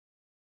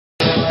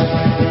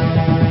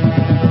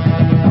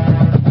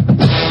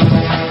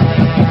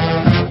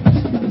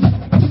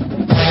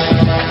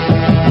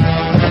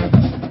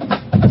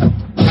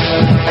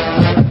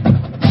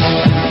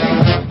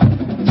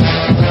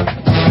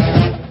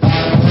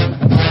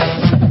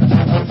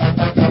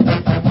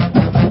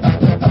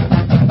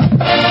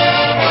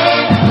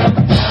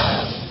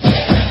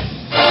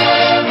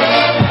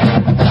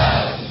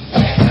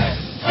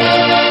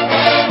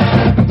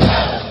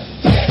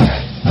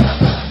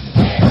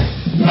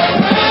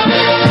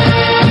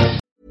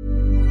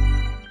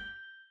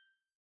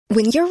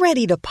When you're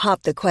ready to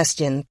pop the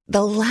question,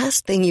 the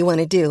last thing you want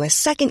to do is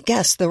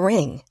second-guess the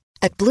ring.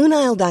 At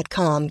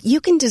BlueNile.com, you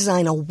can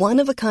design a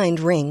one-of-a-kind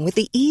ring with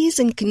the ease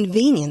and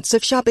convenience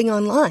of shopping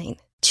online.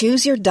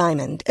 Choose your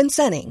diamond and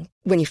setting.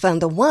 When you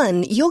find the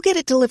one, you'll get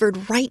it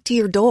delivered right to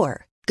your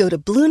door. Go to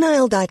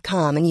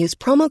BlueNile.com and use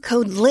promo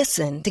code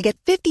LISTEN to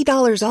get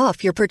 $50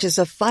 off your purchase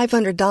of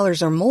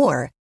 $500 or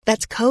more.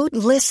 That's code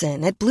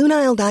LISTEN at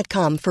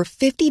BlueNile.com for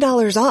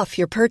 $50 off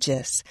your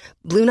purchase.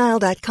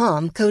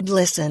 BlueNile.com, code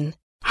LISTEN.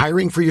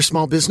 Hiring for your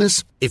small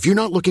business? If you're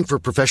not looking for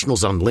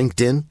professionals on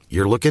LinkedIn,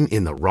 you're looking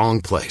in the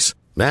wrong place.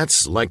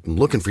 That's like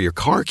looking for your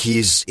car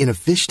keys in a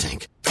fish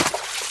tank.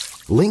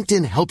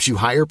 LinkedIn helps you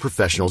hire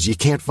professionals you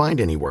can't find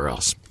anywhere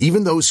else,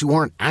 even those who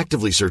aren't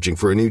actively searching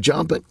for a new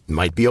job but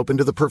might be open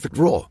to the perfect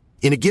role.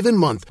 In a given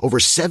month, over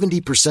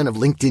 70% of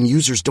LinkedIn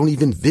users don't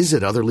even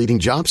visit other leading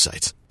job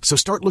sites. So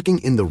start looking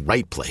in the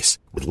right place.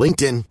 With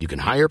LinkedIn, you can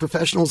hire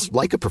professionals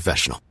like a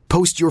professional.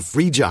 Post your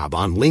free job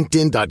on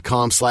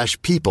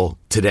linkedin.com/people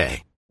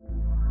today.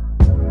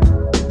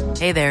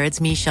 Hey there, it's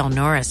Michelle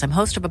Norris. I'm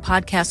host of a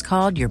podcast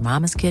called Your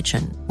Mama's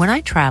Kitchen. When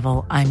I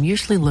travel, I'm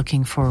usually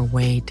looking for a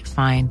way to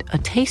find a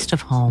taste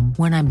of home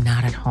when I'm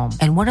not at home.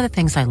 And one of the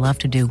things I love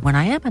to do when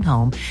I am at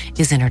home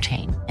is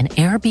entertain. And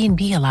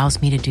Airbnb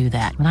allows me to do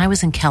that. When I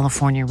was in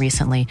California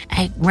recently,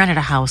 I rented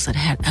a house that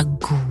had a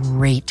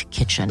great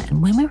kitchen.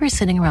 And when we were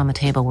sitting around the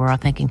table, we're all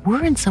thinking,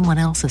 we're in someone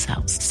else's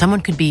house. Someone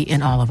could be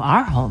in all of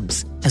our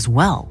homes as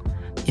well.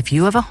 If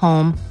you have a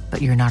home,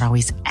 but you're not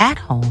always at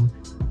home,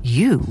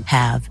 you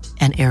have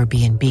an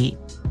Airbnb.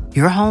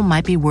 Your home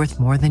might be worth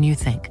more than you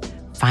think.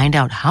 Find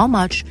out how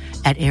much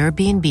at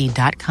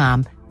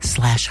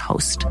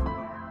airbnb.com/host.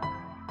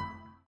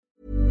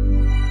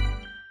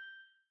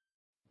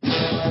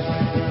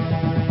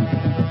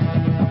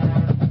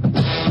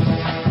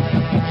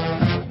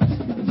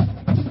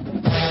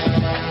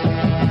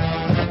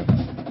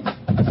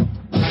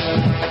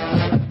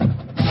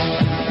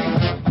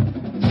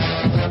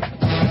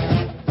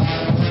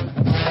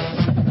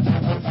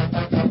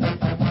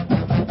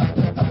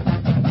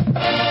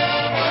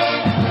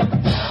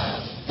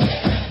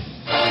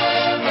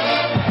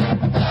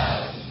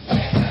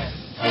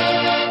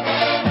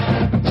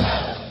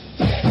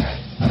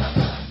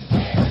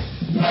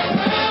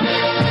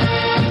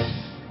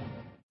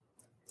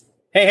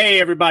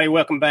 Hey, everybody.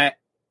 Welcome back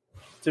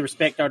to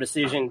Respect Our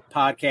Decision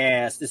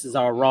podcast. This is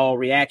our Raw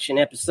reaction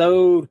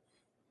episode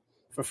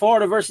for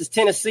Florida versus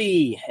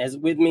Tennessee. As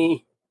with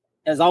me,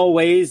 as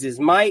always, is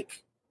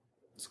Mike.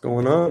 What's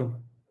going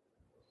on?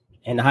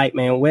 And the hype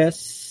man,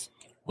 Wes.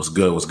 What's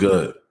good? What's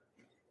good?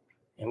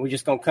 And we're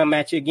just going to come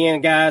at you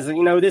again, guys.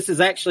 You know, this is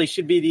actually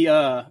should be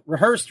the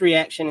rehearsed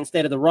reaction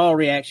instead of the Raw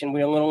reaction.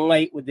 We're a little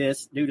late with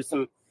this due to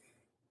some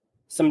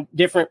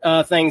different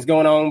things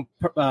going on,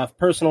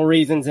 personal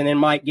reasons, and then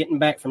Mike getting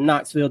back from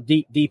Knoxville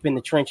deep in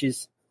the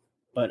trenches.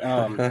 But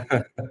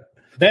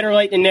better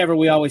late than never,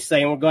 we always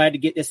say, and we're glad to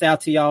get this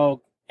out to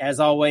y'all. As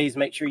always,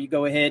 make sure you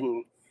go ahead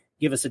and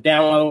give us a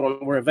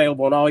download. We're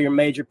available on all your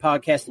major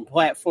podcasting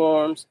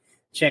platforms.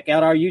 Check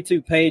out our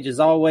YouTube page. As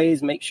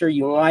always, make sure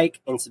you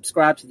like and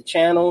subscribe to the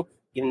channel.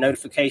 Get a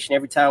notification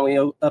every time we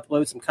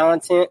upload some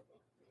content.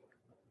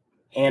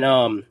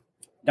 And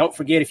don't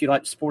forget, if you'd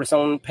like to support us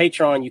on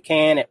Patreon, you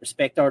can at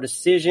Respect Our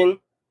Decision.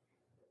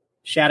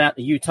 Shout out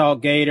to Utah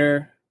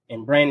Gator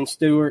and Brandon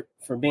Stewart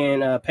for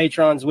being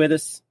patrons with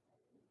us.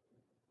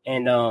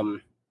 And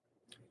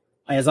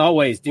as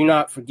always, do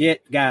not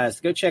forget,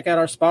 guys, go check out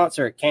our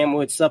sponsor at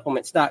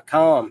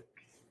CamwoodSupplements.com.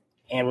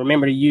 And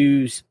remember to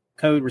use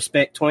code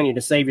RESPECT20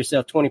 to save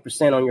yourself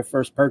 20% on your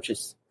first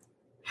purchase.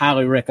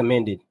 Highly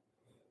recommended.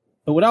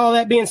 But with all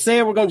that being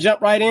said, we're going to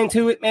jump right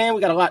into it, man. We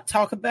got a lot to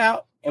talk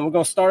about, and we're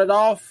going to start it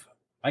off.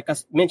 Like I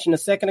mentioned a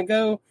second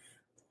ago,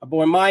 our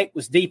boy Mike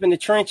was deep in the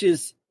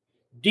trenches,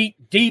 deep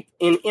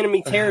in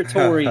enemy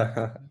territory,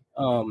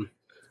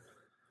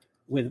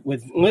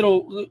 with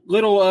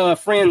little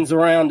friends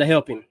around to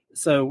help him.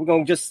 So we're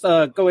gonna just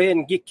go ahead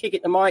and kick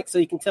it to Mike so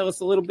he can tell us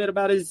a little bit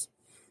about his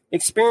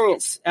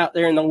experience out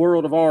there in the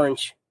world of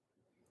Orange.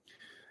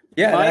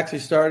 Yeah, Mike? It actually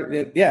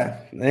started.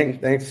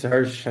 Thanks,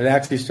 Serge. It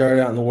actually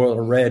started out in the world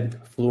of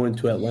Red. Flew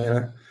into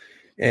Atlanta,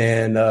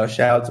 and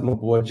shout out to my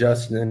boy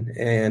Justin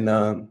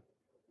and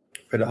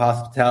for the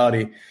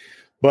hospitality.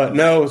 But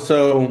no,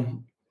 so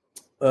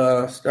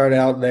started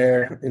out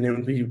there, and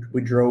then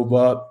we drove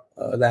up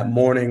that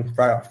morning,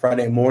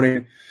 Friday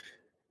morning.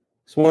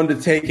 Just wanted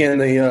to take in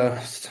the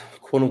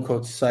quote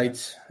unquote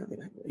sights. I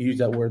use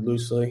that word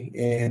loosely,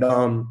 and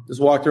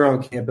just walked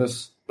around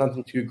campus.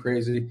 Nothing too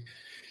crazy,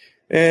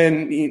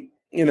 and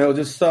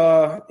just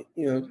saw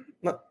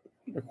not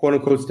a quote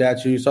unquote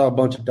statue. Saw a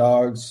bunch of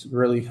dogs. It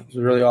was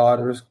really odd.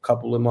 There was a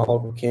couple of them all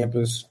over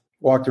campus.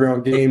 Walked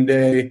around game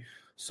day.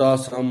 Saw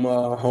some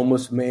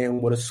homeless man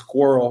with a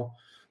squirrel.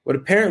 But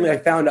apparently, I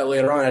found out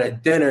later on at a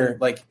dinner,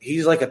 like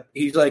he's like a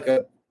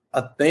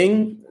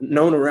thing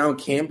known around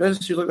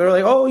campus. They're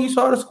like, "Oh, you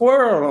saw the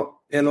squirrel,"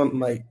 and I'm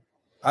like,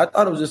 I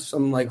thought it was just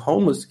some like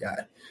homeless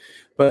guy.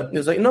 But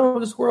it's like, no,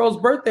 the squirrel's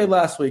birthday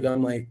last week.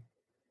 I'm like,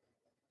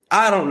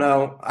 I don't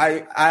know.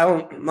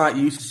 I'm not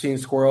used to seeing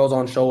squirrels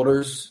on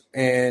shoulders,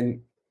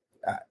 and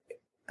I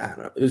don't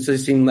know. It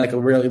just seemed like a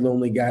really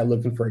lonely guy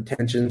looking for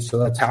attention, so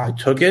that's how I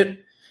took it.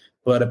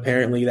 But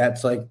apparently,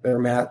 that's like their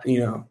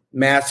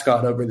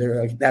mascot over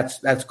there. Like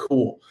that's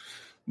cool.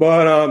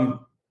 But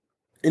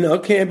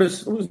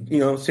campus was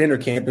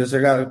standard campus. I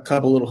got a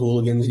couple little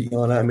hooligans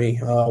yelling at me.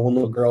 One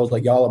little girl's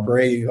like, "Y'all are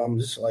brave." I'm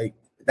just like,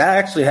 that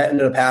actually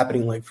ended up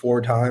happening like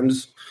 4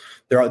 times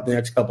throughout the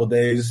next couple of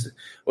days,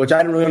 which I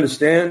didn't really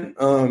understand.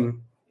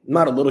 I'm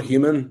not a little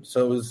human,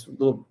 so it was a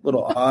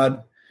little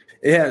odd.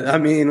 Yeah, I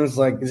mean, it was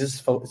like, it's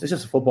just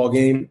a football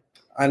game.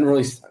 I didn't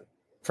really,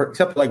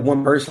 except for like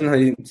one person, I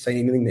didn't say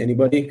anything to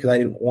anybody because I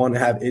didn't want to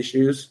have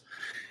issues.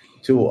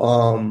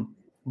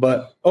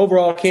 But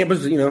overall,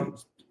 campus,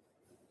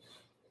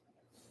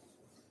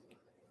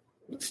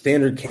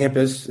 standard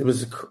campus. It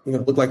was,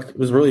 looked like it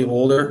was really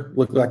older.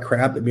 Looked like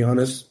crap, to be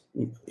honest.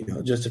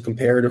 Just to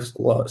compare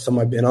to some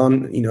I've been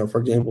on.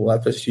 For example,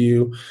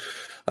 FSU.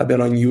 I've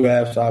been on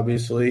UF,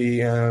 obviously.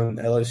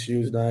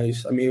 LSU is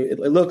nice. I mean, it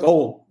looked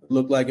old. It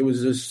looked like it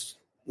was just,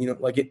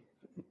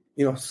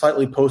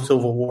 slightly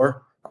post-Civil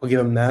War. I'll give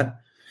them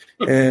that.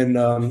 And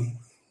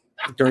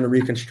during the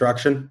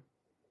Reconstruction.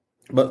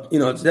 But,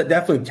 it's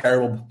definitely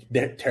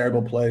a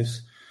terrible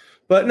place.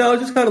 But no,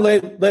 just kind of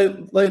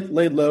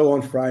laid low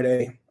on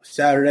Friday.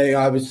 Saturday,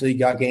 obviously,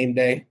 got game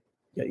day.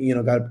 Got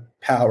to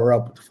power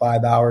up with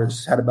 5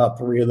 hours. Had about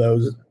 3 of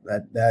those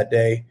that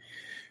day.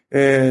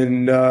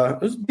 And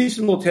it was a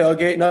decent little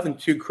tailgate, nothing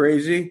too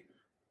crazy.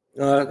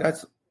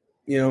 That's,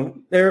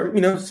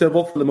 they're,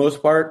 civil for the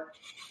most part.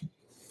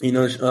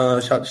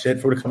 Shot shit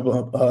for a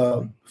couple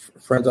of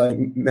friends I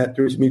met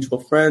through his mutual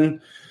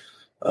friend.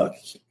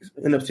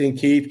 Ended up seeing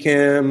Keith,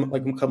 Kim,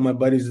 like a couple of my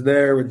buddies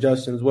there with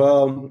Justin as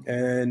well.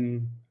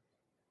 And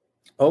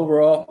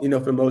overall, for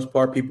the most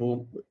part,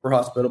 people were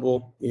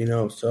hospitable,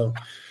 so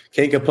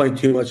can't complain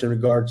too much in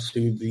regards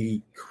to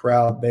the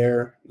crowd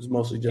there. It was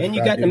mostly just. And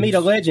you got to meet a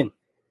legend.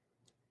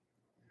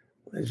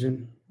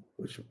 Legend?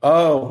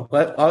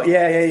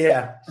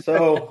 Yeah.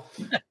 So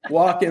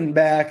walking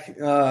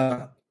back,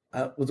 I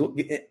was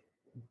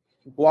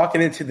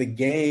walking into the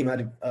game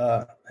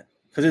because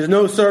there's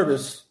no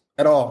service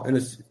at all in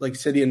this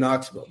city of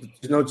Knoxville.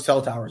 There's no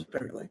cell towers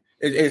apparently.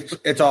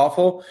 It's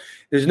awful.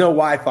 There's no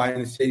Wi-Fi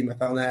in the stadium. I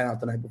found that out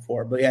the night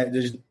before. But yeah,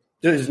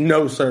 there's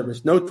no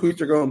service. No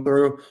tweets are going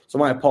through. So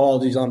my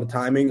apologies on the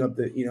timing of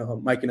the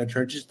Mike in the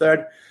Trenches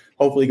thread.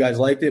 Hopefully you guys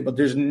liked it, but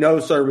there's no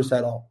service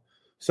at all.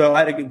 So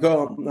I had to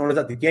go. When I was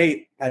at the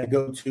gate, I had to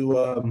go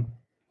to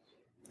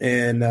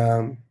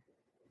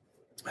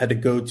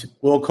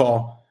Will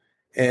Call,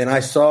 and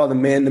I saw the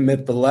man, the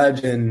myth, the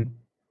legend.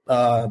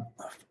 Got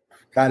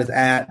his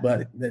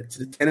but it's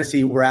a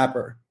Tennessee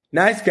rapper.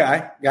 Nice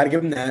guy. Got to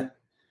give him that.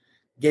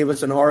 Gave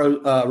us an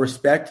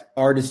Respect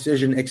Our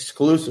Decision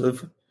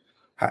exclusive.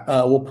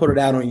 We'll put it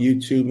out on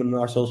YouTube and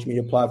our social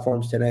media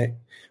platforms today.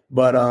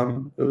 But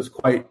it was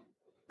quite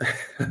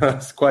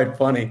it's quite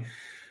funny.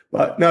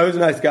 But no, he was a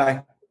nice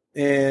guy.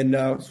 And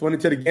just went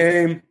into the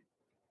game.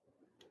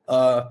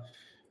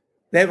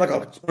 They have one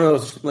of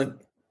those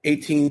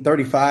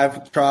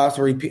 1835 troughs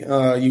where you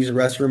use the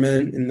restroom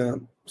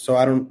in. So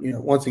I don't,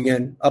 once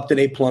again, up to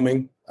date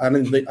plumbing. I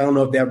don't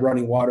know if they have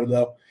running water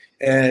though.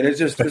 And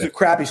it's a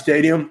crappy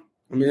stadium.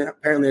 I mean,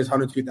 apparently there's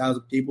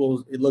 102,000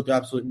 people. It was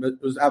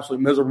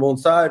absolutely miserable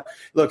inside.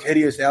 It looked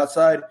hideous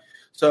outside.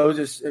 So it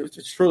was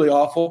just truly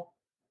awful.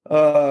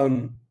 Let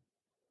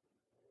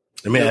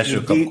me ask you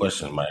a couple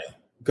questions, Mike.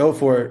 Go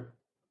for it.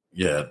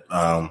 Yeah.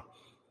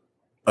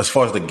 As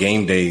far as the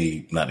game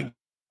day, not the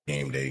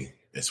game day,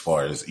 as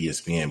far as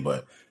ESPN,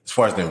 but as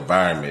far as the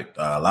environment,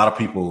 a lot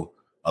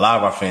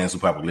of our fans who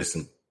probably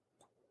listen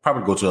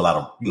probably go to a lot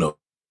of,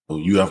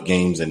 UF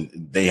games and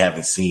they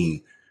haven't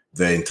seen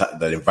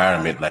the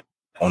environment like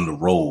on the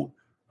road.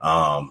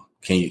 And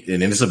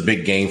it's a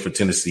big game for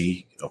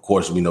Tennessee. Of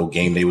course, we know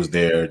game day was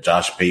there.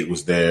 Josh Pate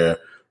was there.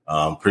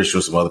 Pretty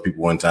sure some other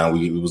people one time.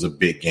 It was a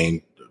big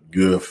game.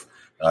 UF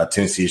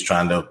Tennessee is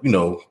trying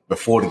to,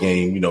 before the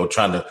game,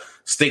 trying to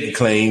stake a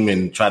claim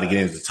and try to get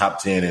into the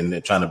top 10 and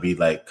they're trying to be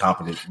like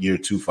competent year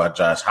 2 for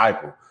Josh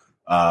Heupel.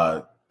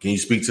 Can you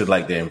speak to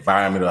the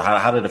environment or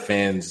how did the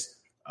fans,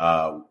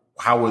 how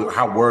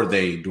were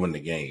they during the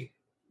game?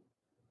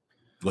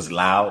 Was it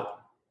loud?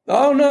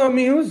 Oh no. I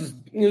mean, it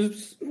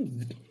was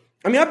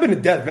I've been to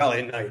Death Valley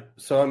at night.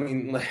 So, I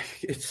mean,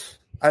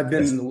 I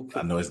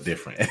know it's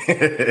different.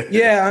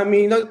 Yeah. I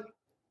mean,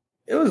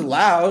 it was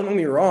loud. Don't get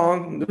me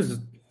wrong. It was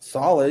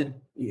solid.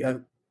 Yeah.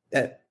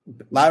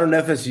 Louder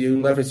than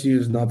FSU. FSU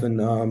is nothing.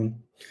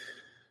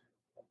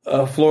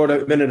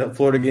 Florida, been in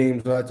Florida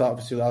games, so that's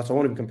obviously loud. So I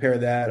won't even compare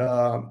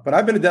that. But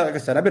I've been to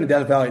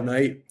Death Valley at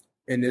night,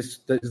 and this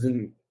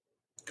doesn't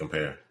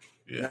compare.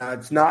 Yeah,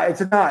 it's not. It's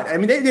not. I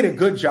mean, they did a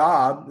good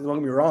job. Don't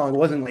get me wrong. It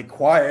wasn't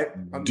quiet.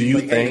 Do you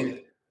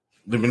think?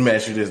 Let me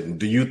ask you this: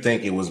 do you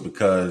think it was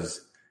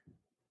because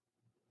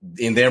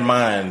in their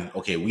mind,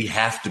 okay, we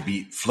have to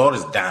be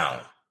Florida's down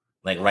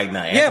right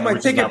now? Yeah, my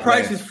ticket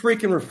price is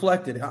freaking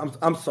reflected.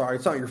 I'm sorry,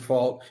 it's not your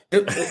fault.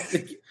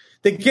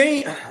 The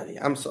game.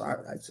 I'm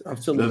sorry. I'm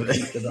still a little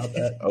pissed about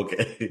that.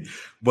 Okay,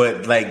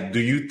 but like, do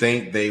you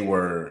think they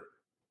were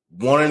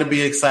wanting to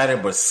be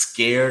excited but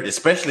scared,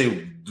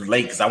 especially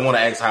late? Because I want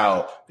to ask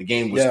how the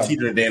game was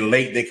teetering. Then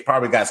late, they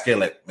probably got scared.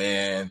 Like,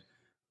 man,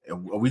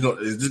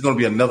 is this going to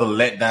be another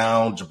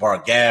letdown?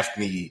 Jabbar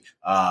Gaffney,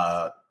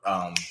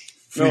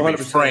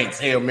 Franks,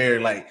 Hail Mary.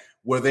 Like,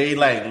 were they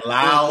like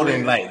loud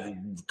and like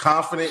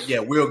confident? Yeah,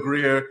 Will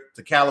Grier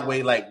to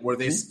Callaway. Like, were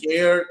they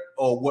scared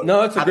or what?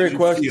 No, that's a great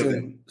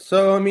question.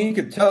 So, I mean, you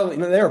could tell,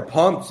 they were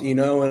pumped,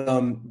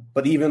 and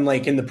but even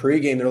like in the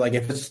pregame, they're like,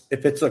 if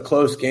it's a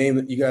close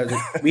game, you guys,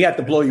 we have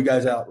to blow you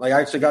guys out. Like,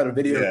 I actually got a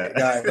video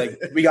guy, like,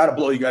 we got to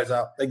blow you guys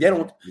out. Like,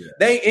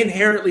 they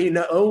inherently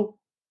know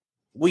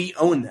we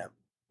own them.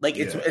 Like,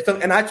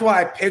 and that's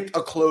why I picked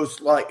a close,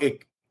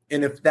 like,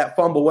 and if that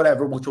fumble,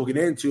 whatever, which we'll get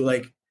into,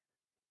 like,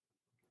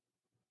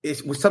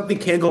 when something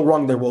can go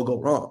wrong, there will go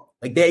wrong.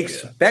 Like, they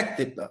expect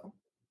it, though.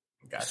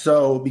 Gotcha.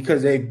 So,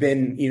 because they've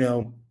been,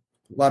 a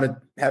lot of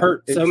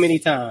hurt so many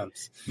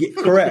times. Yeah,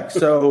 correct.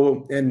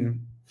 So,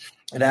 and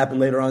it happened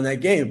later on in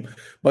that game.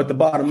 But the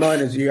bottom line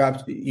is you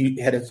had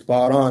it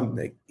spot on.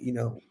 Like,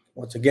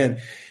 once again,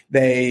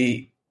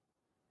 and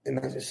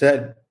as I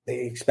said,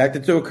 they expect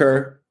it to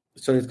occur.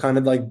 So it's kind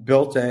of like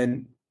built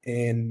in,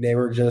 and they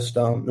were just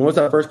and what's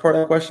that first part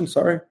of that question?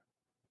 Sorry.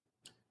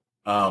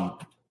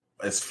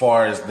 As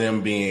far as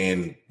them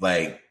being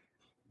like,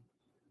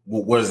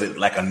 what was it,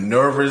 like a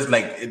nervous,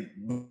 like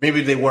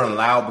maybe they weren't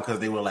loud because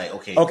they were like,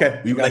 okay,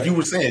 like you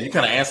were saying, you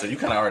kind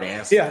of already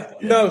answered. Yeah.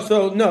 No,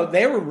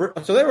 they were like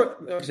I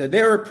said,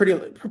 they were pretty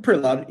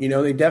loud.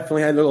 They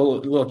definitely had a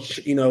little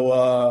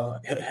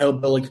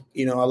hillbilly.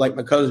 I like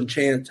my cousin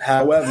Chance.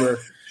 However,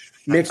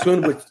 mixed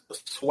in with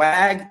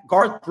swag,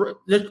 Garth,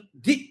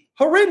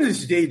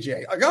 horrendous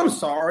DJ. Like, I'm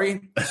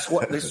sorry,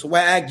 the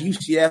swag,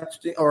 UCF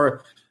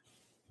or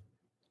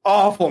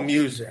awful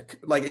music.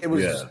 Like, it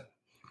was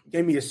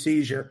gave me a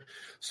seizure.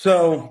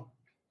 So,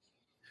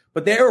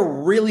 but they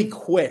were really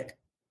quick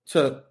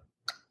to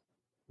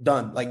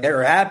done. Like, they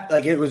were happy.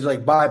 Like, it was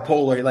like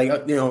bipolar. Like,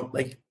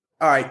 like,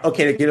 all right,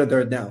 okay, to get it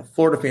there now.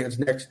 Florida fans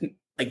next.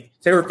 Like,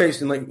 they were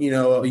facing like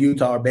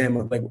Utah or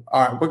Bama. Like,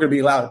 all right, we're gonna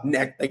be loud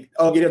next. Like,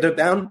 oh, get it there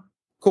down.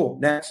 Cool.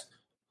 Next,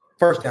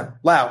 first down,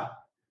 loud.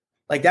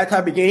 Like, that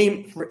type of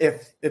game.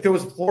 If it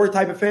was Florida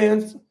type of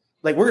fans,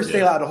 like, we're gonna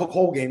stay loud the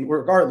whole game,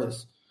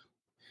 regardless.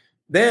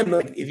 Then,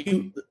 like, if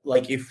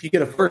you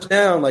get a first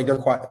down, like, they're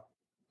quiet.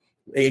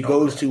 It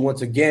goes to,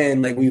 once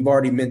again, like, we've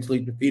already mentally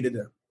defeated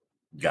them.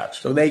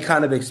 Gotcha. So they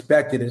kind of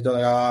expected it. They're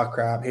like, oh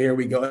crap, here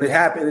we go. And it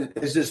happened.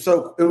 It's just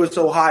it was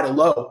so high to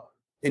low,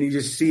 and you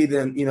just see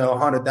them,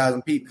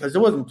 100,000 people, because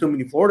there wasn't too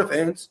many Florida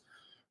fans.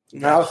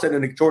 And I was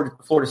sitting in the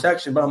Florida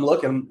section, but I'm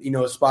looking,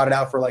 spotted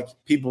out for like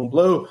people in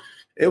blue.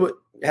 It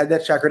had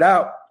that checkered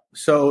out.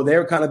 So they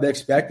were kind of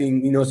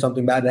expecting,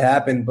 something bad to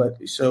happen.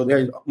 But so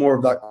there's more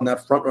of on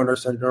that front runner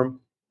syndrome.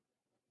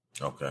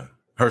 Okay.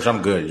 Hirsch,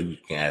 I'm good. You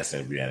can ask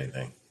if you had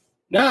anything.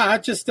 No, I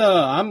just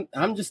I'm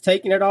just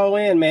taking it all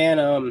in,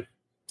 man.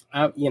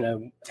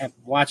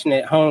 Watching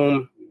it at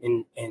home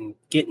and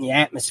getting the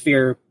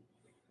atmosphere.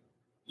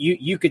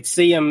 You could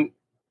see them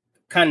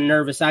kind of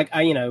nervous. But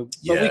we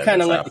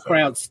kind of let the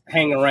crowds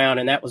hang around,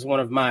 and that was one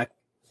of my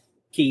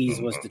keys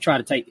was to try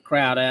to take the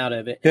crowd out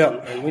of it. Yeah.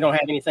 And we don't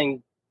have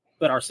anything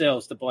but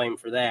ourselves to blame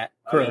for that.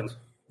 Correct.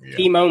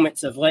 Key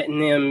moments of letting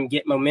them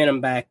get momentum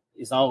back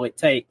is all it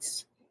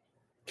takes.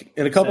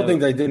 And a couple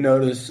things I did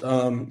notice,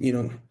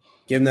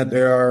 given that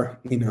there are,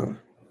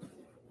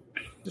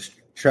 just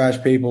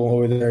trash people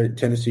over there in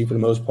Tennessee for the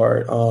most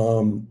part,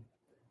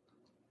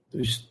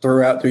 they just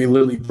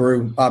literally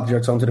threw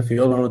objects onto the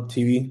field on the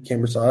TV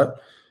camera saw it.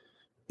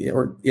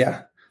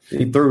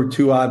 They threw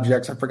two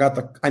objects. I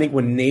think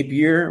when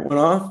Napier went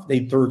off,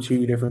 they threw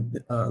two different,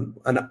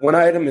 one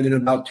item, and then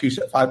about 2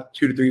 to 5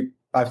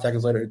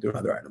 seconds later, they threw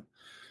another item.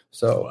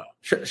 So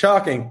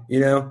shocking,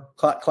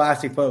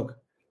 classy folk.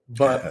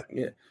 But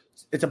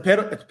it's a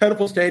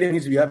pitiful stadium. It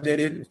needs to be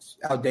updated. It's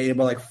outdated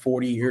by like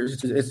 40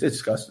 years. It's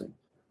disgusting.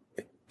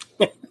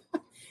 The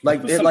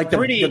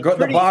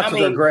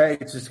boxes are gray.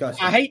 It's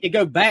disgusting. I hate to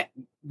go back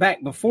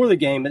before the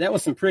game, but that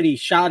was some pretty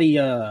shoddy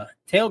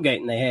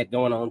tailgating they had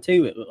going on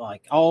too. It was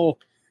like all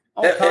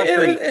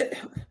concrete.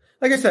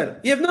 Like I said,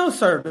 you have no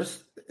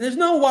service. There's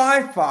no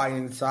Wi-Fi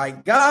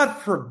inside. God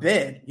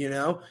forbid,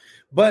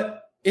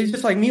 But it's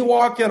just like me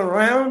walking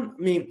around.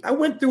 I mean, I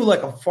went through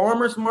like a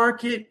farmer's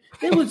market.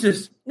 It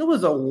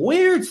was a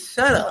weird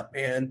setup,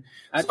 man.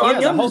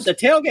 The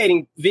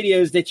tailgating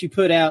videos that you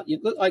put out, you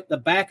look like the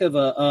back of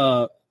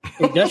a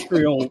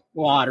industrial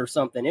lot or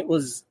something. It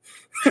was.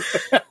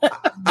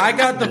 I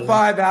got the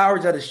 5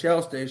 hours at a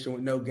Shell station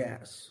with no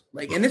gas.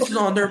 And this is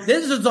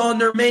on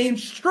their main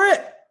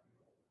strip.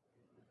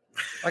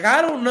 Like,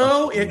 I don't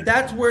know if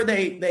that's where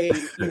they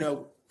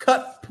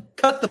cut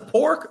the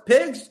pork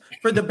pigs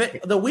for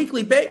the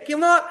weekly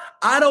bacon lot.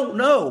 I don't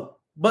know,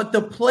 but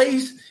the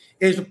place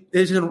is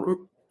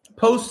in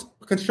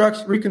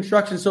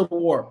reconstruction Civil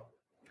War.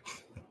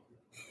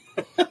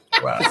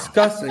 Wow,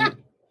 disgusting.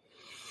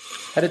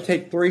 Had to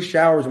take 3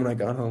 showers when I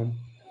got home.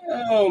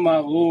 Oh my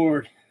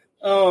Lord.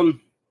 Well,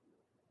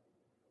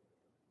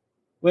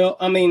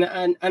 I mean,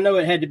 I know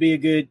it had to be a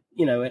good,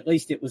 at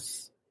least it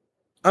was.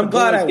 I'm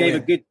glad I gave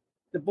win. a good.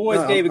 The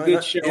boys gave a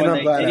good show,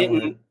 and they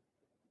didn't.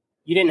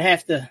 You didn't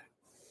have to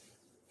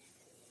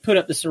put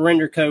up the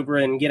surrender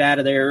cobra and get out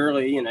of there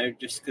early,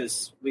 just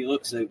because we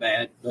look so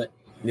bad. But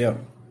yeah.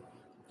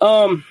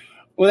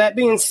 With that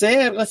being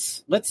said,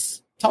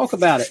 let's talk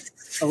about it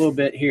a little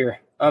bit here.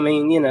 I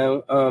mean,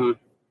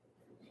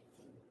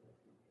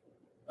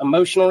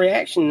 emotional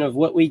reaction of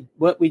what we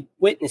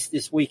witnessed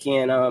this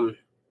weekend.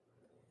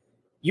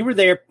 You were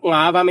there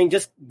live. I mean,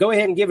 just go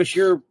ahead and give us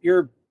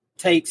your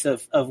takes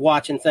of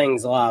watching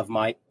things live,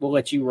 Mike. We'll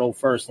let you roll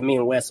first, and me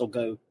and Wes will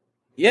go.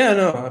 Yeah,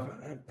 no,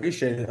 I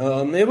appreciate it.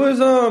 It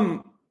was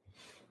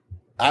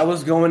I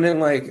was going in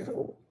like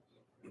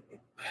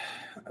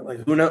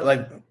who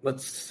knows,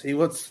 let's see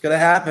what's gonna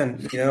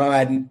happen.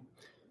 I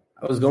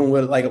was going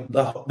with like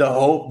the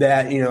hope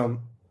that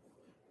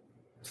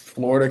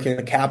Florida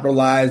can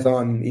capitalize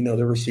on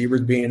the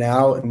receivers being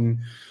out and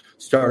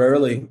start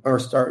early or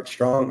start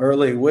strong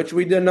early, which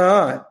we did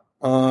not.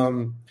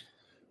 But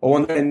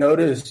one thing I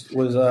noticed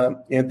was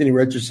Anthony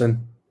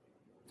Richardson,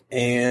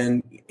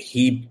 and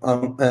he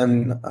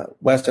and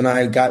Wes and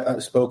I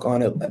spoke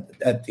on it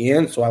at the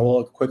end, so I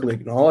will quickly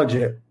acknowledge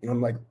it.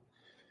 I'm like,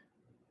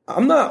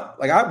 I'm not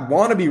like I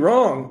want to be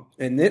wrong,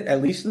 and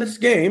at least in this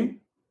game,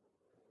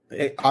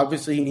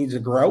 obviously he needs to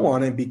grow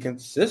on it and be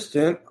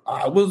consistent.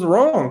 I was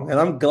wrong, and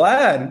I'm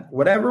glad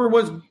whatever it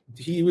was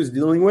he was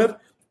dealing with.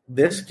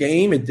 This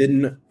game, it's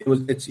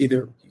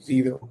either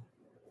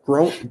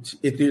grown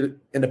either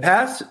in the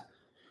past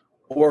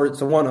or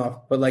it's a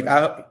one-off.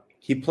 But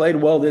he played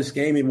well this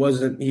game. It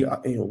wasn't.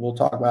 We'll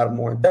talk about it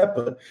more in depth.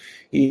 But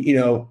he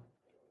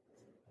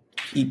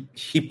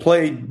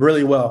played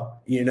really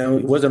well.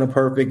 It wasn't a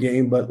perfect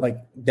game, but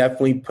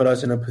definitely put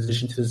us in a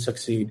position to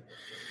succeed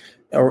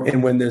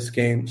and win this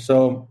game.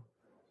 So,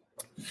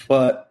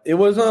 but it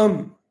was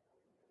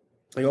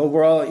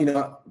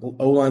overall,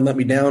 O-line let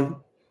me down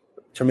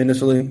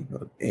tremendously,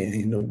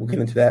 and we'll get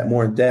into that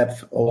more in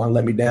depth. O-line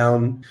let me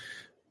down.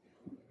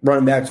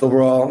 Running backs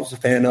overall, I was a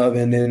fan of,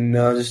 and then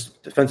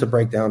just defensive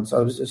breakdowns. So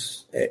I was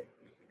just,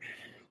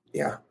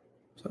 yeah.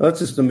 So that's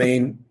just the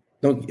main.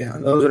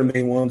 Those are the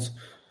main ones.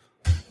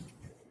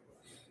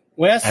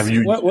 Wes,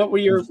 what were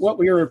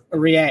your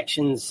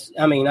reactions?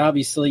 I mean,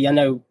 obviously, I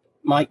know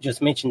Mike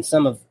just mentioned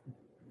some of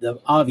the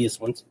obvious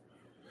ones.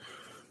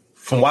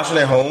 From watching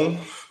at home,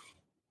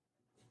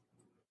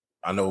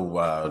 I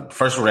know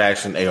first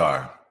reaction,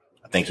 AR.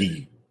 I think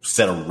he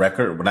set a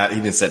record, but he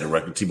didn't set the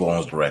record. Tebow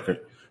owns the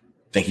record.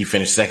 I think he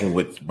finished second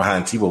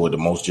behind Tebow with the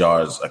most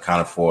yards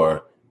accounted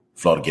for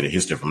Florida Gator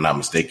history, if I'm not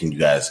mistaken. You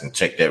guys can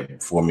check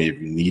that for me if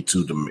you need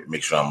to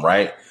make sure I'm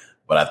right.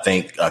 But I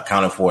think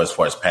accounted for as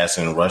far as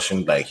passing and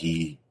rushing,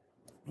 he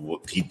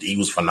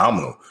was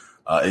phenomenal.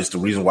 It's the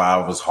reason why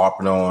I was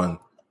harping on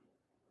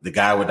the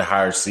guy with the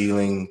higher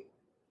ceiling.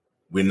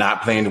 We're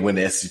not playing to win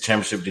the SEC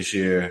championship this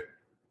year.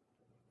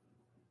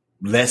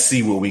 Let's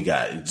see what we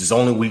got. It's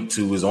only week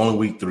 2. It's only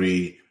week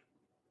 3.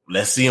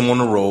 Let's see him on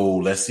the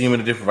road. Let's see him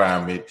in a different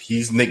environment.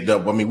 He's nicked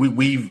up. I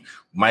mean,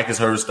 Mike has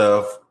heard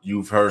stuff.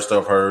 You've heard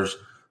stuff. We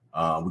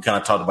kind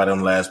of talked about it on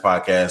the last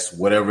podcast,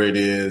 whatever it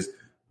is.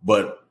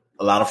 But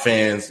a lot of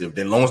fans,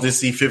 as long as they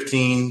see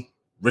 15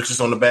 Richards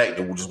on the back,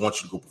 they will just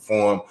want you to go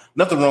perform.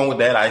 Nothing wrong with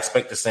that. I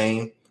expect the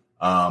same.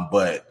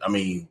 But, I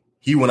mean,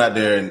 he went out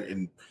there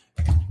and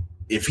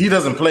if he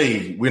doesn't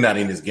play, we're not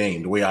in this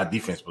game the way our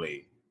defense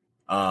played.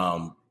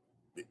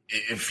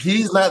 If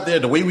he's not there,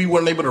 the way we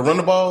weren't able to run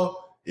the ball,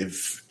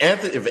 if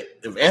Anthony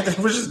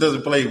Richards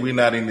doesn't play, we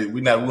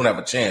won't have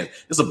a chance.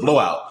 It's a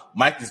blowout.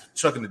 Mike is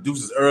chucking the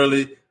deuces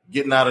early,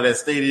 getting out of that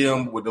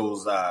stadium with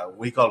those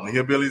we call them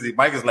hillbillies.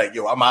 Mike is like,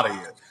 yo, I'm out of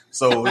here.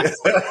 So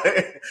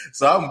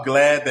so I'm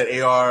glad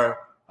that AR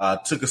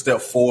took a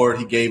step forward.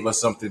 He gave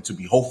us something to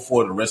be hopeful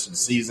for the rest of the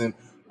season.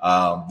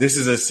 This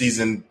is a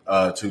season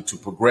to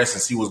progress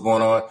and see what's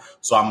going on.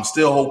 So I'm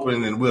still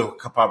hoping, and we'll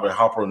probably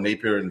Harper and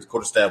Napier and the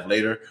coaching staff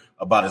later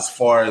about as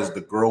far as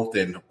the growth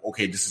and,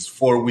 okay, this is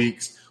 4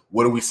 weeks.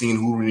 What are we seeing?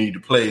 Who do we need to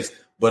place?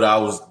 But I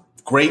was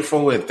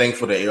grateful and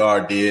thankful that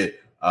AR did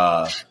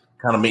kind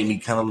of make me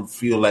kind of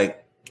feel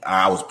like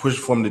I was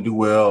pushing for him to do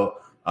well,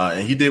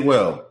 and he did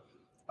well.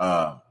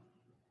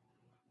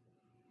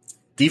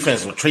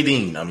 Defense with Trey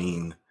Dean, I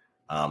mean,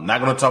 I'm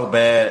not going to talk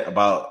bad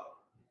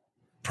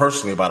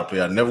personally about a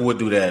player. I never would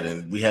do that,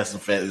 and we had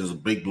some fans. There was a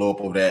big blow up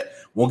over that.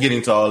 Won't get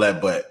into all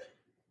that, but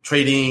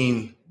Trey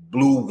Dean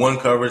blew one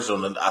coverage I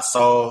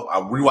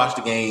rewatched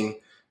the game.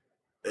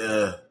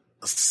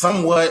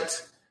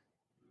 Somewhat,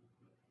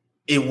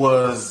 it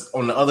was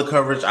on the other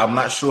coverage. I'm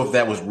not sure if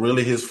that was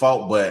really his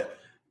fault, but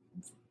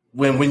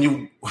when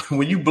you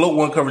blow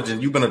one coverage,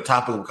 and you've been a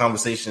topic of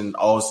conversation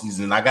all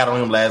season, and I got on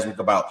him last week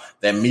about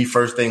that me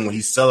first thing when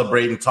he's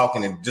celebrating,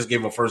 talking, and just gave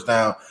him a first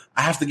down.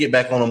 I have to get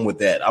back on him with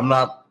that. I'm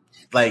not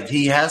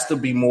he has to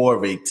be more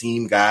of a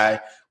team guy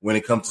when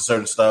it comes to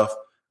certain stuff.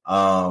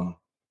 And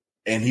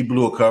he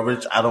blew a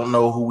coverage. I don't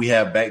know who we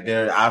have back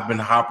there. I've been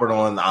hopping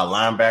on our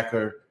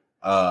linebacker.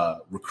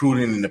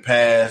 recruiting in the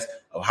past,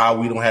 of how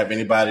we don't have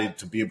anybody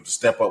to be able to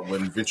step up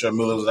when Ventrell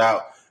Miller was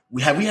out.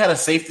 We had a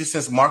safety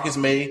since Marcus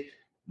May,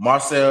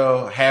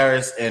 Marcel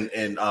Harris, and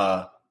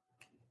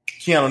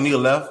Keanu Neal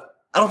left.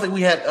 I don't think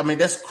we had. I mean,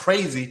 that's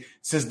crazy.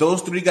 Since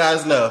those three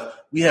guys left,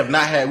 we have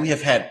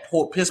had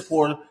piss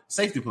poor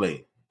safety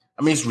play.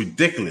 I mean, it's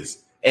ridiculous.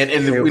 And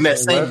in that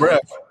same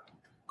breath,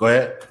 go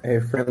ahead. A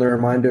friendly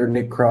reminder: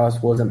 Nick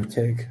Cross wasn't a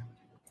tick,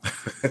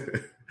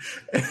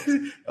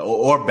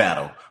 or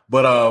Battle,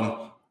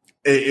 but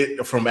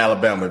from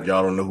Alabama. If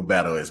y'all don't know who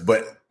Battle is,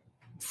 but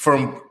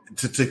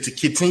to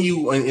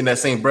continue in that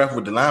same breath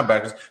with the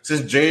linebackers,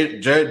 since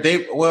Jared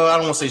Davis. Well, I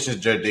don't want to say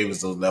since Jared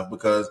Davis was left,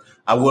 because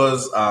I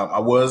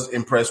was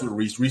impressed with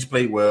Reese. Reese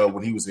played well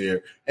when he was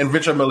here, and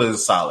Ventrell Miller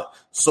is solid.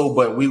 So,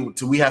 but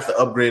we have to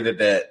upgrade at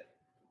that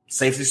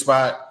safety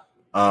spot.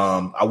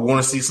 I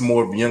want to see some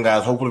more young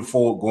guys. Hopefully,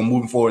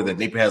 moving forward, that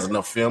Napier has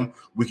enough film.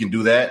 We can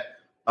do that.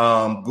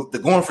 The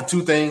going for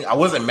two thing, I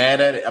wasn't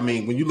mad at it. I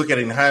mean, when you look at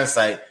it in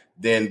hindsight,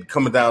 then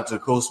coming down to the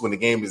coast when the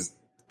game is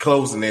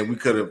close, and then we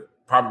could have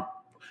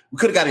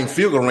got in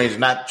field goal range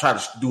and not try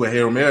to do a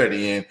Hail Mary at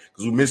the end,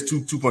 because we missed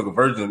 2-point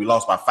conversions and we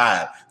lost by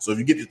 5. So if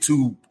you get the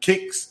 2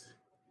 kicks,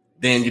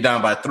 then you're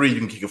down by 3, you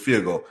can kick a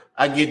field goal.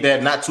 I get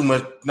that. Not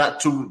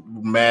too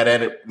mad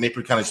at it.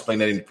 Napier kind of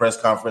explained that in the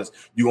press conference.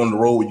 You on the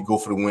road, you go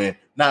for the win.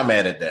 Not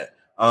mad at that.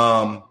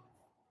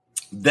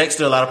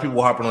 Dexter, a lot of people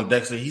were harping on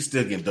Dexter. He's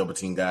still getting double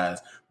team guys,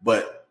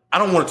 but I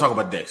don't want to talk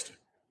about Dexter.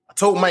 I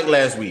told Mike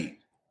last week,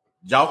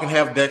 y'all can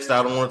have Dexter.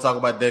 I don't want to talk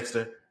about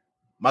Dexter.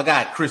 My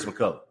guy, Chris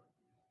McCullough.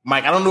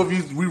 Mike, I don't know if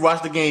you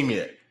rewatched the game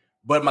yet,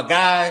 but my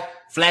guy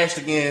flashed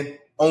again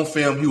on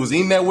film. He was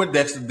in there with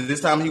Dexter.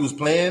 This time he was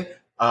playing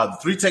the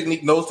 3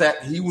 technique nose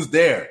tap. He was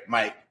there,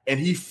 Mike, and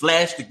he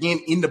flashed again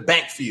in the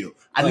backfield.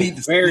 I need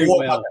to see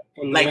more about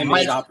that. Like,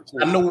 Mike, I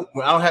know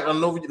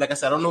like I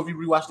said, I don't know if you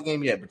rewatched the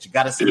game yet, but you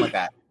got to see my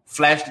guy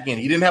flashed again.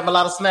 He didn't have a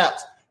lot of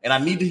snaps, and I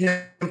need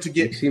him to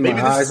get. You see my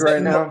eyes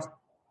right now?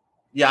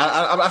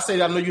 Yeah, I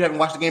say I know you haven't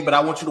watched the game, but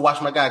I want you to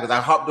watch my guy, because I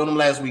harped on him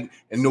last week,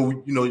 and I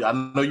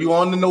know you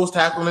on the nose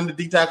tackle and the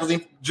D tackles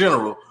in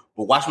general,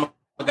 but watch my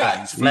guy.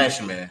 He's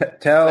flashing, man.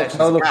 Tell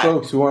the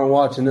folks who aren't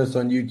watching this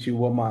on YouTube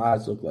what my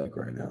eyes look like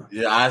right now.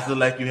 Your eyes look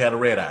like you had a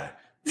red eye.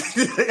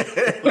 That's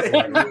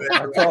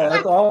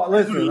all.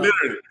 Listen,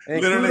 literally.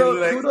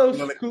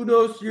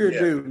 Kudos to your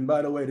dude. And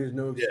by the way, there's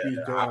no excuse.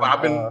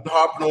 I've been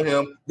harping on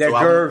him. That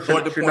Gerv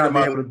should not be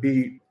able to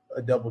beat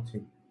a double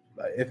team.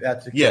 If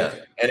that's the case.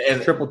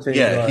 And triple team.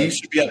 Yeah, he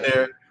should be out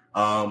there.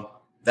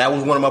 That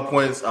was one of my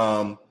points.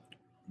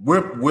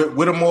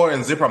 Whittemore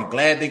and Zipper, I'm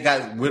glad they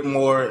got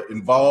Whittemore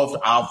involved.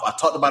 I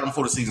talked about him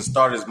before the season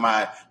started as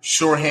my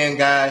sure hand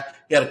guy.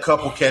 He had a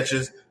couple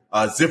catches.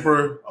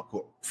 Zipper,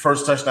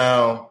 first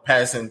touchdown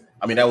passing.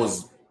 I mean, that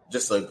was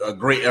just a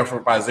great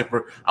effort by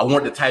Zipper. I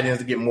want the tight ends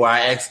to get more.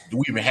 I asked, do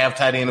we even have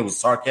tight end? It was a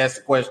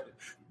sarcastic question.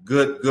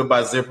 Good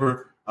by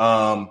Zipper.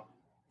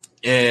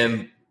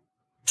 And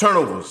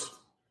turnovers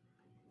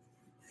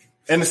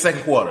in the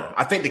second quarter.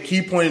 I think the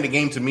key point in the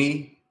game to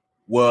me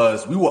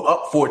was we were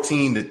up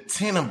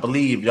 14-10, I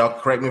believe. Y'all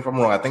correct me if I'm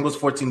wrong. I think it was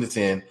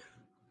 14-10.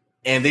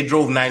 And they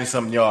drove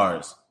 90-something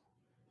yards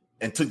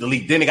and took the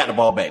lead. Then they got the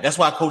ball back. That's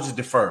why coaches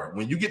defer.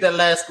 When you get that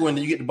last score and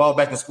then you get the ball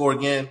back and score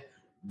again,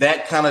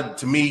 that kind of,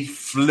 to me,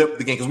 flipped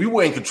the game. Because we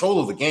were in control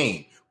of the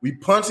game. We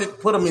punted,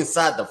 put them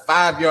inside the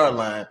 5-yard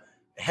line,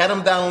 had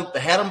them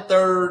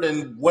third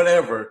and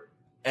whatever,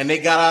 and they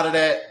got out of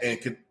that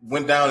and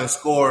went down and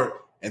scored.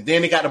 And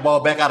then they got the ball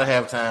back out of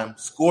halftime,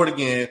 scored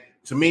again.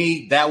 To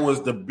me, that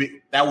was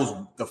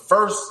the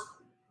first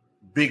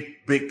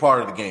big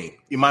part of the game,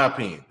 in my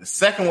opinion. The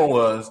second one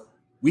was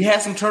we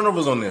had some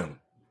turnovers on them.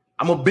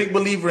 I'm a big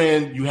believer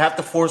in you have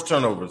to force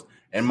turnovers.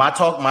 And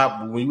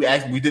when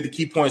we did the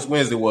key points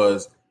Wednesday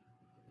was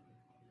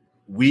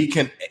we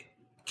can't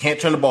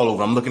turn the ball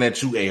over. I'm looking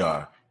at you,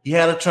 AR. He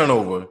had a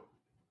turnover.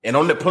 And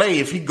on the play,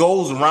 if he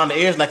goes around the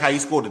edge like how he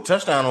scored the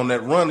touchdown on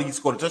that run he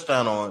scored a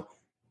touchdown on,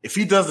 if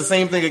he does the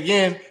same thing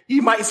again,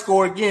 he might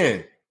score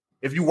again.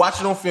 If you watch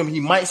it on film, he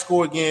might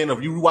score again. Or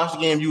if you watch the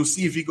game, you will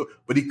see if he go.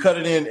 But he cut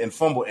it in and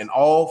fumbled. And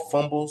all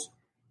fumbles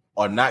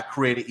are not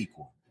created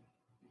equal.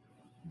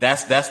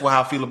 That's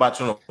how I feel about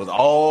turnovers.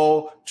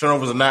 All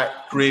turnovers are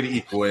not created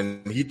equal.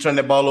 And he turned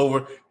that ball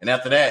over. And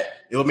after that,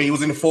 it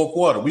was in the fourth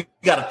quarter. We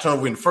got a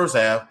turnover in the first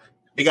half.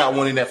 They got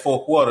one in that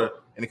fourth quarter.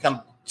 And it kind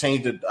of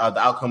changed the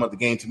outcome of the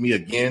game to me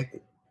again.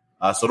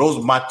 So those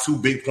are my 2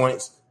 big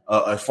points.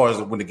 As far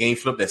as when the game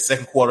flipped, that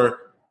second quarter,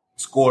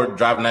 scored,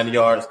 driving 90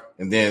 yards,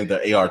 and then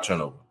the AR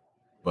turnover.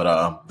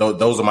 But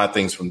those are my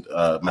things from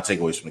my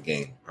takeaways from the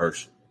game,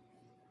 Hirsch.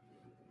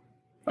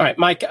 All right,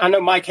 Mike, I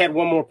know Mike had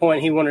one more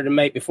point he wanted to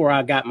make before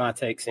I got my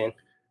takes in.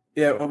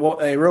 Yeah, well,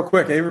 hey, real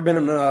quick, have you ever been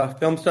in a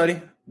film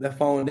study that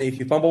followed if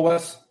you fumble,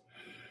 Wes?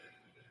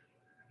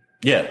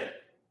 Yeah.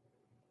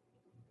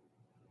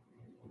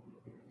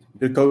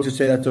 Did coaches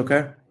say that's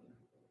okay?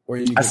 Or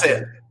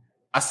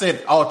I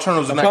said all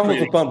turnovers are not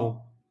created. A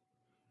fumble.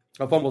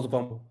 A fumble's a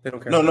fumble. They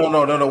don't care.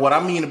 No. What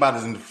I mean about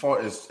is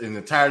in the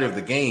entirety of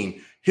the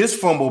game, his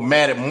fumble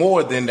mattered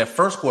more than that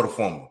first quarter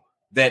fumble.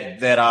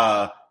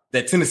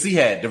 that Tennessee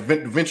had, the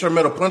Ventura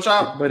Middle punch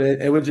out. But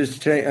it would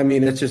just change. I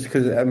mean, it's just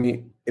because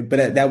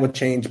but that would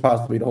change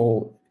possibly the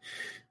whole.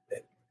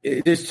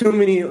 There's too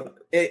many.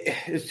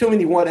 There's too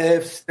many what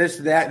ifs. This,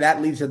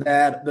 that leads to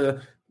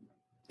that.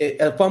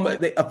 A fumble's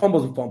a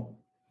fumble.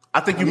 I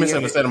think you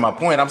misunderstood my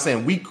point. I'm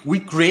saying we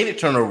created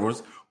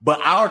turnovers,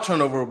 but our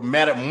turnover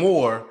mattered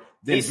more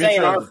than He's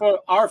saying our fumble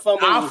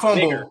was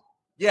bigger.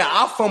 Yeah,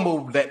 our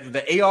fumble,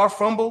 the AR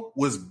fumble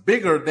was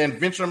bigger than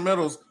Ventura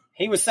Middle's.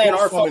 He was saying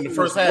our fumble in the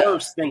first was half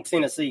worse than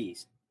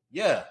Tennessee's.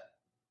 Yeah.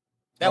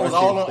 That was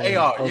all on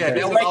AR. Okay. Yeah,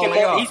 that was all on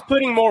AR. He's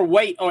putting more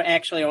weight on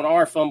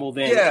our fumble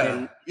than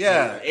AR,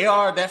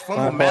 that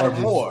fumble mattered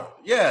more.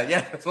 Yeah,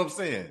 that's what I'm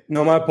saying.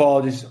 No, my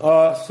apologies.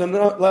 Like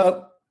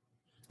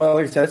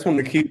I said, I just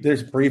wanted to keep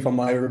this brief on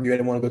my review. I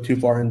didn't want to go too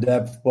far in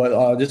depth,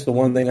 but just the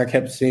one thing I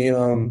kept seeing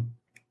on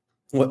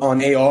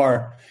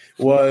AR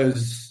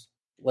was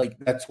like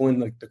that's when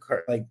the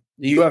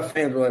UF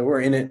fans were like, we're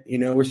in it,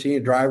 we're seeing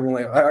a drive, we're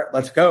like, all right,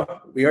 let's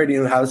go. We already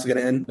know how this is going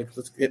to end. Like,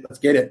 let's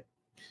get it.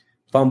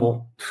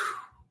 Fumble.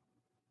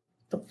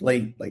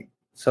 Deflate.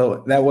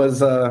 So that was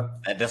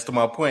that's to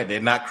my point.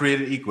 They're not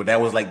created equal. That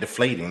was like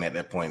deflating at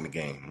that point in the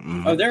game.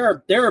 Mm-hmm. Oh,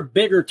 there are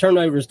bigger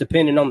turnovers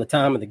depending on the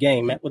time of the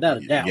game, without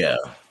a doubt. Yeah.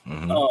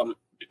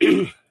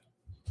 Mm-hmm.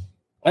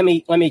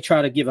 Let me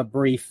try to give a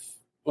brief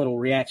little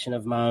reaction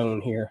of my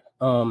own here.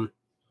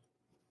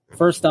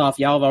 First off,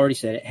 y'all have already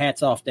said it.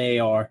 Hats off to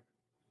AR.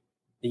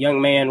 The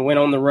young man went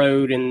on the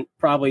road and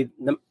probably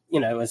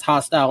as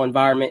hostile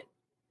environment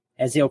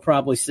as he'll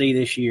probably see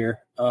this year.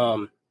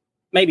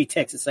 Maybe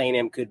Texas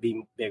A&M could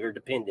be bigger,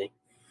 depending.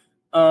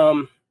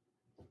 And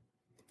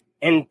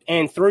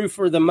threw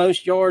for the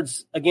most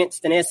yards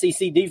against an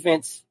SEC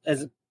defense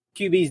as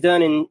QB's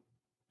done in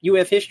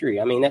UF history.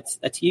 I mean,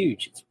 that's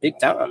huge. It's big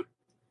time.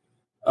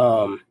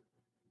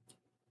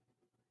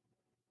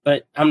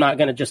 But I'm not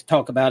going to just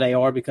talk about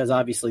AR because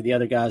obviously the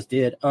other guys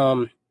did.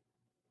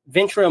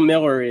 Ventrell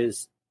Miller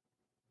is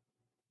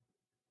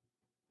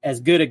as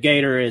good a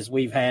Gator as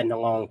we've had in a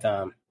long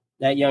time.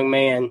 That young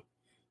man,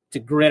 to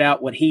grit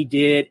out what he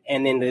did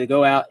and then to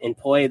go out and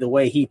play the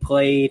way he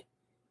played,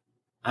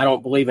 I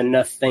don't believe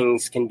enough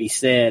things can be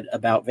said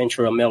about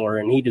Ventrell Miller,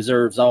 and he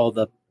deserves all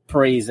the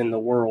praise in the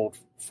world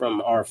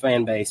from our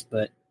fan base.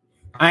 But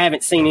I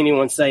haven't seen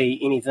anyone say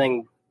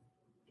anything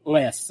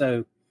less.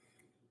 So,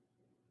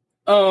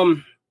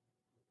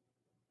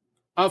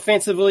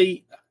 offensive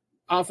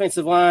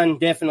line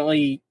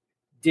definitely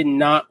did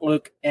not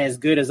look as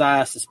good as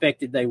I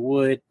suspected they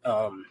would.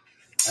 I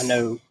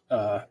know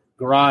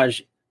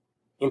Garage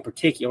in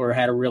particular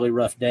had a really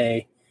rough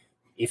day.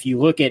 If you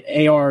look at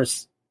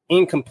AR's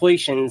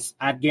incompletions,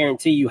 I'd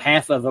guarantee you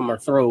half of them are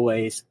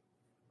throwaways,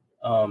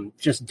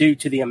 just due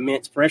to the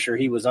immense pressure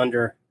he was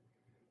under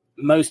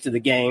most of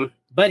the game.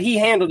 But he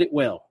handled it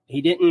well.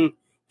 He didn't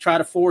try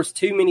to force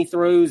too many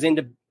throws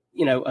into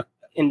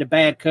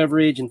bad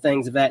coverage and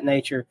things of that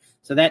nature.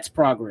 So that's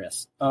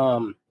progress.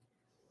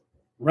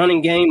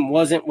 Running game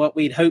wasn't what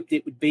we'd hoped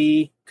it would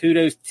be.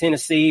 Kudos to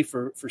Tennessee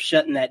for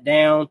shutting that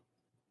down.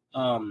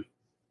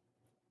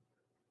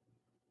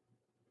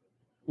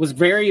 Was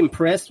very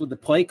impressed with the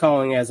play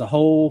calling as a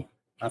whole.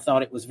 I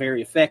thought it was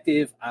very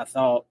effective. I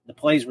thought the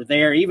plays were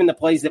there. Even the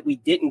plays that we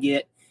didn't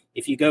get,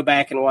 if you go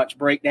back and watch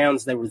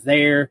breakdowns, they were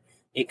there.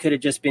 It could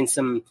have just been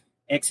some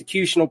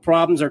executional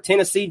problems, or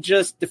Tennessee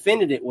just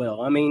defended it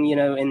well. I mean,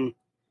 and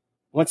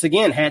once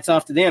again, hats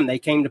off to them. They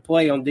came to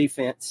play on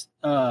defense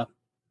in a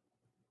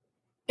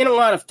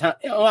lot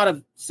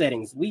of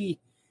settings.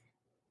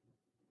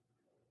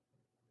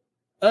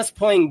 Us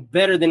playing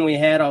better than we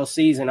had all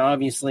season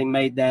obviously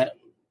made that,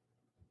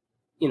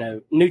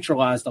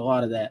 neutralized a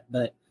lot of that.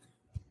 But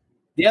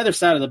the other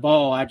side of the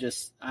ball, I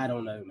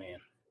don't know, man.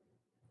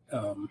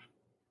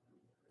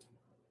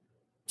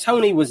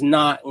 Tony was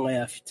not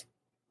left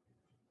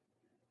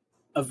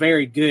a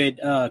very good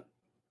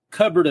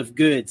cupboard of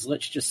goods.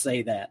 Let's just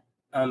say that.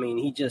 I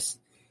mean,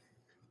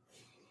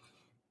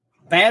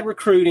 bad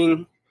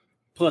recruiting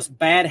plus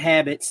bad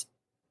habits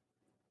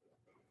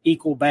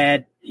equal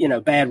bad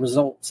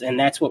results. And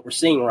that's what we're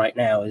seeing right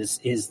now is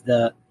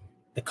the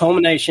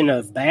culmination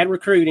of bad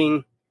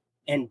recruiting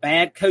and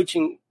bad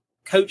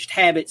coached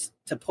habits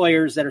to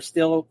players that are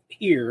still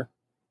here,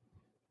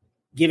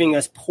 giving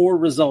us poor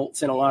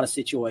results in a lot of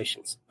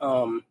situations.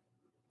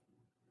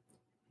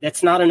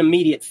 That's not an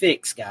immediate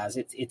fix, guys.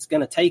 It's going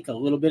to take a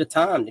little bit of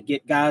time to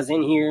get guys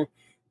in here,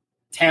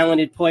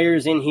 talented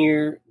players in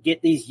here,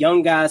 get these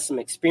young guys some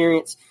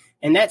experience.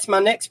 And that's my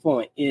next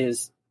point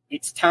is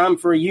it's time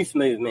for a youth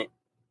movement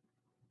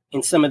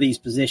in some of these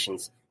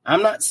positions.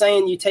 I'm not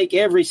saying you take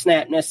every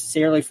snap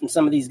necessarily from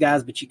some of these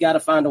guys, but you got to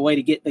find a way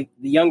to get the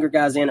younger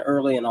guys in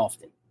early and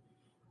often.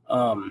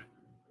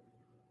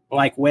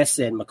 Like Wes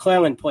said,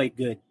 McClellan played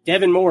good.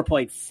 Devin Moore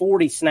played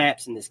 40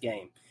 snaps in this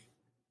game.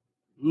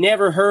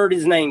 Never heard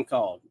his name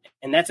called,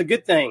 and that's a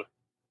good thing.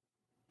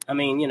 I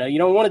mean, you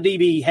don't want a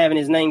DB having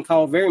his name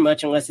called very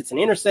much unless it's an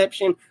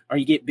interception or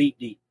you get beat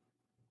deep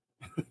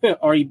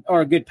or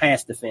a good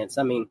pass defense.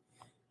 I mean,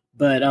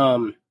 but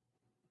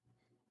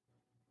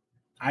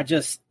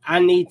I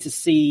need to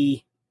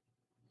see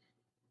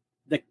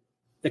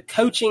the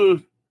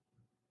coaching.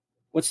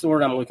 What's the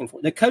word I'm looking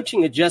for? The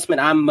coaching adjustment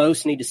I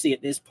most need to see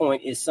at this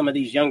point is some of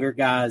these younger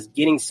guys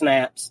getting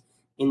snaps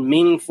in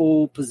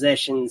meaningful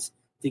possessions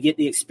to get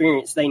the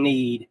experience they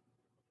need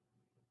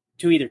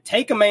to either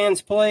take a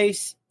man's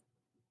place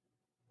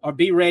or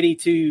be ready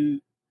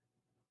to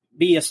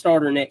be a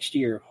starter next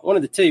year. One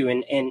of the two.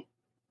 And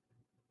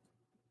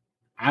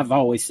I've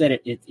always said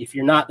it, if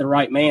you're not the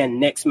right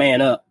man, next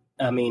man up.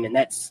 I mean, and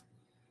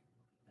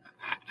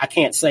I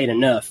can't say it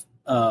enough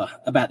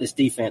about this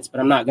defense, but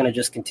I'm not going to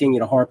just continue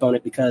to harp on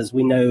it because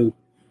we know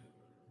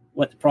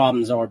what the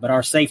problems are. But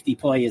our safety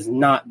play has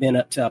not been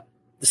up to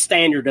the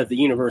standard of the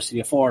University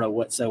of Florida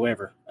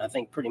whatsoever. I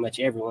think pretty much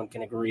everyone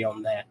can agree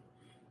on that.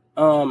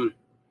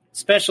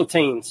 Special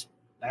teams,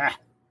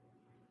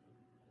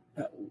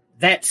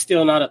 that's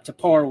still not up to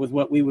par with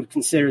what we would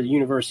consider the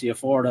University of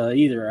Florida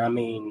either. I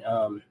mean,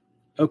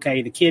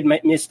 okay, the kid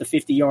missed a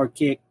 50-yard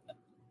kick.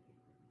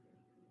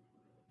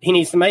 He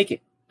needs to make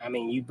it. I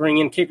mean, you bring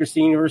in kickers to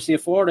the University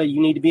of Florida,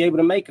 you need to be able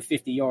to make a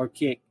 50-yard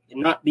kick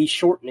and not be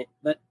shorting it.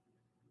 But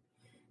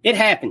it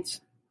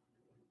happens.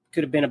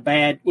 Could have been a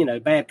bad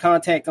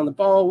contact on the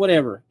ball,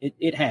 whatever.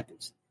 It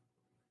happens.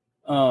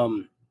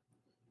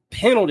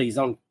 Penalties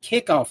on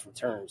kickoff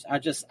returns. How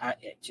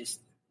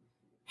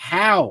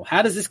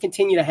does this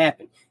continue to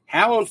happen?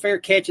 How on fair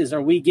catches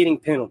are we getting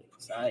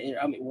penalties?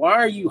 I mean, why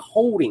are you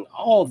holding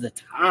all the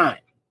time?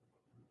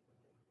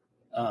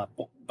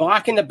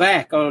 Blocking the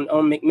back on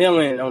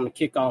McMillan on the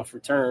kickoff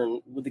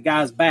return with the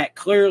guy's back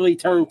clearly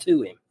turned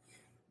to him.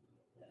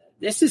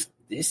 This is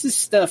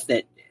stuff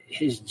that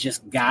has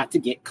just got to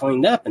get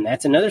cleaned up, and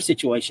that's another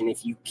situation.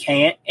 If you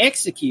can't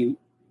execute,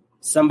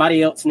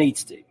 somebody else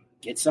needs to.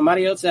 Get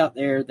somebody else out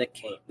there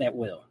that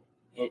will.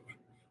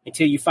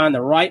 Until you find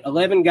the right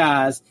 11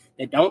 guys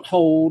that don't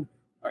hold,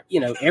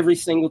 every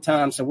single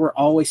time. So we're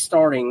always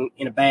starting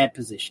in a bad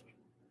position.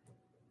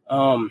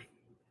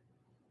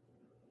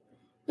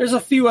 There's a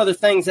few other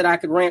things that I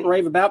could rant and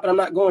rave about, but I'm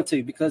not going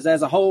to because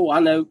as a whole, I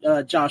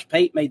know Josh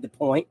Pate made the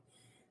point.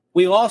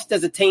 We lost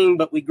as a team,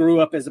 but we grew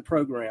up as a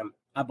program,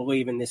 I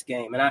believe, in this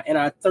game. And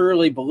I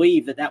thoroughly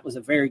believe that was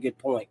a very good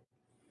point,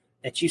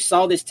 that you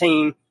saw this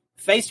team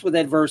faced with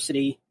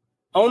adversity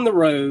on the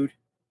road,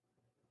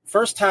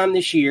 first time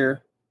this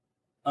year,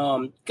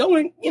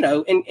 going,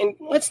 and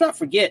let's not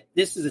forget,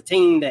 this is a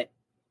team that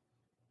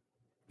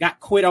got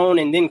quit on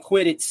and then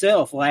quit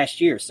itself last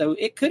year. So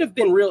it could have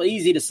been real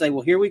easy to say,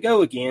 well, here we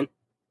go again,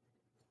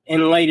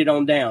 and laid it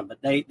on down.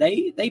 But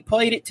they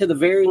played it to the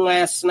very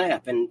last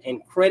snap,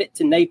 and credit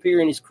to Napier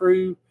and his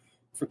crew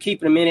for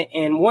keeping him in it.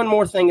 And one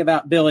more thing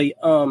about Billy,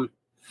 I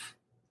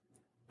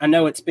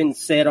know it's been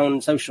said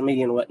on social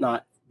media and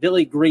whatnot,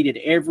 Billy greeted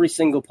every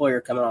single player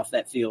coming off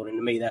that field, and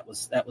to me that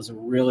was a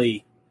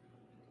really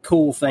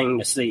cool thing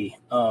to see.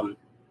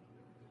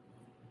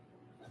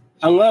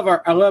 I love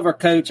our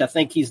coach. I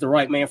think he's the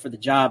right man for the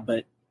job,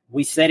 but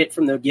we said it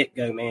from the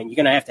get-go, man.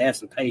 You're going to have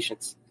some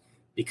patience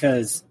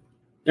because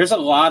there's a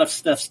lot of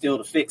stuff still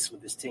to fix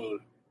with this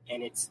team,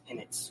 and it's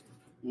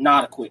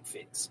not a quick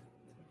fix.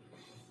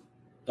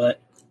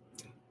 But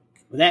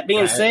with that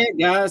being said,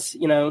 guys,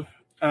 can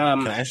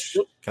I ask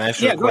you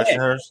a question,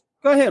 Hurst?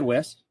 Go ahead,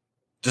 Wes.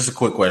 Just a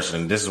quick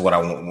question. This is what I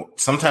want.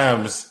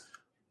 Sometimes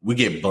we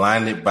get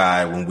blinded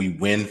by when we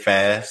win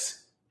fast.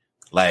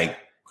 Like,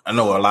 I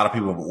know a lot of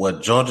people,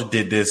 Georgia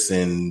did this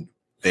in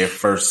their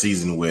first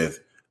season with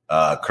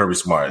Kirby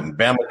Smart, and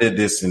Bama did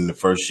this in the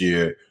first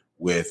year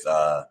with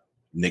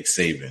Nick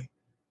Saban.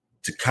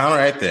 To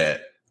counteract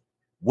that,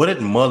 what did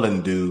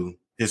Mullen do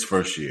his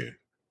first year?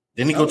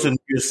 Didn't he go to the New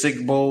Year's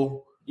Six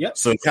Bowl? Yep.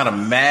 So it kind of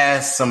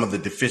masked some of the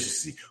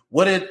deficiency.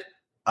 What did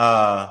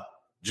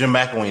Jim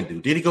McElwain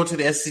do? Did he go to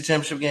the SEC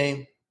championship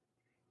game?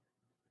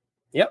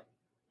 Yep.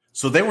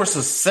 So they were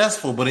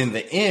successful, but in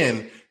the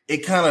end,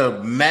 it kind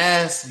of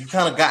masked. You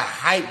kind of got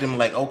hyped and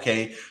like,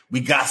 okay, we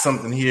got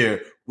something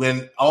here.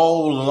 When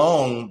all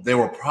along there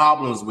were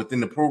problems within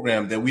the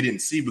program that we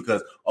didn't see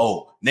because,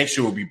 next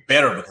year will be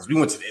better because we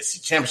went to the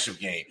SEC championship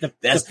game.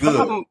 That's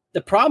good.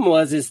 The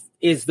problem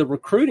is the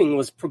recruiting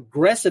was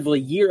progressively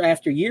year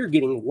after year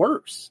getting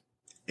worse.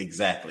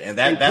 Exactly, and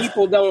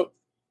people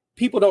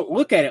don't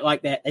look at it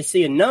like that. They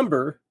see a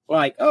number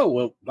like,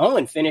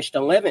 Mullen finished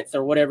 11th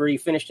or whatever he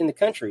finished in the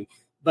country,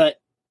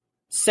 but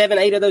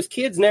 7-8 of those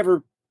kids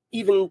never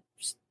even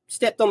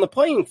stepped on the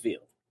playing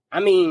field. I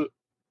mean,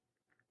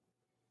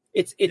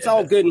 it's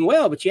all good and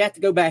well, but you have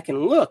to go back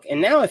and look. And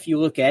now if you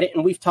look at it,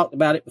 and we've talked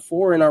about it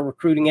before in our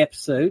recruiting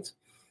episodes,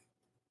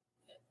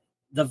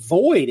 the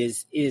void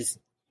is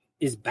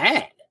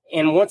bad.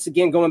 And once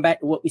again, going back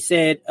to what we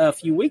said a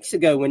few weeks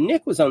ago when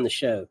Nick was on the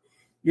show,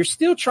 you're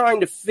still trying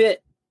to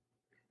fit,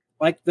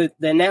 like the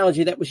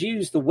analogy that was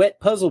used, the wet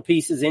puzzle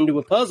pieces into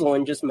a puzzle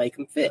and just make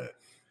them fit.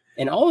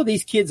 And all of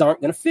these kids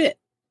aren't going to fit.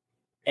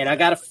 And I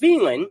got a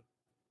feeling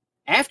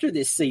after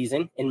this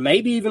season, and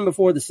maybe even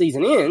before the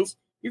season ends,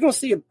 you're going to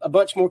see a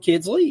bunch more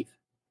kids leave.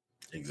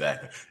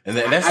 Exactly. And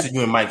that's to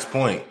you and Mike's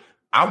point.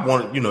 I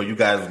want, you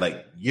guys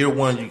like year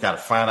one, you got to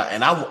find out.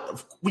 And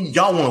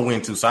y'all want to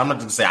win too. So I'm not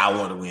going to say I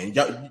want to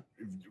win.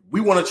 We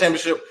won a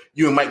championship.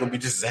 You and Mike will be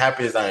just as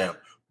happy as I am.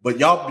 But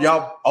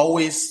y'all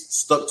always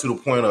stuck to the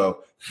point of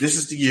this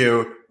is the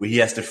year where he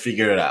has to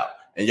figure it out.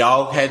 And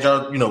y'all had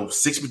y'all,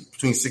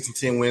 between 6 and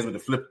 10 wins with the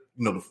flip,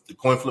 the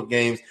coin flip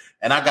games.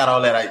 And I got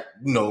all that.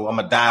 I'm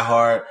a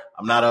diehard.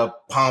 I'm not a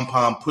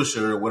pom-pom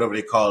pusher or whatever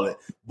they call it.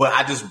 But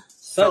I just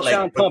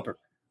Sunshine Pumper.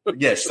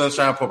 Yeah,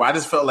 Sunshine Pumper. I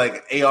just felt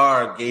like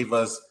AR gave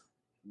us,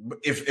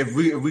 if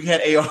we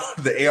had AR,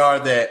 the AR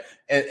that,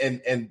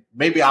 and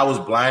maybe I was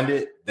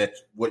blinded that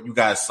what you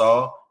guys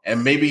saw,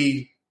 and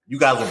maybe you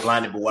guys were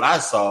blinded, but what I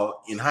saw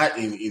in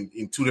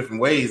two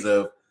different ways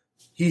of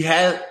he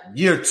had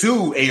year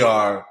two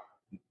AR,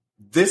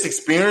 this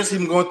experience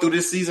him going through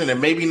this season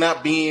and maybe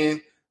not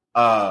being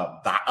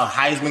a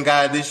Heisman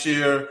guy this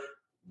year,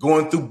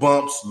 going through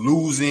bumps,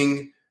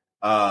 losing,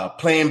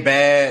 playing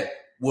bad,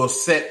 will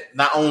set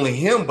not only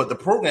him but the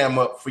program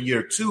up for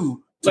year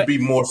two to be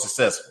more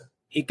successful.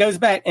 It goes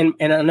back, and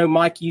I know,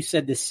 Mike, you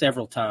said this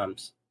several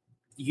times.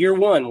 Year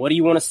one, what do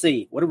you want to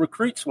see? What do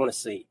recruits want to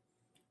see?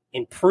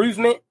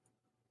 Improvement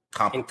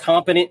and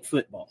competent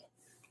football.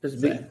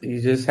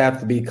 You just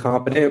have to be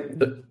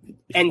competent.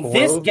 And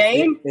this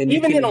game,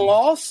 even in a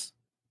loss,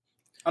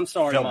 I'm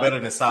sorry, felt Mike. Better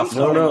than South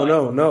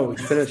Florida. No.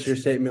 Finish your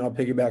statement. I'll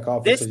piggyback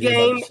off. This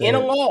game in a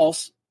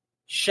loss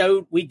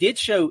did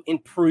show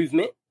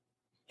improvement.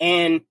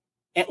 And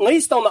at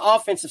least on the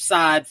offensive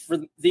side, for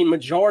the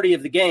majority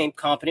of the game,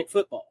 competent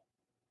football.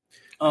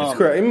 That's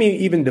correct. I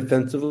mean, even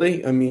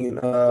defensively. I mean,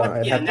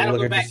 I'd have to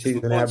look at the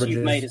season averages.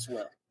 You've made as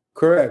well.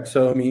 Correct.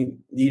 So, I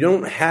mean, you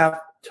don't have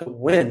to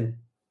win.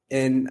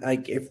 And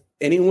like, if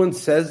anyone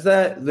says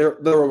that,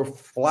 they're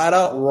flat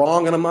out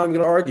wrong, and I'm not going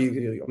to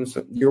argue.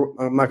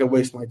 I'm not going to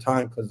waste my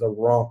time because they're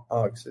wrong.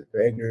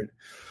 They're ignorant.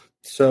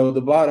 So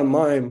the bottom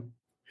line.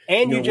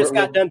 And you just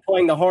got done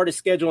playing the hardest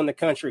schedule in the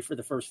country for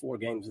the first 4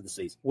 games of the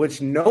season,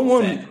 which no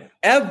one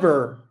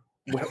ever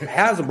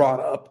has brought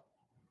up.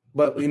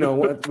 But we don't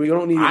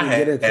need to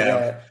get into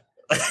that.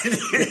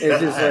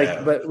 It's just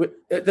like,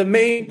 but the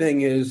main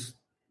thing is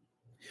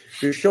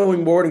you're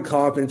showing more than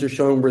confidence. You're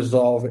showing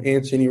resolve.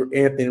 Anthony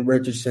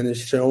Richardson is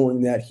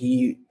showing that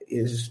he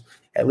is,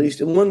 at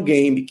least in one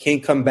game, he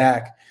can't come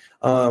back.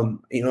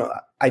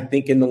 I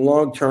think in the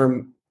long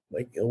term,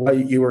 like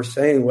what you were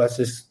saying, Wes,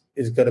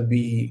 is going to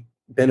be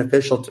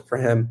beneficial for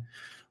him.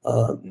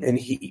 And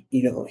he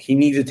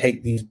needs to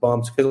take these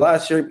bumps because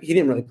last year he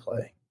didn't really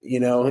play.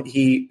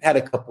 He had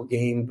a couple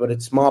games, but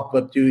it's mop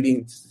up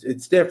duty.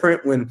 It's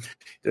different when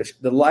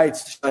the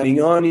lights shining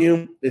on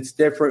you. It's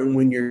different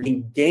when you're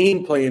in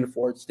game playing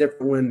for. It's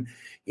different when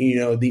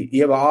you have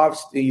an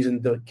off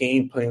season, the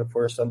game plan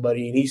for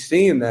somebody, and he's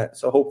seeing that.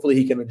 So hopefully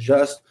he can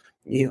adjust.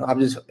 I'm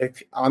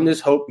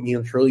just hoping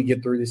he'll truly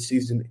get through this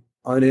season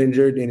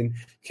uninjured and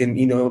can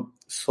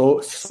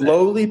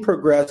slowly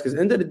progress. Because at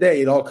the end of the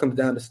day, it all comes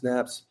down to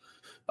snaps.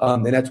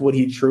 And that's what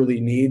he truly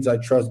needs. I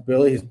trust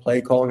Billy. His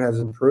play calling has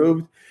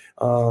improved.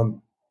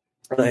 And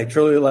I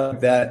truly like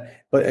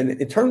that. But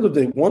in terms of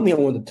the one thing I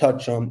wanted to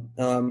touch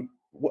on,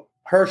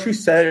 Hershey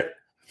said it,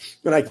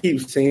 and I keep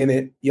saying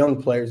it,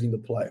 young players need to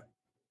play.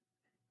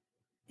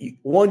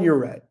 You're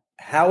right.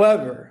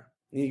 However,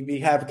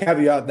 you have a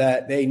caveat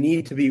that they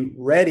need to be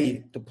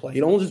ready to play.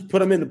 You don't just put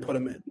them in to put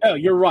them in. No,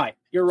 you're right.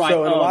 You're right.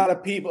 So a lot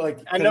of people,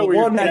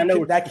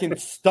 that can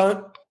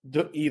stunt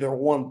either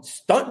one,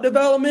 stunt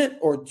development,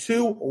 or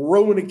 2,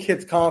 ruin a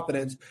kid's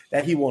confidence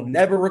that he will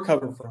never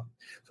recover from.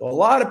 So a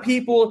lot of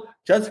people,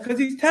 just because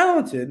he's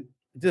talented,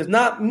 does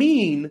not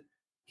mean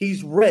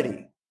he's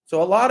ready.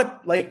 So a lot of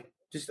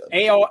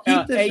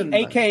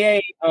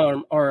AKA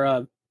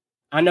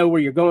I know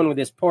where you're going with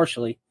this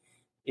partially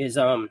is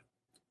and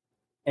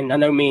I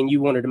know me and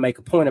you wanted to make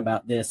a point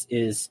about this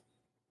is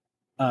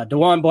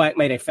DeJuan Black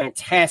made a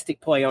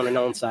fantastic play on an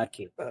onside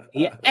kick.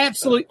 He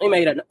absolutely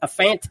made a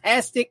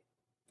fantastic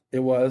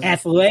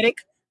athletic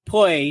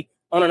play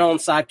on an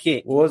onside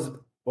kick. What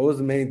was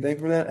the main thing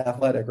from that?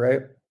 Athletic,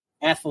 right?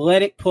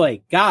 Athletic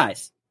play.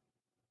 Guys,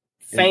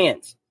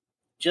 fans,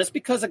 just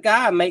because a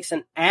guy makes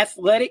an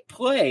athletic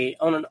play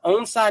on an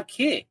onside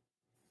kick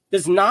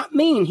does not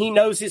mean he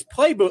knows his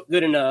playbook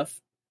good enough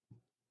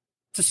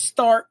to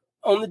start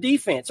on the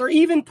defense or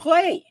even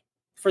play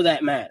for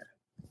that matter.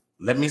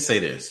 Let me say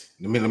this.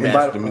 Let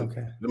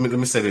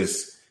me say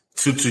this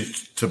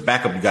to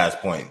back up you guys'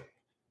 point.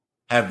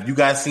 Have you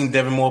guys seen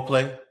Devin Moore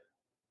play?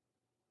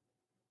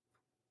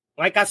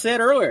 Like I said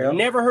earlier,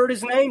 never heard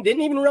his name.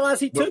 Didn't even realize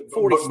he took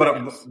 40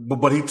 snaps.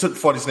 But he took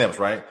 40 snaps,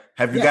 right?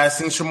 Have you guys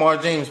seen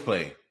Shamar James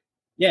play?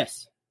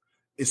 Yes.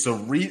 It's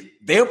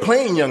they're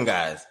playing young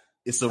guys.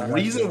 It's a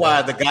reason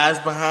why the guys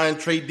behind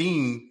Trey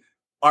Dean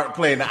aren't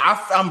playing. Now,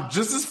 I'm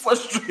just as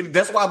frustrated.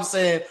 That's why I'm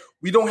saying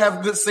we don't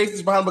have good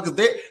safeties behind them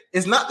because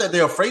it's not that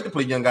they're afraid to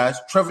play young guys.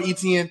 Trevor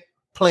Etienne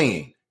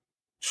playing.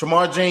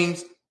 Shamar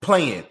James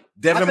playing.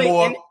 Devin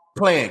Moore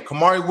playing.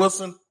 Kamari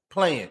Wilson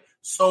playing.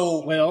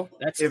 So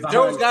that's if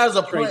those guys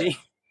are playing,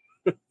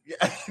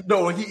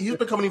 no, he's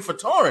been coming in for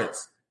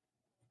Torrance.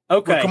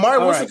 Okay. When Kamari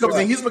Wilson comes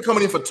in, he's been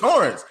coming in for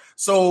Torrance.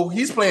 So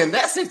he's playing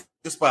that safety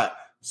spot.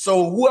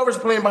 So whoever's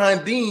playing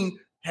behind Dean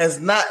has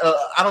not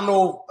I don't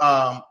know.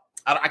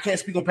 I can't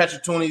speak on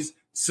Patrick Toney's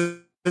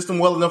system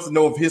well enough to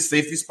know if his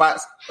safety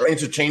spots are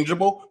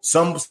interchangeable.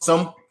 Some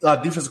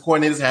defensive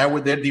coordinators have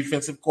with their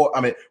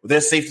with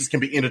their safeties can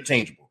be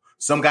interchangeable.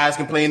 Some guys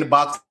can play in the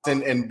box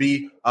and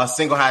be a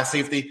single high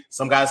safety.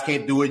 Some guys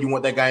can't do it. You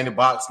want that guy in the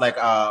box like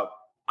a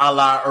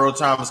la Earl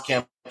Thomas,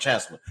 Cam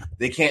Chancellor.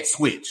 They can't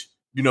switch.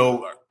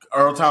 Cam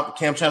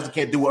Chancellor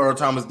can't do what Earl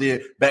Thomas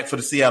did back for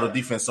the Seattle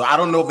defense. So I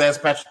don't know if that's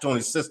Patrick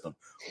Toney's system.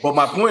 But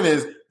my point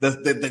is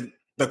the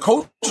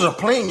coaches are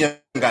playing young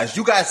guys.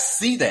 You guys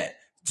see that.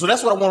 So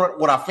that's what I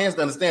want our fans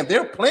to understand.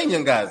 They're playing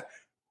young guys.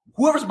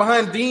 Whoever's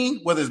behind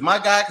Dean, whether it's my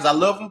guy, because I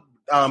love him,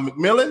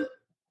 McMillan,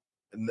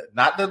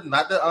 not the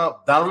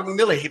Donovan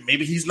McMillan.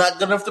 Maybe he's not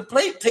good enough to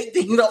take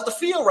Dean off the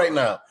field right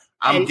now.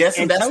 I'm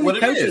guessing that's Tony what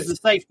it coaches is. The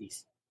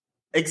safeties.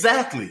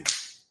 Exactly.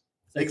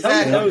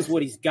 Tony knows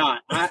what he's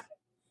got.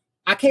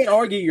 I can't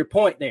argue your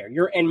point there.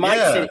 And Mike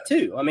said it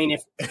too. I mean,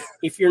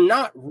 if you're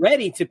not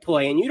ready to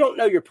play and you don't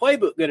know your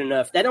playbook good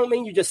enough, that don't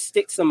mean you just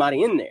stick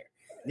somebody in there.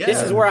 Yeah.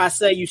 This is where I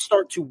say you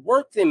start to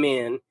work them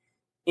in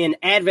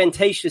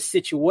advantageous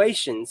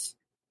situations.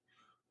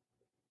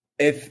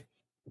 If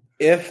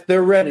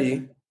they're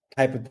ready,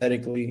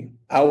 hypothetically,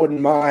 I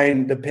wouldn't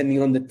mind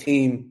depending on the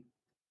team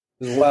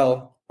as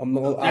well.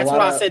 That's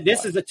why I said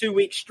this is a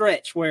 2-week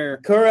stretch where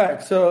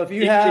correct. So if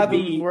you have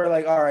them, we're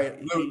like, all right.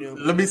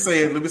 Let me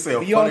say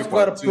you also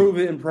got to prove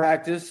it in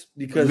practice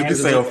because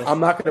I'm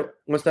not going to.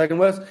 1 second,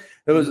 Wes.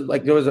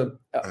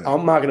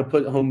 I'm not going to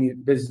put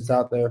homie business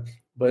out there,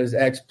 but his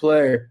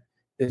ex-player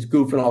is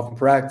goofing off in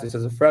practice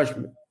as a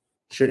freshman.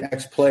 Should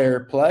ex-player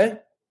play?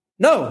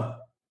 No,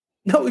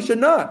 he should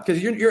not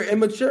because you're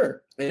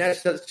immature, and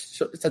that's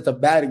a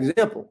bad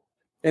example.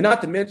 And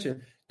not to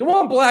mention,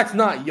 DeJuan Black's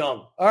not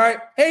young, all right?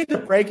 Hate to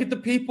break it to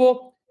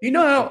people. You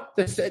know how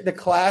the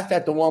class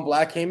that DeJuan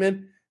Black came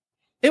in?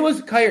 It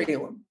was Kaiir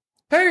Elam.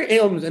 Kaiir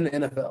Elam's in the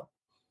NFL.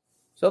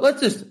 So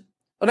this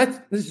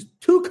is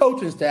 2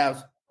 coaching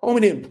staffs. Homie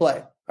didn't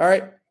play, all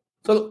right?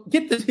 So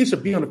get this, he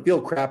should be on the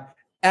field crap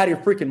out of your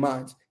freaking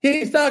minds.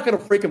 He's not going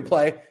to freaking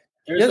play.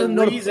 There's a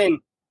reason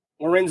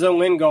Lorenzo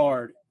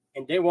Lingard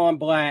and DeJuan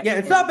Black. Yeah,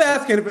 it's not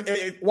asking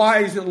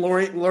why isn't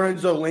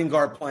Lorenzo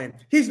Lingard playing.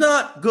 He's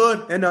not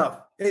good enough.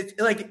 It's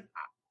like,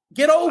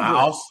 get over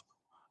it.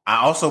 I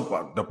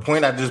also, the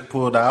point I just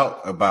pulled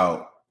out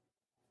about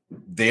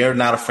they're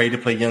not afraid to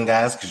play young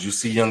guys because you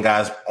see young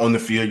guys on the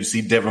field. You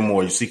see Devin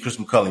Moore. You see Chris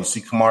McCullum. You see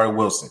Kamari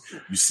Wilson.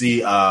 You see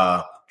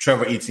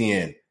Trevor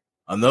Etienne.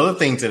 Another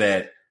thing to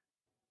that,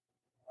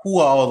 who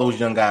are all those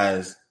young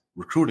guys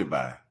recruited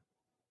by?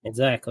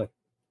 Exactly.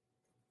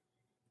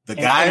 The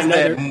guys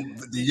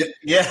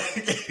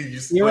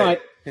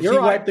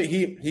you're right.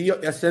 He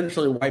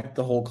essentially wiped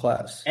the whole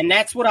class. And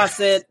that's what I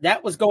said.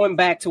 That was going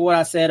back to what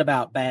I said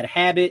about bad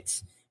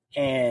habits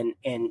and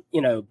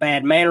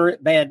bad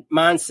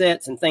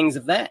mindsets and things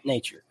of that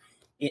nature.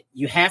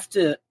 You have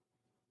to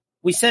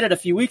 – we said it a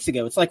few weeks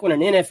ago. It's like when an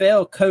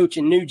NFL coach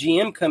and new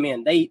GM come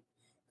in, they,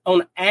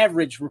 on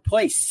average,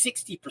 replace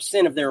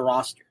 60% of their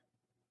roster.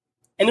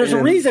 And there's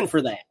a reason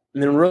for that.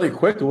 And then really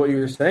quick to what you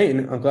were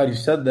saying, I'm glad you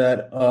said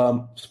that.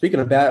 Speaking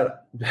of bad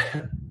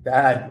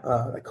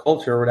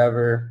culture or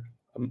whatever,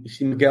 you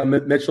see Miguel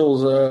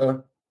Mitchell's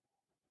I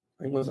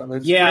think it was on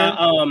Instagram.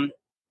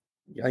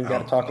 Yeah. I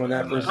got to talk on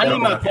that for a second. I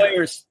need my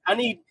players.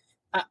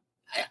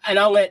 And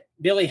I'll let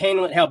Billy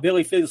handle it how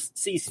Billy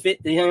sees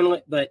fit to handle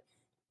it. But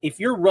if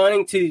you're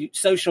running to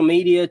social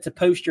media to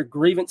post your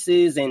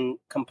grievances and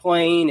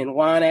complain and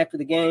whine after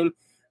the game,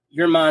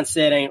 your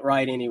mindset ain't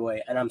right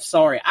anyway. And I'm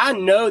sorry. I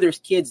know there's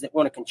kids that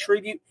want to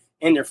contribute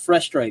and they're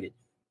frustrated.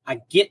 I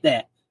get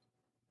that.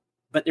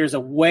 But there's a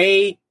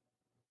way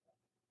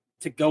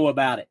to go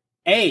about it.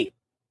 A,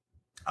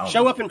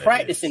 show up in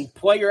practice and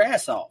play your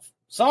ass off.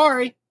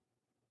 Sorry.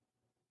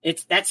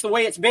 That's the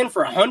way it's been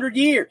for 100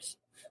 years.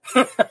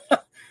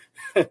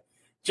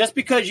 Just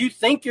because you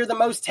think you're the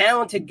most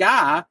talented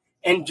guy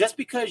and just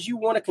because you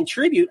want to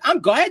contribute, I'm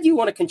glad you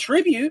want to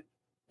contribute.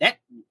 That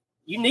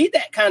you need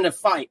that kind of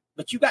fight,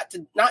 but you got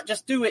to not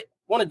just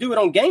want to do it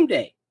on game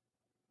day.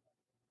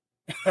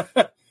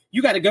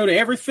 You got to go to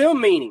every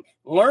film meeting,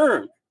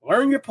 learn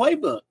your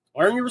playbook,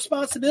 learn your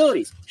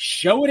responsibilities,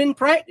 show it in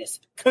practice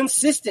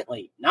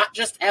consistently, not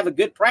just have a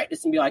good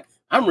practice and be like,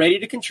 I'm ready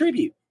to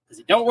contribute, because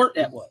it don't work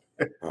that way.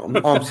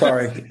 I'm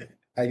sorry.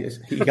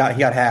 He got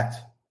hacked.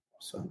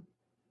 So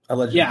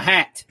allegedly. Yeah,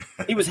 hacked.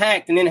 He was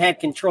hacked and then had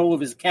control of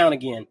his account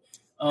again.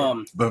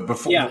 But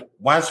before,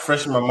 why it's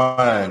fresh in my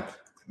mind,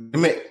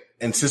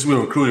 and since we're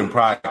recruiting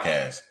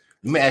podcasts,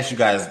 let me ask you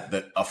guys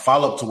a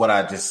follow-up to what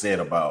I just said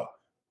about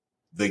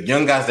the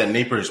young guys that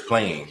Napier is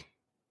playing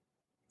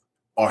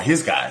are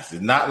his guys.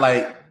 It's not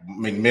like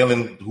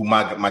McMillan, who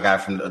my guy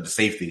from the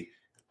safety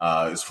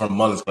is from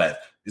Mullen's class.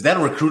 Is that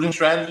a recruiting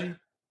strategy?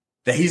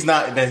 That he's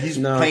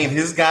playing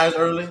his guys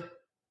early?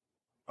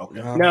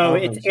 Okay. No,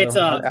 it's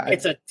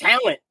a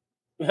talent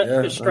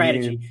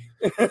strategy.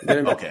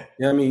 Okay.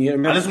 Yeah, I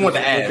mean, I just want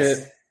to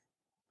ask.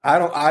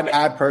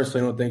 I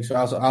personally don't think so.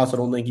 I also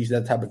don't think he's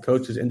that type of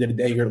coach. Because at the end of the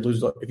day, you're going to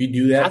lose. If you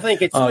do that, I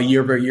think it's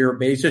year-over-year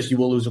basis, you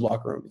will lose the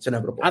locker room. It's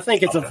inevitable. I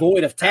think it's a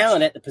void of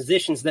talent at the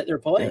positions that they're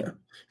playing.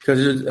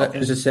 Because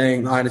there's a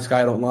saying, "Eye in the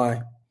sky don't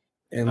lie."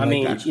 And I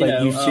mean, you see,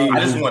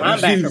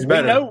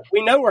 linebacker.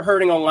 We know we're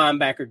hurting on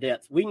linebacker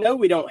depth. We know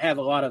we don't have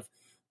a lot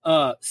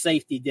of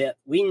safety depth.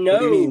 We know what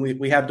do you mean?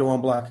 We have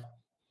DeJuan Black.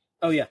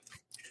 Oh yeah,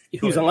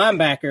 who's a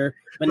linebacker,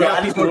 but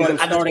now people want him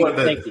starting at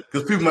safety.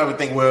 Because people might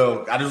think,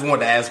 well, I just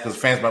wanted to ask because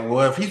fans might,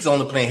 well, if he's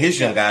only playing his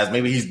young guys,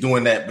 maybe he's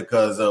doing that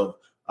because of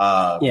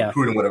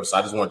recruiting, whatever. So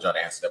I just wanted y'all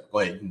to answer that. But go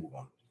ahead, you move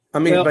on. I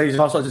mean, but he's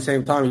also at the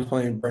same time he's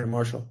playing Brandon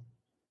Marshall.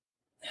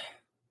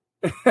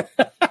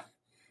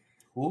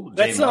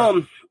 Let's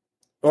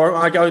Or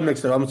I always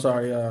mixed it up. I'm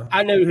sorry.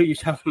 I know who you're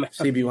talking about.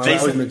 CB1. I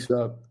always mixed it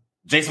up.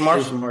 Jason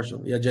Marshall. Jason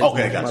Marshall. Yeah. Jason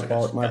Okay, Marshall.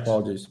 gotcha. My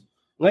apologies.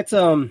 Let's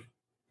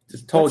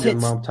just told you,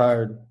 I'm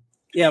tired.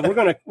 Yeah, we're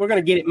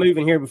gonna get it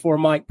moving here before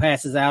Mike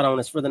passes out on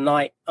us for the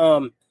night.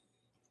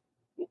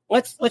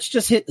 Let's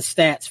just hit the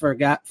stats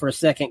for a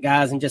second,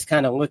 guys, and just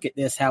kind of look at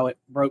this how it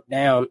broke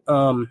down.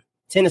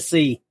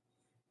 Tennessee.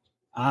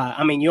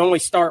 I mean, you only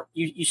start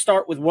you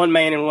start with one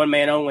man and one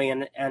man only,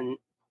 and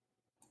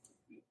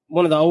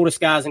one of the oldest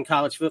guys in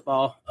college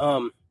football,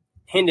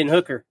 Hendon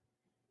Hooker.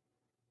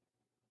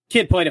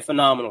 Kid played a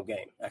phenomenal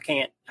game. I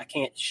can't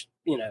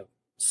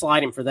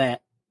slide him for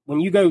that. When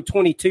you go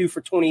 22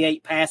 for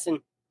 28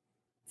 passing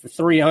for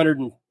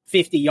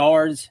 350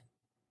 yards,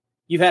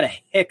 you've had a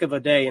heck of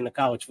a day in the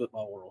college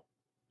football world.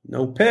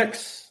 No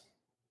picks.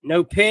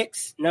 No.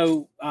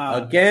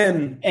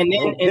 Again. And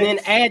then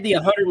add the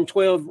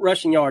 112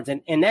 rushing yards.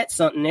 And that's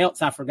something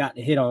else I forgot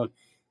to hit on.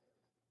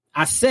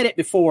 I said it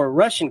before,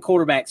 Russian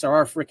quarterbacks are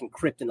our freaking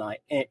kryptonite.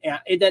 And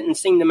it doesn't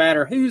seem to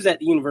matter who's at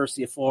the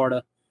University of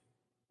Florida.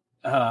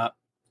 I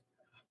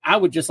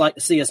would just like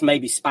to see us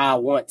maybe spy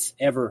once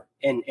ever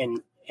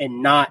and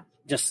not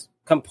just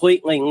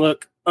completely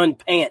look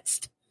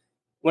unpantsed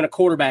when a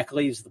quarterback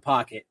leaves the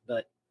pocket.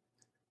 But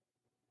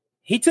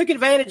he took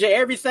advantage of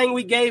everything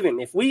we gave him.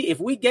 If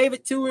we gave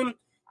it to him,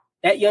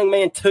 that young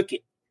man took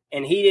it.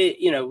 And he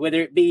did, whether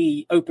it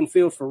be open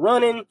field for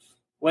running,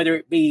 whether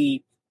it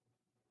be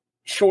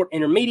short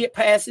intermediate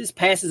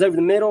passes over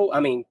the middle. I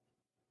mean,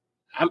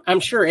 I'm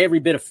sure every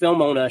bit of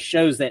film on us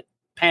shows that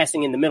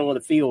passing in the middle of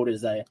the field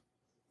is a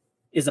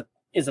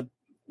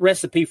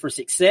recipe for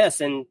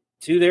success. And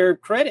to their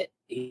credit,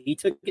 he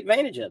took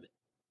advantage of it.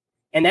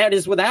 And that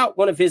is without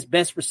one of his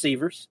best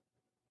receivers.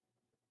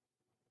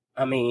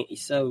 I mean,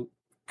 so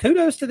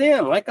kudos to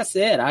them. Like I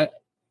said,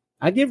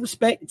 I give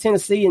respect to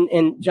Tennessee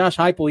and Josh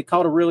Heupel. He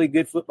called a really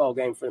good football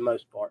game for the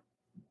most part.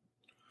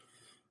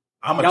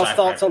 I'm a Josh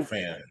Heupel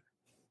fan.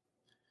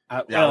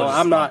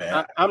 I'm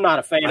not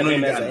a fan of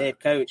him as a head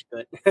coach,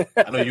 but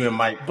I know you and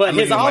Mike. But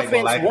his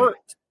offense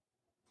worked.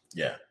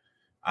 Yeah,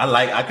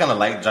 I kind of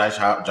like Josh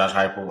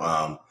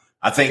Heupel.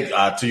 I think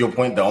to your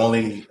point, the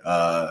only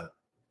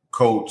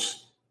coach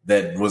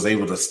that was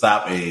able to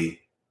stop a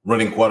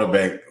running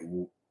quarterback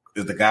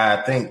is the guy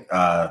I think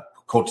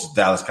coaches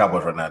Dallas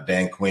Cowboys right now,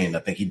 Dan Quinn. I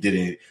think he did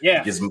it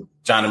against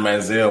Johnny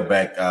Manziel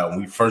back when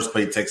we first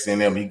played Texas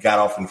A&M. He got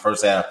off in the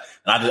first half,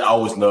 and I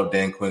always loved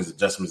Dan Quinn's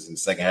adjustments in the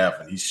second half,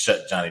 and he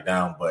shut Johnny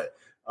down. But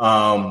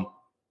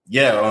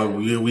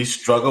we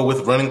struggle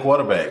with running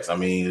quarterbacks. I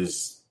mean,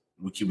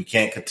 we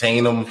can't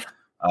contain them.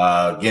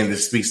 Again,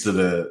 this speaks to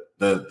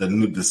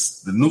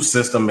the new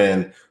system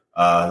and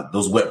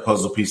those wet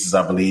puzzle pieces,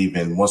 I believe.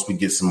 And once we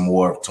get some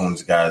more of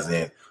Tony's guys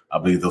in, I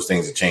believe those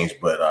things have changed.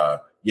 But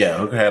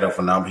Hooker had a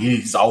phenomenal.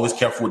 He's always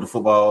careful with the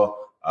football.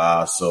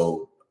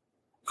 So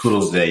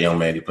kudos to that young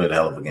man. He played a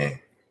hell of a game.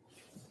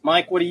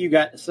 Mike, what do you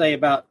got to say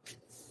about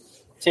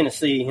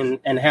Tennessee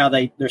and how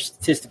they're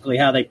statistically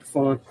how they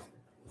perform?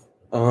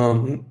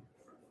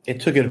 It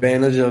took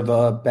advantage of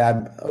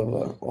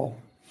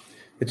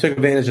it took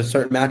advantage of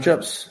certain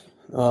matchups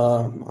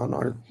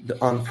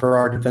for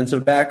our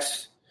defensive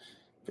backs,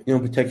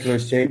 particular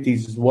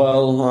safeties as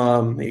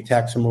well. They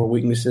attacked some more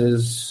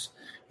weaknesses.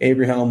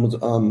 Abraham was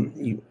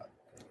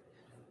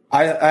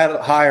I had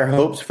higher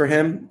hopes for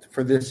him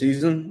for this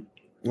season.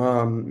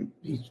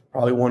 He's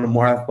probably one of the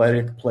more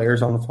athletic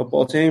players on the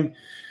football team.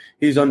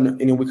 He's on,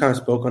 we kind of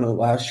spoke on the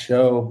last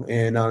show,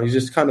 and he's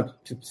just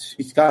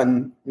he's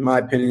gotten, in my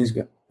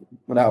opinion,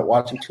 without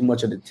watching too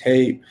much of the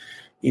tape,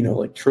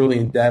 truly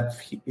in depth,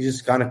 he's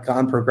just kind of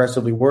gone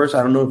progressively worse.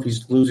 I don't know if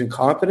he's losing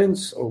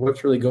confidence or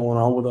what's really going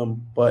on with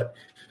him, but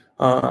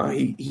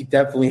he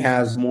definitely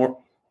has more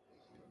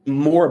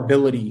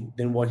ability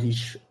than what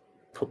he's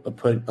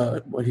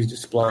what he's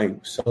displaying.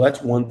 So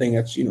that's one thing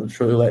that's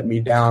truly let me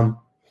down.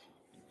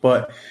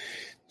 But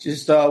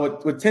just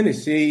with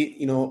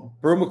Tennessee,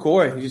 Brew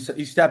McCoy,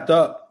 he stepped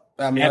up.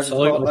 I mean,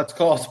 let's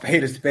call a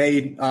spade a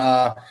spade.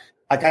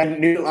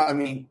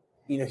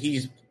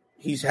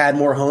 He's had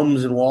more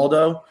homes than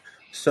Waldo.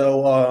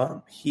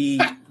 So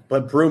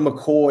but Brew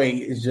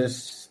McCoy is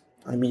just,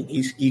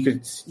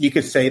 you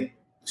could say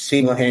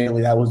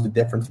single-handedly that was the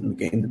difference in the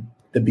game,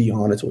 to be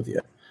honest with you.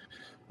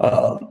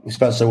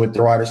 Especially with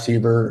the wide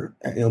receiver,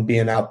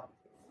 being out.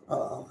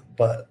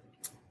 But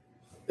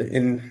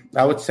And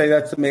I would say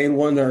that's the main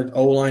one. Their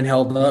O-line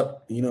held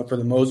up, for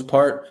the most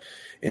part.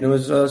 And it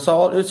was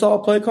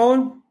solid play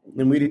calling.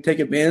 And we did take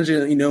advantage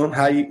of,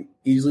 how you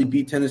easily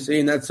beat Tennessee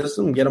in that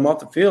system and get them off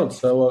the field.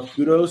 So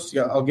kudos.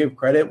 Yeah, I'll give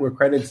credit where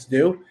credit's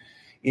due.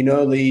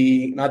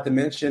 Not to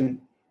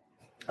mention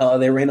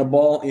they ran a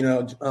ball,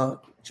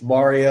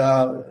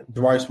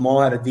 Jabari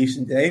Small had a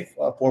decent day,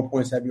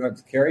 4.7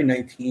 yards to carry,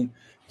 19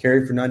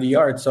 carry for 90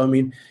 yards. So,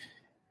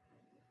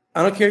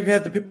 I don't care if you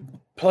have the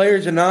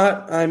players or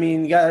not.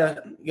 You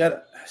got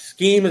to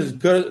scheme as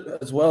good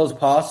as well as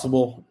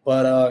possible.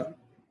 But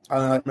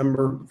I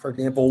remember, for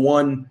example,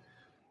 one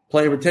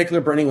play in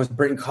particular,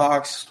 Brenton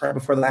Cox right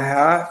before the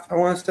half, I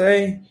want to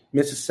say,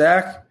 missed a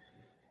sack.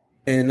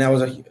 And that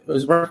was it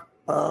was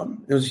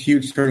a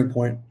huge turning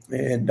point.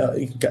 And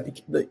you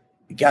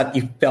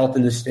felt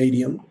in the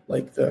stadium,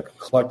 like the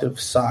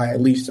collective sigh, at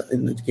least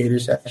in the Gator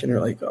section,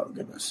 are like, oh,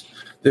 goodness,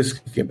 this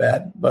could get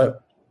bad.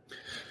 But,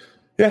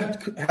 yeah,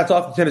 hats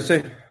off to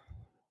Tennessee.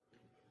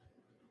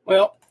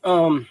 Well,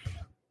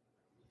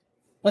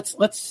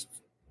 let's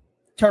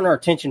turn our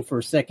attention for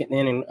a second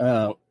then and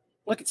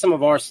look at some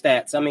of our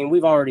stats.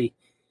 We've already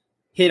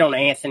hit on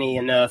Anthony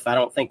enough. I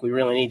don't think we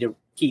really need to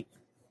keep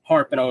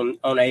harping on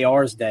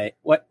AR's day.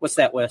 What's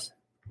that, Wes?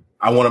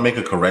 I want to make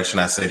a correction.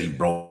 I said he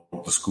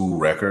broke the school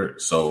record.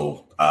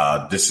 So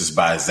this is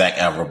by Zach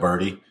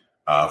Alverberti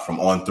from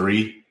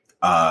On3.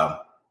 I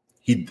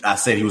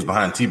said he was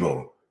behind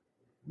Tebow.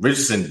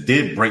 Richardson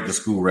did break the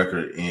school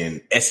record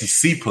in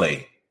SEC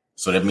play.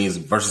 So that means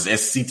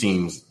versus SEC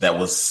teams that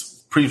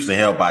was previously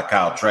held by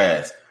Kyle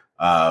Trask,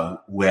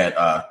 who had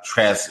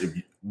Trask, if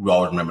we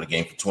all remember the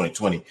game for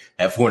 2020,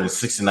 had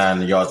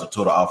 469 yards of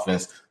total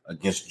offense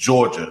against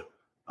Georgia.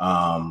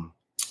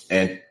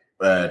 And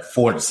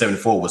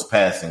 474 was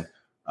passing.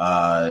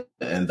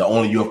 And the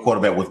only UF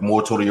quarterback with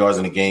more total yards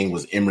in the game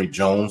was Emory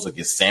Jones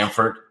against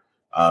Samford.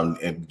 And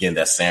again,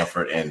 that's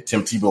Samford. And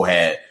Tim Tebow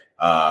had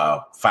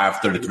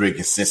 533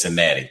 against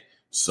Cincinnati.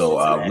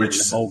 So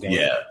Richardson,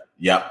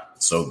 yeah.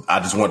 So I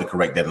just wanted to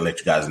correct that and let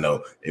you guys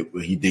know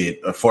he did.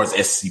 As far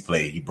as SEC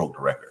play, he broke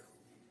the record.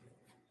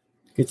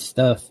 Good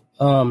stuff.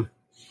 So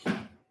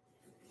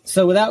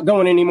without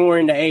going any more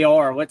into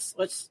AR, let's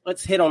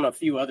hit on a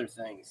few other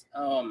things.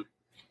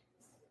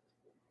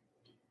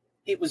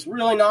 It was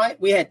really nice.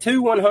 We had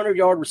 2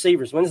 100-yard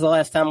receivers. When's the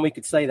last time we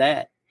could say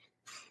that?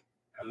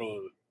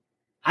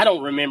 I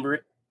don't remember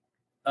it.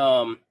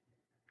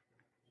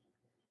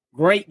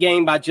 Great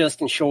game by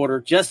Justin Shorter.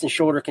 Justin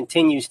Shorter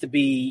continues to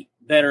be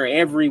better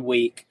every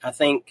week. I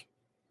think.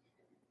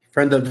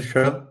 Friend of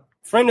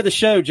the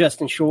show,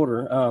 Justin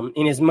Shorter,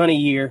 in his money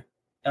year,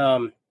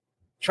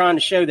 trying to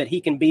show that he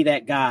can be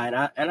that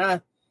guy.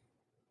 And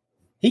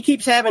he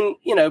keeps having,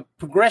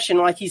 progression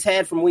like he's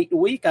had from week to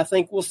week. I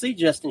think we'll see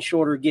Justin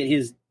Shorter get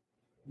his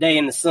day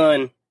in the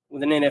sun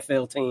with an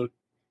NFL team.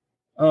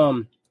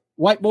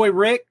 White Boy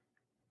Rick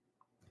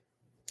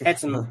had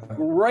some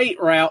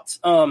great routes.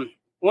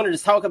 Wanted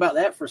to talk about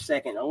that for a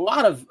second. A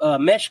lot of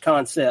mesh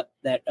concept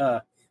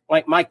that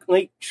like Mike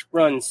Leach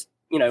runs,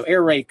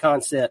 air raid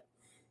concept.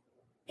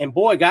 And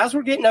boy, guys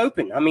were getting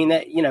open.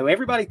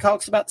 Everybody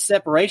talks about the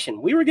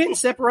separation. We were getting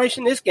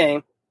separation this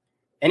game,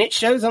 and it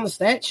shows on the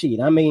stat sheet.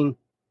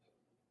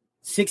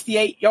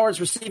 68 yards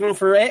receiving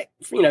for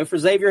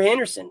Xavier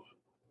Henderson.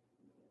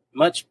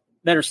 Much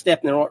better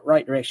step in the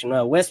right direction.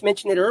 Wes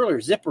mentioned it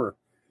earlier. Zipper,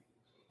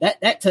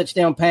 that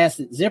touchdown pass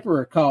that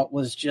Zipper caught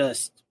was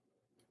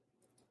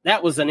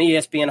that was an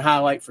ESPN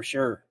highlight for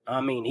sure.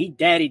 He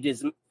daddied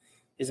his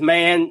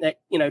man that,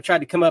 tried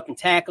to come up and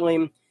tackle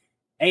him.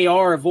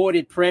 AR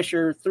avoided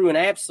pressure, threw an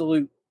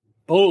absolute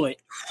bullet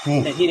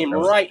that hit him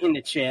right in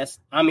the chest.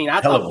 I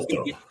thought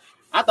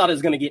it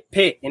was going to get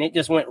picked, and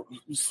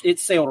it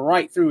sailed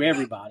right through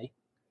everybody.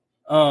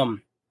 But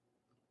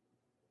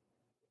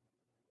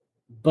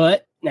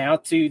now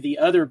to the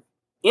other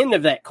end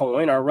of that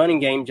coin, our running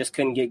game just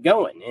couldn't get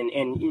going.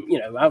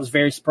 And I was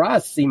very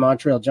surprised to see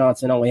Montrell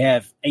Johnson only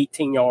have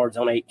 18 yards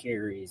on 8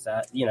 carries.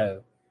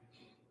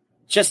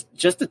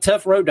 Just a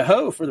tough road to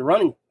hoe for the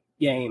running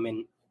game.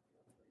 And,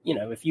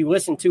 if you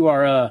listen to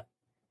our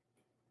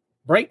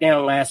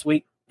breakdown last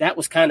week, that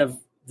was kind of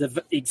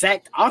the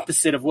exact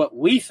opposite of what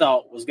we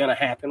thought was going to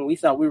happen. We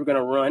thought we were going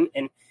to run.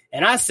 And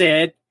I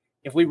said,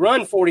 if we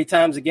run 40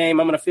 times a game,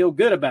 I'm going to feel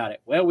good about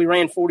it. Well, we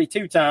ran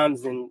 42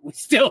 times and we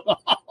still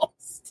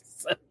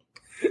lost.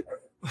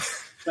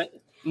 But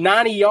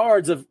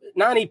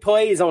 90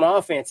 plays on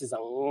offense is a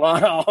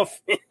lot of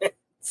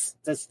offense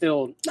to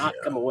still not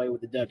come away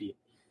with the W,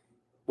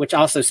 which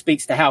also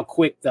speaks to how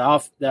quick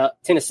the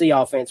Tennessee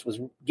offense was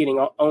getting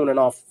on and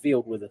off the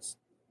field with us.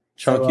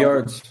 Chunk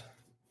yards.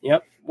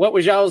 Yep. What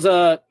was y'all's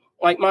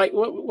Mike?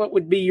 What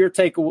would be your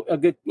take? A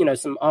good,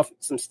 some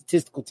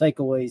statistical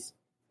takeaways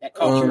that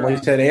caught your eye? Like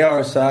you said,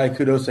 AR side,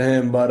 kudos to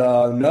him.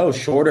 But no,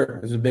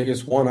 Shorter is the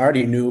biggest one. I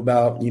already knew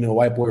about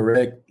White Boy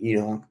Rick.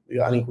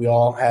 I think we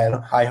all had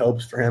high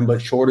hopes for him,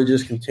 but Shorter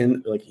just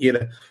continued. Like he had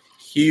a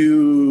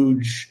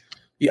huge.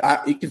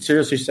 Yeah, you can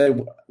seriously say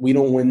we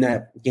don't win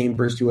that game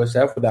versus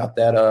USF without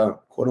that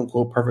quote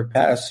unquote perfect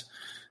pass.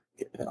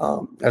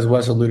 as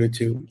Wes alluded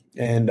to.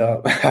 And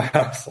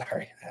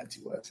sorry, I had to,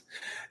 Wes.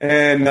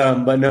 And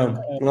but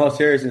no, in all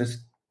seriousness,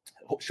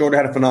 Shorter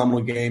had a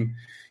phenomenal game.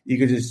 You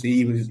could just see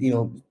he was,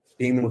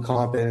 beaming with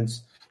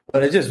confidence.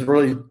 But it's just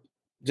really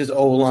just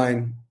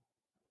O-line.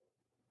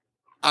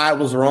 I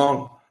was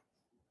wrong.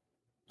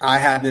 I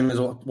had them as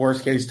a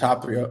worst case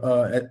top 3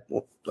 at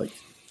like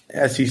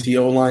SEC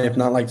O-line, if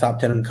not like top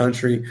 10 in the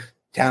country.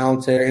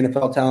 Talents there,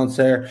 NFL talents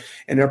there,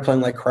 and they're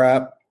playing like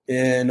crap.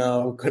 And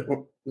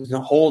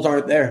the holes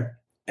aren't there.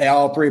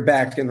 All 3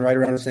 backs getting right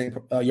around the same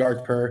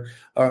yards per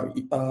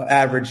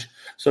average.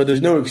 So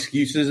there's no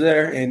excuses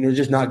there, and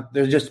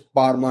they're just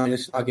bottom line,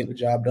 just not getting the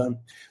job done.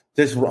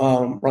 This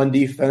run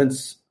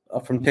defense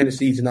from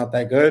Tennessee is not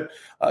that good.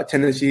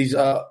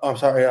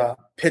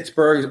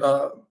 Pittsburgh's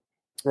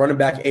running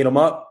back ate them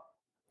up.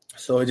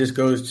 So it just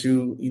goes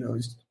to,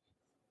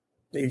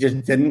 they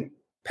just didn't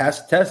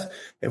pass the test.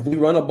 If we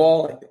run a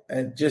ball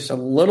just a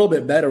little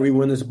bit better, we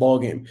win this ball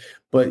game.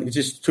 But it's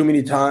just too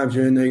many times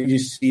you're in there, you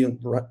just see them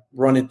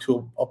run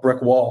into a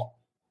brick wall,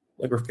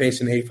 like we're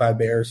facing 85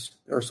 Bears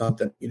or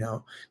something,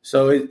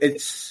 So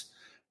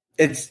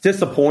it's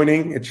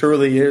disappointing. It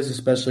truly is,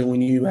 especially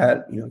when you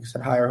had,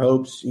 higher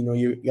hopes.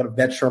 You got a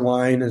veteran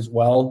line as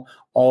well,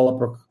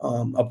 all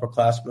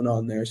upperclassmen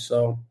on there.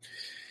 So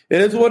it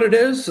is what it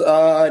is.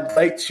 I'd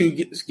like to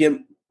get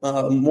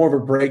more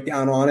of a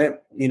breakdown on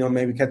it,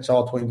 maybe catch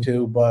all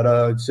 22,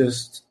 but it's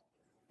just,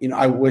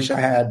 I wish I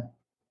had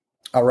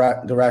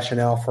the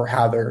rationale for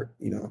how they're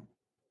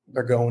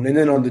going. And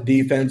then on the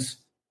defense,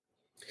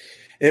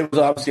 it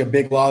was obviously a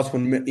big loss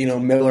when,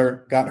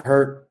 Miller got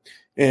hurt,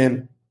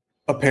 and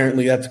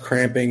apparently that's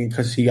cramping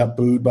because he got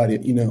booed by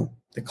the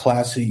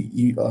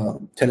classy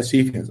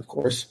Tennessee fans, of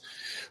course.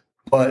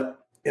 But,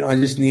 I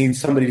just need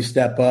somebody to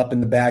step up in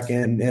the back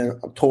end, and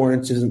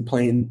Torrance isn't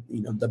playing,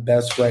 the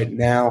best right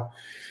now.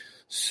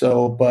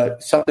 So,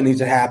 but something needs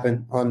to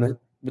happen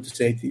with the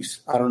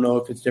safeties. I don't know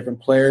if it's different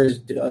players,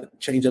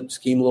 change up the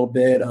scheme a little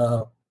bit,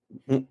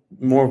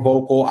 more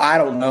vocal. I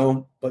don't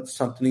know, but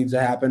something needs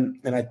to happen.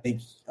 And I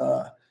think,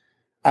 I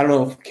don't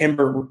know if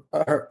Kimber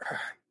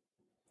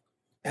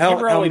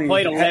only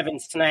played 11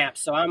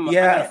 snaps, so I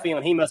got a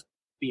feeling he must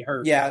be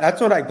hurt. Yeah,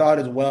 that's what I thought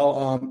as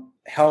well.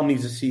 Helm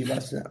needs to see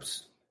less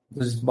snaps.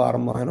 This is the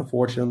bottom line,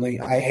 unfortunately.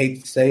 I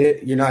hate to say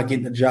it. You're not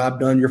getting the job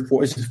done.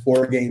 This is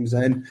 4 games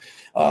in.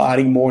 I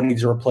think Moore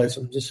needs to replace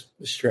him, just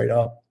straight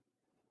up.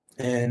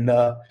 And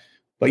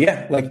but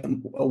yeah, like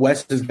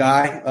West's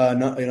guy,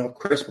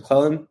 Chris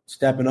McClellan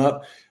stepping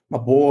up. My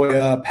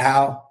boy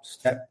Powell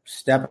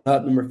stepping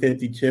up, number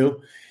 52.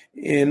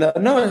 And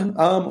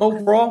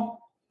overall,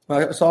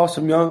 I saw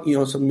some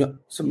young,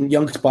 some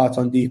young spots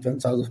on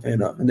defense I was a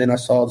fan of, and then I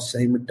saw the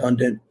same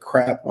redundant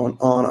crap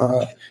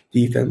on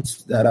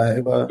defense that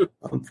I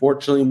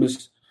unfortunately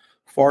was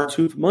far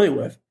too familiar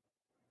with.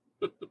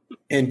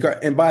 And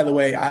by the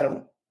way,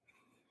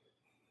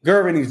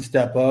 Gervin needs to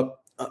step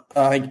up.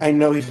 I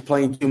know he's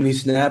playing too many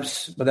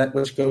snaps, but that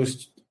which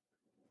goes.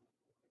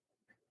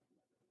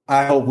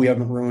 I hope we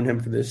haven't ruined him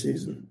for this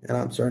season, and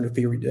I'm starting to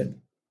fear we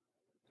did.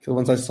 Because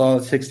once I saw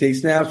 68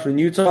 snaps from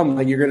Utah, I'm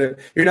like, you're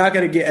not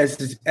gonna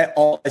get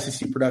all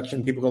SEC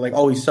production. People go like,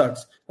 oh, he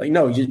sucks. Like,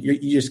 no,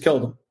 you just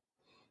killed him.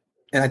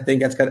 And I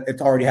think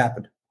it's already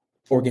happened.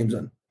 4 games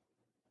in.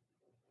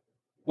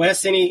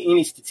 Wes,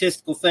 any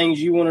statistical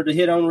things you wanted to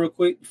hit on real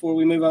quick before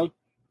we move on?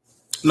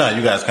 No,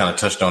 you guys kind of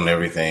touched on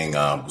everything.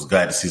 Was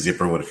glad to see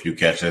Zipper with a few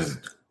catches,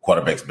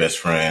 quarterback's best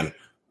friend.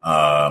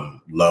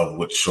 Love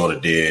what Shorter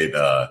did.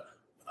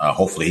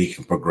 Hopefully he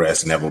can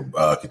progress and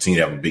continue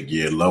to have a big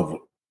year.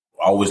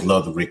 Always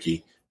loved the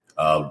Ricky.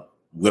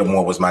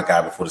 Whittemore was my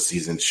guy before the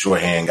season.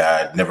 Shorthand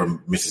guy, never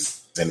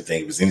misses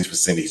anything. If it's in his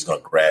vicinity, he's going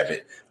to grab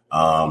it.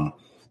 To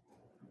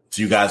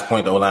you guys'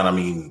 point, the O-line, I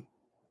mean,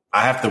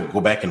 I have to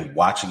go back and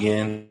watch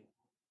again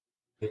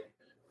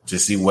to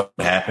see what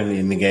happened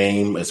in the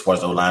game as far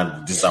as the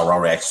O-line. This is our raw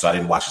reaction, so I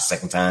didn't watch a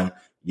second time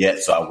yet,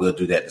 so I will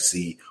do that to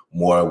see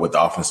more what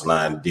the offensive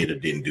line did or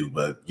didn't do.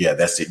 But, yeah,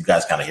 that's it. You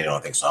guys kind of hit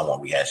on things, so I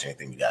won't rehash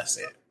anything you guys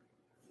said.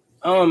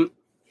 All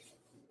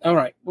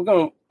right.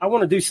 I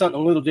want to do something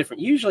a little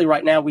different. Usually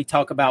right now we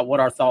talk about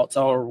what our thoughts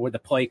are with the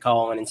play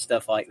calling and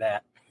stuff like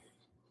that.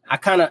 I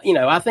kind of,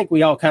 I think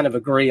we all kind of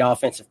agree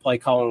offensive play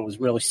calling was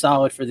really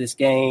solid for this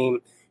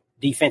game.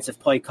 Defensive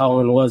play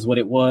calling was what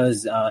it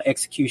was.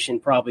 Execution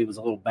probably was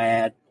a little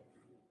bad.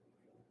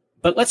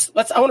 But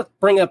I want to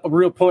bring up a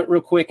real point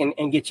real quick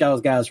and get y'all's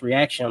guys'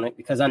 reaction on it,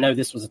 because I know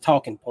this was a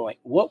talking point.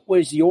 What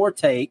was your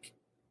take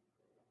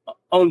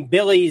on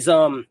Billy's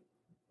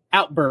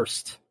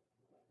outburst,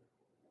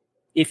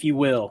 if you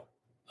will?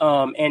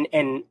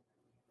 And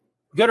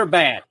good or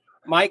bad?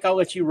 Mike, I'll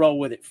let you roll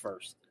with it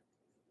first.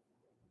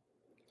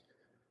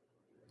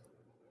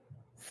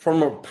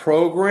 From a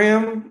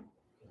program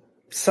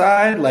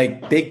side,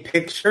 like big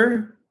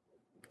picture,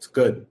 it's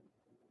good.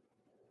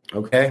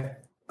 Okay.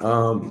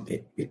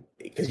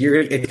 Because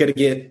it's going to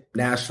get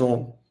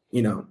national,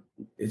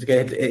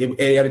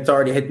 it's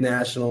already hit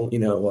national,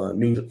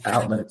 news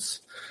outlets.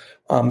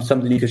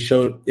 Something you could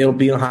show, it'll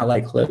be on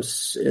highlight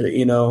clips, so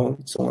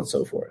on and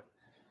so forth.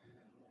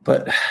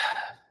 But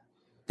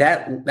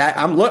that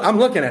I'm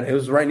looking at it. It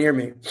was right near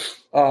me.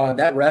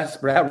 That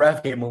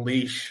ref gave him a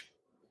leash.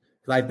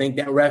 I think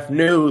that ref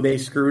knew they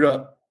screwed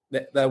up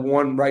that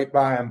one right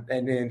by him,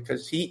 and then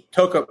because he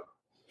took a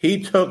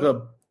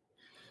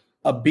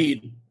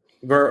beat,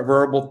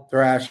 verbal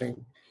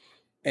thrashing,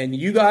 and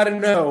you got to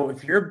know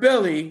if you're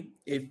Billy,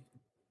 if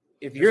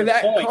you're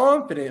that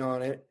confident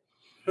on it,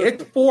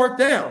 it's 4th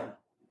down,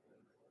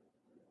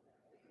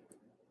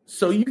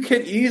 so you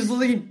can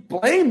easily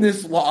blame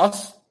this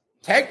loss.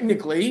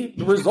 Technically,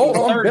 the result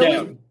on Billy.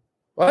 Down.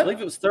 What? I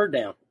believe it was 3rd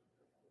down.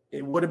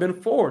 It would have been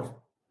 4th.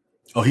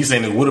 Oh, he's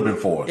saying it would have been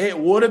 4th. It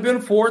would have been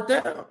 4th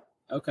down.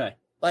 Okay.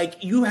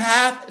 Like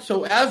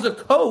so as a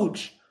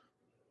coach,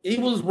 he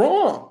was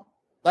wrong.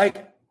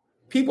 Like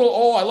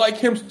people, I like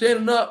him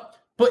standing up.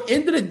 But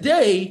end of the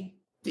day,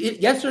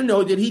 yes or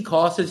no, did he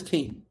cost his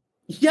team?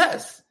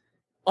 Yes.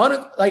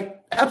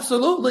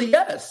 Absolutely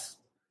yes.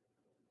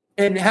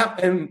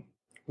 And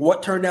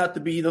what turned out to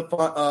be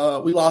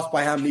we lost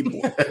by how many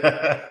points?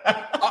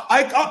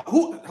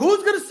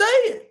 Who's going to say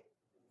it?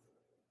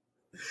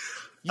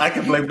 I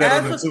can blame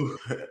that on the two.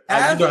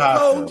 As a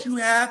coach, you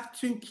have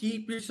to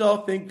keep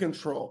yourself in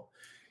control.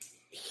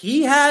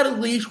 He had a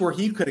leash where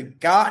he could have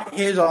got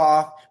his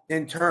off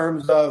in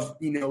terms of,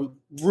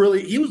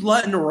 really, he was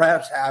letting the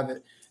refs have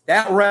it.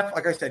 That ref,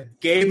 like I said,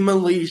 gave him a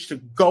leash to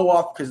go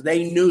off because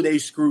they knew they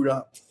screwed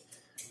up.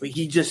 But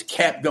he just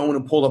kept going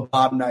and pulled a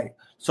Bob Knight.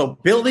 So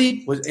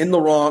Billy was in the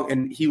wrong,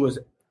 and you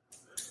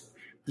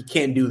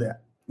can't do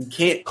that. You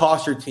can't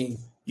cost your team.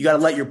 You got to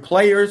let your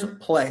players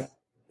play.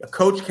 A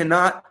coach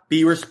cannot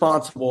be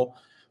responsible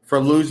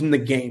for losing the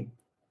game.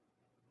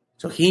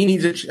 So he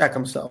needs to check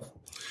himself.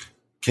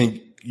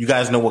 Can you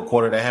guys know what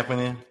quarter that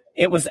happened in?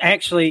 It was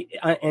actually,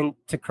 and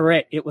to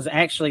correct, it was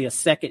actually a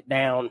 2nd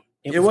down.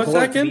 It was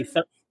second?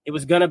 It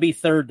was going to be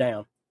 3rd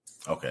down.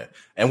 Okay.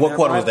 And what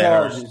quarter was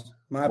that, Hurst?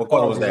 What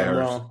quarter was that,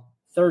 Hurst?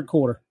 3rd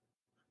quarter.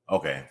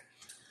 Okay.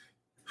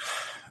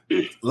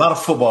 A lot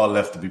of football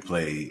left to be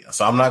played.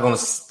 So I'm not going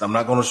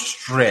to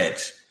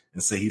stretch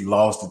and say he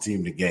lost the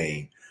team the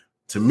game.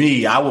 To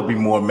me, I would be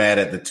more mad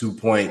at the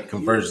 2-point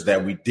conversions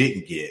that we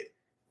didn't get,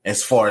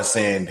 as far as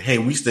saying, hey,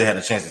 we still had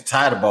a chance to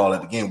tie the ball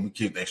at the game. We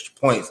kicked extra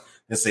points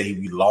and say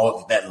we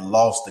lost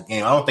the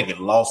game. I don't think it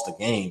lost the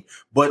game.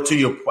 But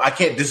I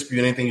can't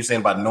dispute anything you're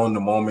saying about knowing the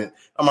moment.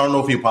 I don't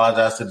know if he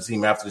apologized to the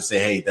team after to say,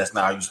 hey, that's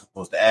not how you're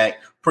supposed to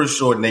act. Pretty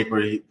sure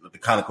Napier, the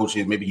kind of coach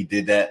he is, maybe he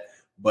did that.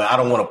 But I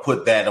don't want to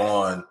put that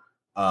on.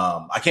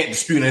 I can't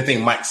dispute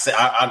anything Mike said.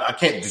 I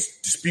can't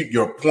dispute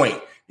your point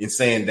in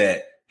saying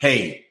that,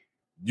 hey,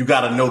 you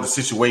got to know the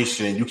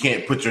situation and you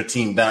can't put your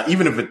team down.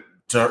 Even if when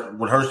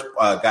Hurst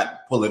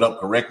pull it up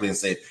correctly and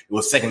said it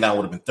was 2nd down,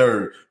 would have been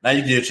 3rd. Now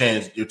you give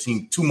your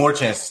team 2 more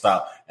chances to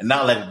stop, and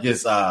not like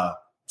just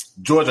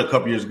Georgia a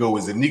couple years ago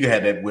was Zuniga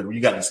had that where you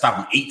got to stop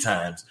him 8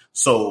 times,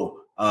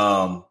 so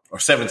or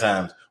 7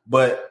 times.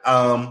 But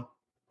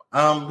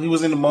he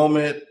was in the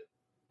moment.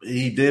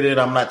 He did it.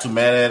 I'm not too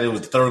mad at it. It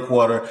was the 3rd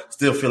quarter.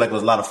 Still feel like there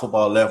was a lot of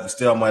football left. We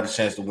still might have a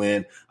chance to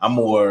win. I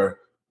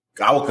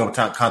would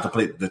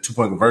contemplate the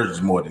 2-point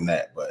conversions more than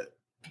that, but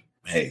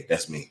hey,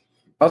 that's me.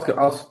 We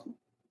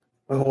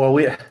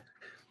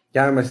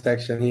got in my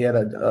section. He had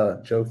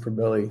a joke for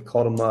Billy.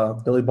 Called him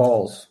Billy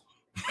Balls,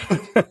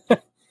 and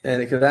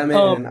because that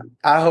man,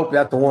 I hope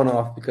that's the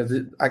one-off because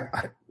we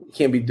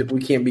can't be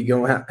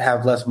going to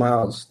have Les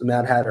Miles, the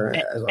Mad Hatter.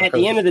 At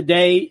the end of the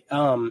day,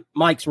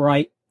 Mike's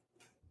right.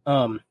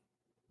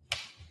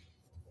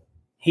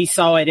 He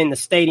saw it in the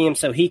stadium,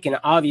 so he can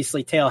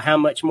obviously tell how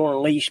much more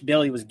leash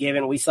Billy was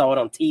given. We saw it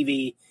on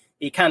TV.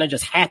 It kind of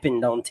just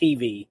happened on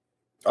TV.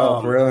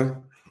 Oh, really?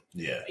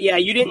 Yeah. Yeah,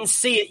 you didn't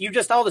see it. You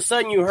just all of a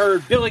sudden you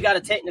heard Billy got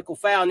a technical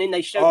foul, and then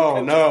they showed.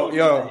 Oh no,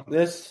 yo,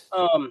 this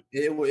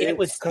it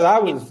was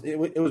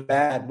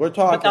bad. We're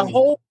talking. But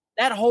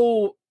that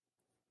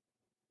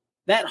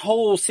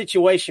whole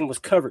situation was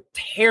covered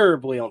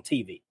terribly on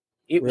TV.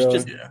 It was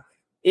just. Yeah.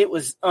 It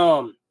was.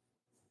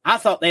 I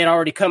thought they had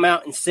already come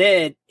out and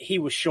said he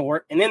was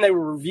short, and then they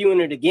were reviewing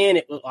it again.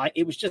 It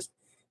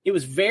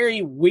was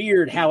very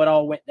weird how it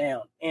all went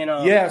down. And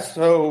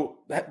so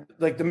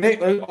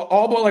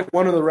all but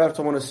one of the refs,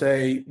 I want to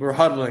say, were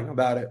huddling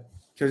about it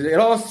because it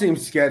all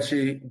seemed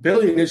sketchy.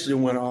 Billy initially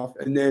went off,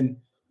 and then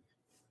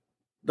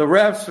the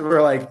refs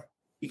were like,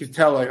 you could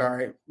tell, like, all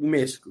right, we may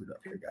have screwed up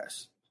here,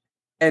 guys.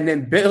 And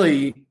then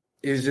Billy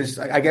is just,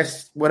 I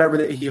guess, whatever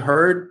that he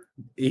heard,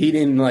 he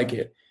didn't like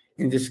it.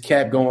 And just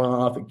kept going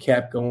off and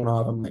kept going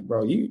off. I'm like,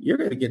 bro, you're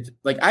gonna get to,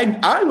 like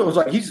I was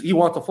like, he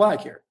wants a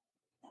flag here.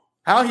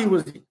 How he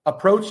was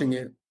approaching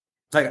it,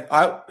 like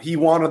he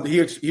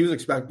was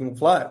expecting a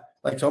flag.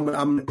 Like so,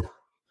 I'm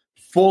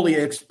fully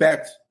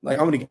expect like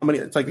I'm gonna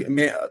it's like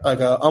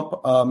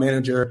a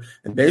manager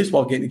in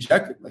baseball getting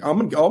ejected. Like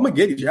I'm gonna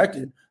get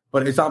ejected,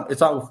 but it's not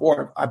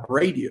before I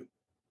braid you.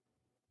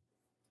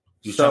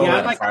 So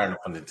firing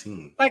up on the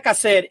team. Like I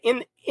said,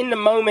 in the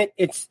moment,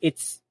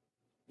 it's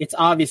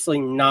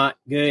obviously not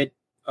good.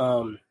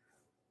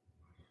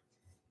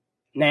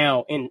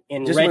 Now, in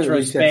just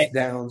retrospect,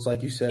 downs,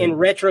 like you said. In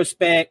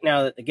retrospect,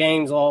 now that the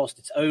game's lost,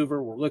 it's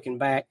over. We're looking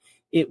back.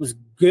 It was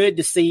good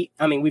to see.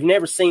 I mean, we've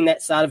never seen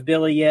that side of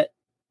Billy yet.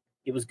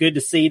 It was good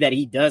to see that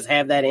he does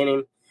have that in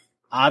him.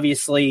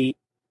 Obviously,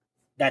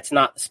 that's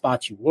not the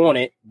spot you want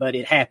it, but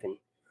it happened.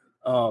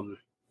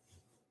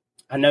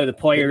 I know the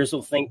players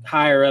will think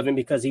higher of him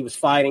because he was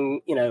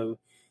fighting,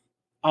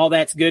 all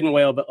that's good and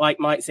well. But like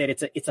Mike said,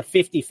 it's a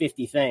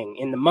 50-50 thing.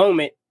 In the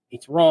moment,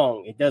 it's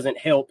wrong. It doesn't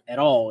help at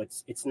all.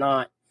 It's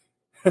not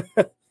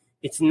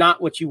it's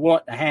not what you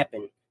want to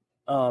happen.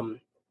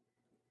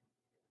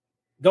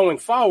 Going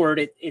forward,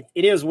 it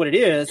is what it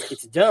is.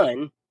 It's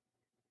done,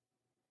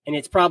 and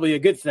it's probably a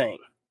good thing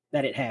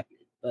that it happened.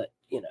 But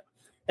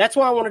that's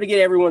why I wanted to get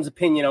everyone's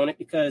opinion on it,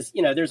 because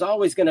there's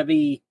always going to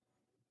be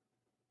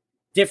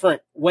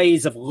different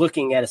ways of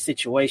looking at a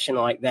situation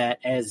like that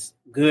as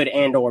good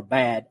and or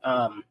bad.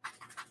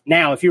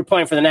 Now, if you're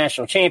playing for the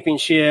national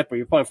championship or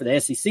you're playing for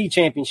the SEC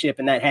championship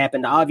and that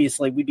happened,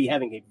 obviously we'd be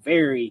having a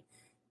very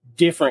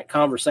different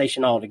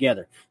conversation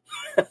altogether.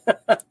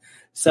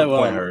 So, good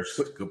point,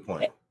 Hurst. Good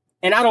point.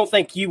 And I don't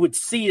think you would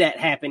see that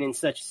happen in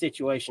such a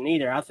situation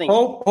either. I think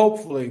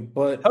hopefully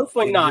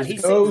not. He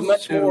seems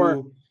much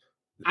more.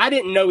 I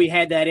didn't know he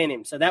had that in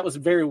him, so that was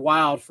very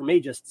wild for me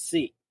just to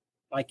see.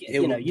 Like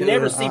you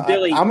never see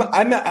Billy.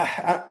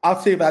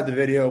 I'll see about the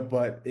video,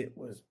 but it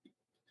was.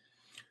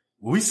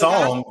 We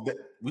saw him.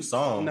 We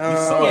saw him.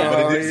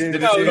 You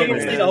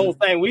didn't see the whole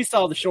thing. We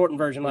saw the shortened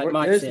version, like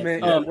Mike said.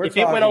 If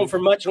it went on for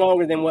much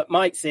longer than what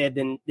Mike said,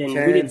 then 10,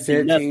 we didn't see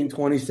 15, nothing.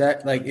 20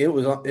 seconds. Like it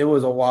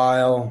was a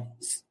while.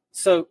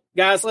 So,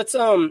 guys, let's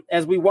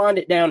as we wind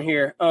it down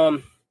here,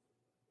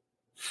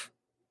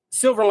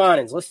 silver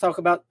linings. Let's talk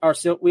about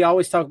we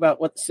always talk about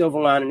what the silver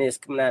lining is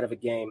coming out of a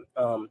game.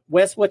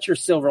 Wes, what's your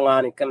silver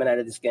lining coming out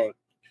of this game?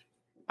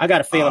 I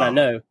got a feeling I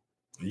know.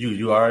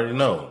 You already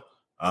know.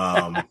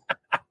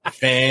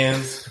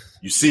 Fans,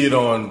 you see it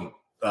on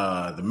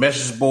the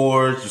message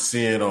boards, you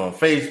see it on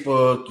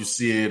Facebook, you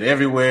see it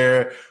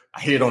everywhere.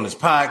 I hear it on this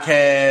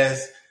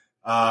podcast.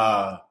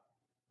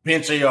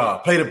 Bench AR,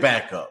 play the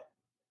backup.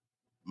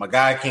 My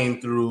guy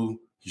came through.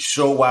 He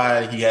showed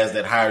why he has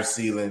that higher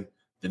ceiling.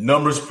 The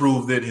numbers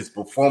proved it. His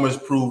performance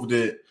proved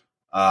it.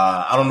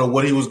 I don't know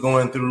what he was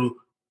going through.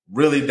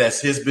 Really, that's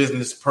his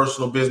business,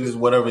 personal business,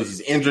 whatever.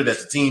 He's injured,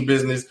 that's a team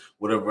business,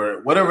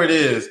 whatever it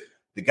is.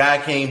 The guy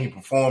came, he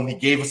performed, he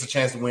gave us a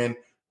chance to win.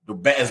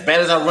 As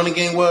bad as our running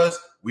game was,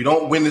 we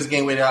don't win this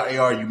game without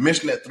AR. You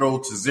mentioned that throw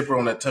to Zipper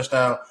on that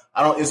touchdown.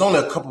 It's only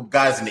a couple of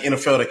guys in the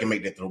NFL that can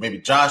make that throw. Maybe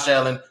Josh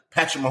Allen,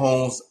 Patrick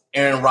Mahomes,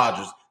 Aaron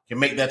Rodgers can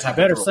make that type of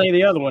throw. Better say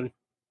the other one.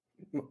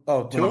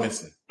 Oh, what am I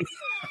missing?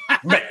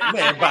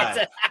 Man,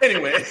 bye.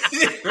 Anyway,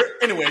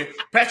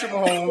 Patrick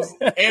Mahomes,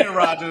 Aaron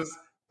Rodgers,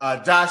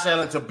 Josh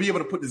Allen, to be able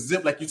to put the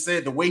zip, like you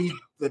said, the way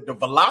the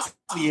velocity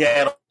he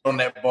had on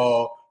that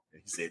ball, he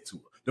said too.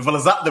 The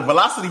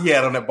velocity he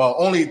had on that ball,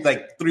 only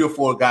like 3 or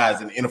 4 guys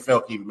in the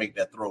NFL can even make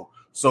that throw.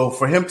 So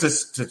for him to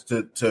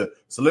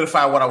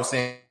solidify what I was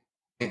saying,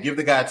 and give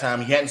the guy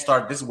time, he hadn't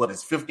started. This is what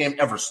his 5th game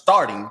ever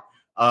starting.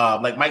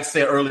 Like Mike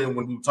said earlier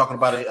when we were talking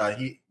about it,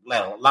 he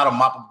had a lot of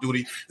mop-up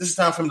duty. This is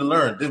time for him to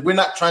learn. We're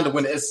not trying to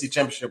win the SEC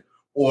championship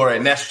or a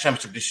national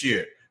championship this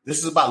year. This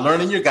is about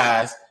learning your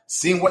guys,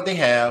 seeing what they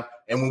have,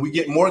 and when we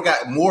get more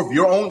of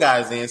your own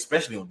guys in,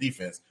 especially on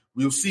defense,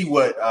 we'll see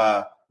what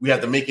we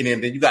have to make it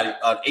in. Then you got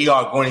an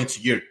AR going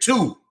into year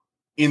 2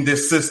 in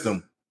this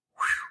system.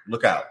 Whew,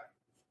 look out.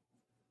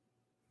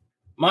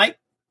 Mike,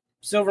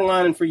 silver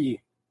lining for you.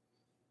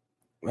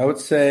 I would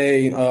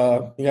say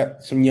you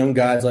got some young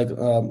guys like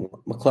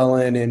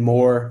McClellan and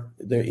Moore.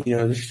 They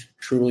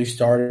truly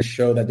started to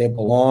show that they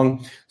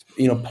belong.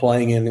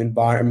 Playing in an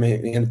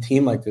environment in a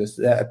team like this,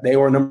 that they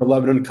were number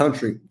 11 in the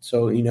country.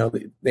 So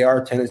they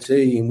are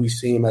Tennessee, and we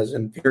see them as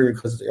inferior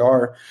because they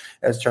are,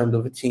 as terms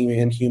of a team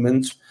and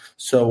humans.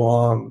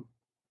 So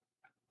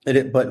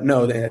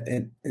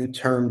in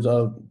terms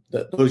of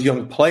those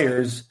young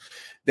players,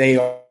 they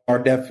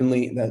are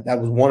definitely that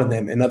was one of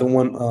them. Another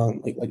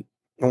one, like.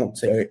 I won't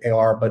say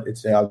AR, but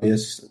it's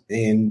obvious.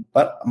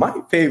 But my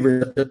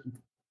favorite,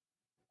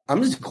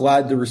 I'm just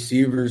glad the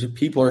receivers,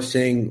 people are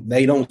saying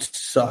they don't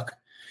suck.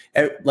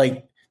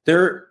 Like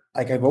they're,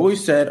 like I've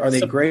always said, are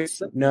they great?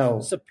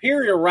 No.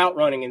 Superior route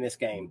running in this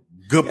game.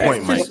 Good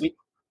point, Mike.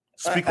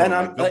 Speak on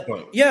that. Good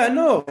point. Yeah,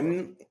 no.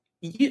 And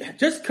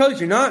just because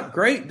you're not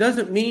great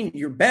doesn't mean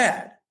you're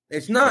bad.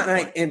 It's not.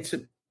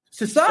 And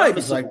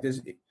society's like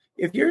this.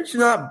 If you're just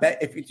not bad,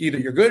 if it's either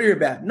you're good or you're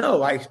bad.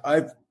 No,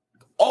 I've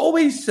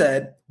always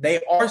said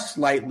they are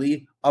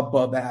slightly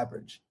above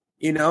average,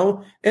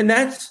 and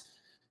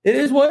it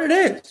is what it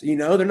is.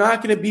 They're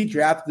not going to be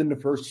drafted in the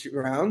first 2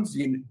 rounds,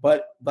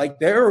 but like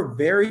they're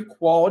very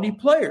quality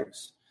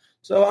players.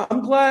 So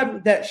I'm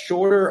glad that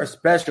Shorter,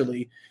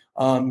 especially,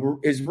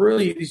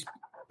 is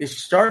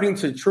starting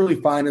to truly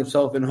find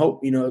himself and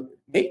hope.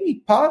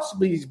 Maybe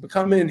possibly he's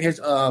becoming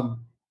his AR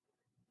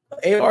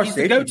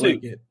safety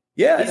blanket.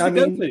 Yeah,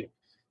 go-to.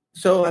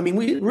 So,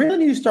 we really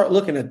need to start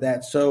looking at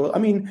that. So,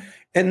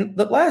 and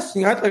the last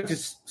thing I'd like to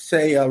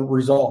say,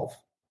 resolve.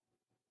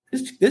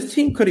 this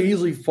team could have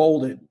easily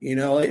folded.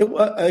 It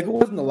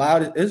wasn't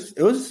allowed. It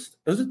was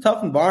a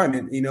tough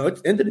environment.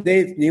 It's end of the day,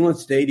 it's Neyland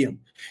Stadium.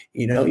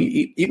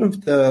 Even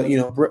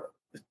if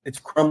it's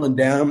crumbling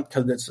down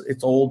because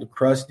it's old and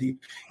crusty.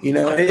 It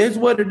is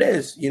what it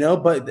is.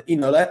 But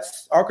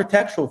that's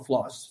architectural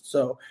flaws.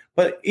 So,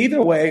 but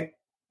either way,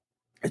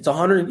 it's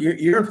 100.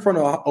 You're in front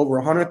of over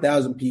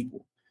 100,000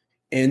 people,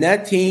 and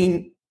that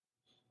team,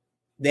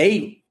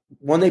 they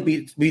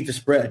beat the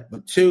spread,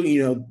 but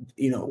two,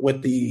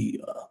 with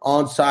the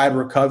onside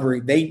recovery,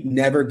 they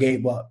never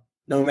gave up,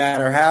 no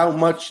matter how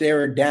much they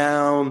were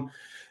down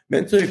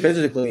mentally,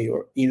 physically,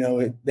 or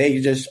they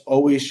just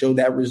always showed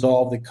that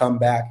resolve to come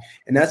back,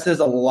 and that says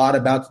a lot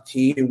about the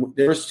team. And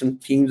there's some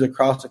teams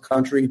across the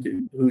country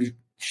who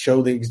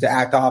show the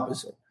exact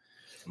opposite.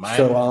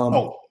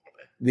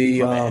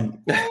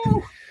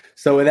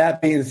 So with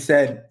that being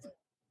said,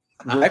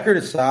 record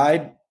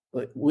aside,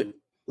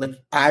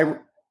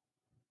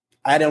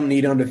 I don't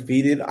need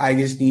undefeated. I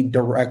just need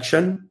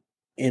direction,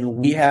 and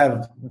we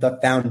have the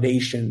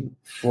foundation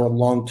for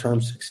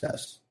long-term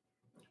success.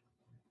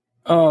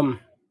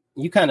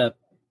 You kind of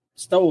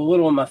stole a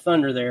little of my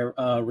thunder there.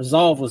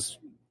 Resolve was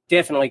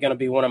definitely going to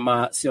be one of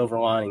my silver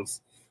linings.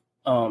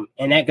 And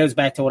that goes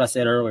back to what I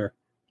said earlier.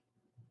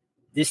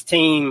 This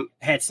team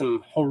had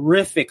some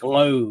horrific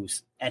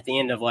lows at the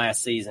end of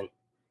last season.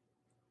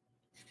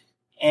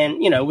 And,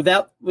 with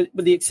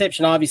the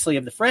exception, obviously,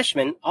 of the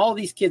freshmen, all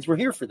these kids were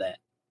here for that.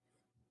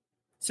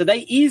 So they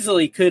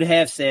easily could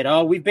have said,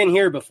 "Oh, we've been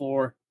here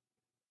before,"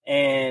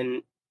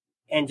 and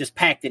just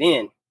packed it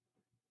in,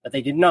 but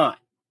they did not.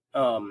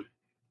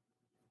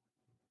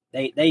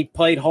 They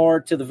played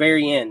hard to the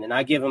very end, and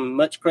I give them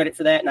much credit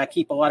for that, and I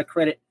keep a lot of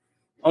credit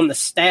on the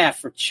staff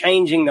for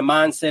changing the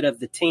mindset of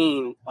the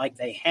team like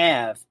they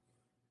have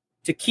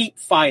to keep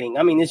fighting.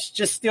 I mean, it's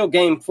just still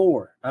game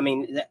 4. I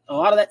mean, a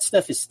lot of that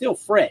stuff is still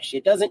fresh.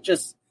 It doesn't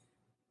just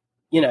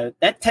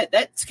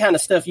that kind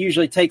of stuff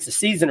usually takes a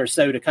season or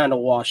so to kind of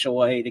wash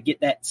away, to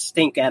get that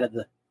stink out of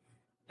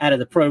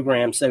the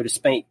program, so to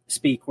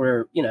speak,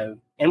 where,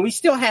 and we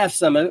still have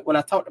some of it. When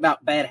I talked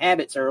about bad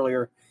habits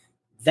earlier,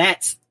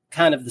 that's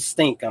kind of the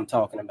stink I'm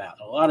talking about.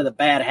 A lot of the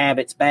bad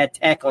habits, bad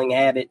tackling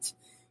habits,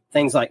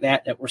 things like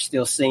that we're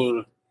still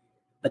seeing.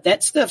 But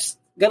that stuff's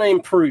going to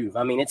improve.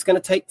 I mean, it's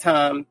going to take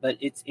time, but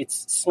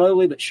it's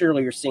slowly but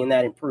surely you're seeing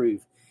that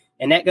improve.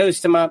 And that goes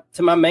to my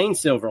main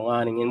silver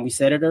lining, and we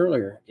said it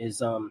earlier,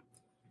 is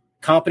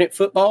competent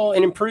football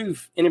and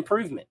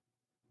improvement.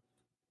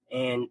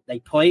 And they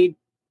played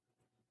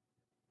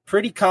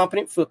pretty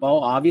competent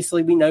football.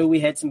 Obviously, we know we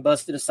had some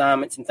busted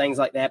assignments and things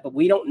like that, but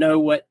we don't know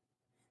what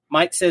 –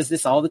 Mike says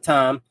this all the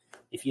time.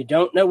 If you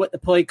don't know what the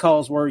play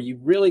calls were,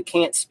 you really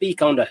can't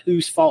speak on to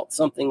whose fault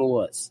something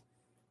was.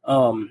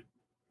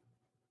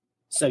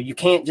 So you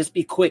can't just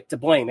be quick to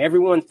blame.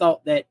 Everyone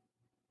thought that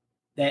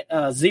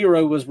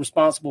Zero was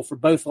responsible for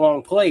both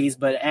long plays,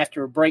 but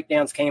after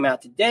breakdowns came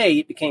out today,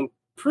 it became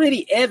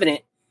pretty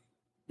evident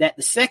that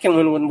the second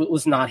one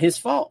was not his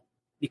fault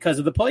because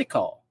of the play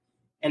call.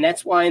 And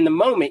that's why in the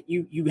moment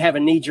you have a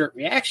knee-jerk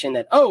reaction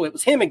that, oh, it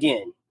was him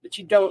again, but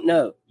you don't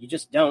know. You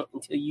just don't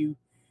until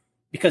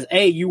because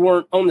A, you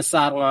weren't on the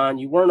sideline,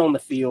 you weren't on the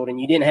field, and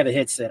you didn't have a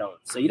headset on.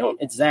 So you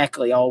don't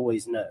exactly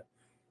always know.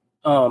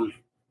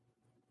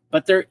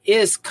 But there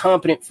is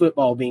competent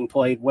football being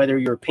played, whether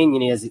your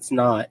opinion is it's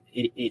not.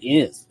 It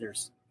is.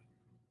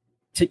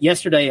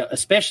 Yesterday,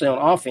 especially on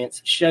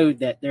offense, showed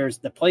that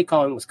the play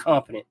calling was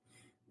competent.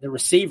 The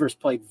receivers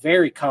played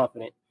very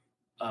competent.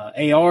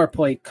 AR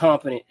played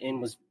competent and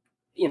was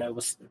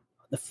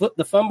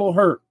the fumble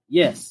hurt,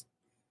 yes,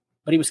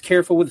 but he was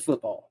careful with the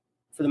football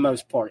for the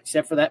most part,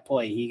 except for that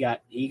play. He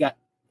got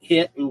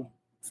hit and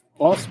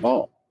lost the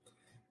ball,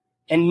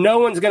 and no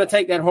one's going to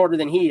take that harder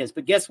than he is.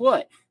 But guess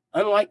what?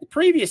 Unlike the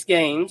previous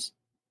games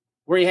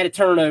where he had a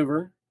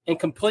turnover and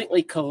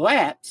completely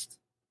collapsed,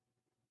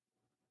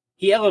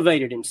 he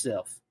elevated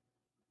himself.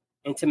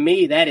 And to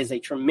me, that is a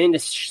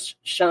tremendous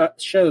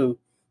show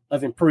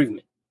of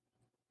improvement.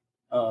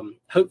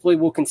 Hopefully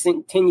we'll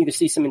continue to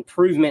see some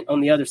improvement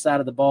on the other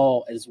side of the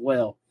ball as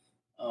well.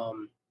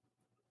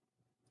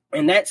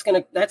 And that's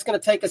gonna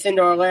take us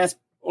into our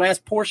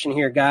last portion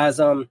here, guys.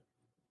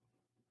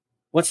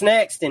 What's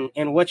next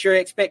and what's your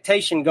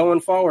expectation going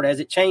forward? Has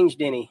it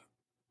changed any?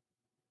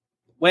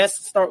 Wes,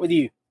 let's start with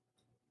you.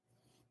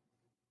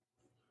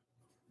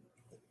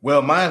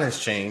 Well, mine has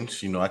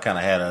changed. I kind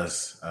of had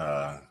us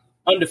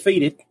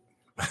undefeated.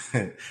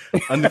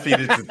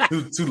 Undefeated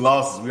to two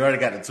losses. We already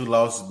got the 2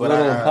 losses, but a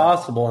little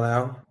impossible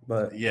now.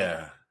 But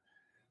yeah,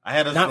 I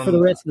had us not for the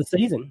rest of the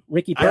season.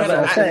 Ricky, we'll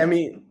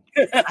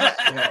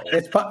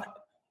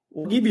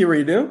give you a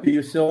redo. Do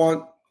you still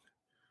want?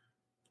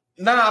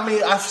 No, I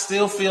mean, I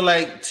still feel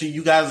like, to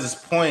you guys'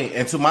 point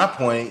and to my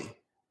point,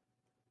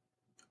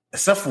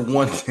 except for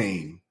one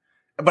team,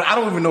 but I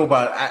don't even know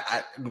about.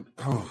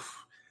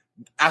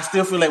 I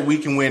still feel like we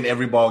can win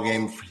every ball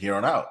game from here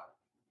on out,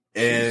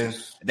 and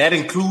that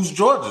includes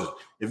Georgia.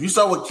 If you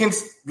saw what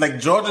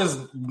Georgia's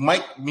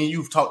Mike, me and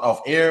you've talked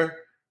off air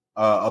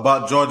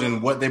about Georgia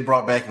and what they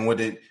brought back and what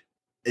they.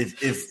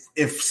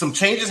 if some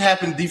changes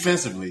happen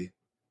defensively,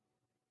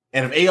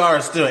 and if AR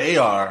is still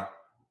AR,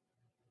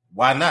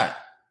 why not?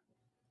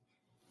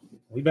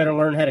 We better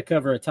learn how to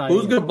cover a tight end.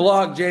 Who's going to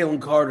block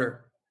Jalen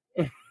Carter?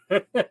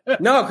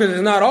 No, because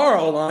it's not our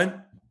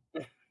O-line.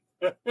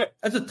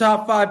 That's a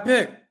top 5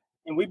 pick.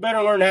 And we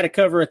better learn how to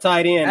cover a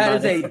tight end.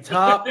 That is a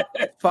top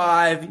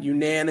 5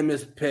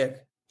 unanimous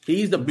pick.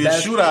 He's the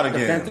best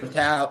defensive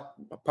talent.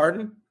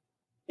 Pardon?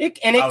 It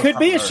could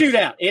be a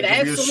shootout. It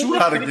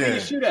absolutely could be a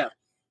shootout.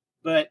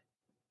 But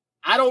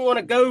I don't want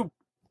to go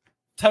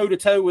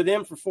toe-to-toe with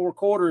them for 4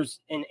 quarters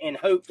and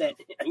hope that,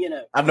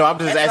 I know. I'm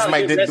just asking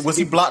Mike, was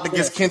he blocked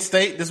against Kent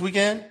State this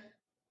weekend?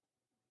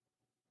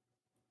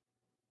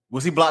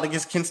 Was he blocked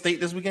against Kent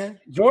State this weekend?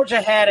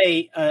 Georgia had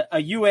a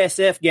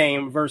USF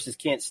game versus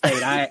Kent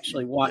State. I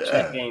actually watched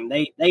that game.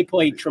 They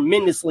played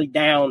tremendously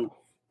down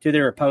to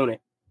their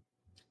opponent.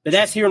 But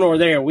that's here nor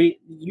there.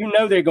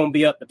 They're going to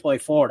be up to play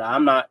Florida.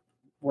 I'm not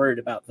worried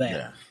about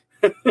that.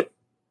 Yeah.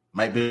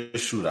 Might be a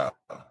shootout.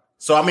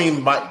 So I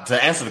mean,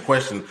 to answer the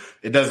question,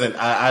 it doesn't.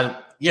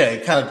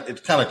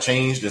 It kind of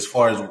changed as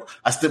far as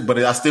I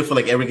still feel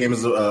like every game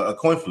is a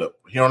coin flip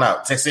here on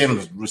out. Texas A&M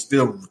was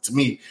still, to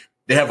me,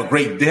 they have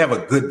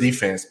a good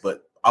defense,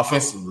 but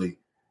offensively,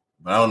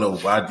 I don't know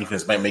why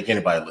defense might make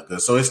anybody look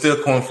good. So it's still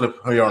a coin flip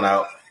here on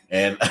out,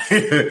 and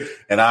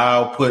and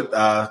I'll put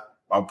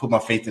my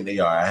faith in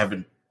AR. I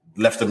haven't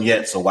left them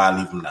yet, so why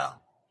leave them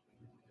now?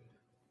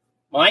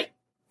 Mike,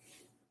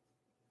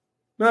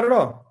 not at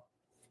all.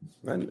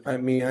 I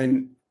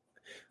mean,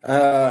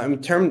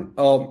 in terms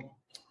of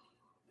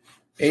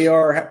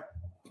AR,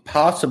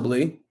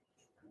 possibly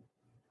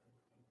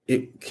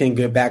it can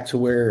get back to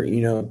where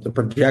the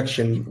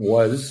projection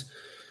was.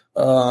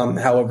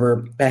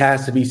 However, it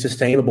has to be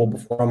sustainable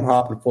before I'm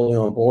hopping fully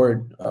on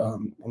board.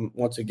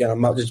 Once again,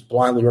 I'm not just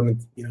blindly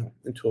running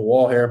into a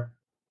wall here.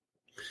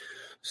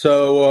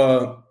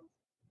 So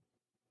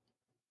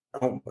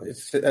I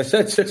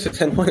said 6 to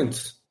 10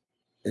 wins.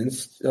 And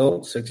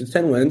still 6 to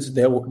 10 wins,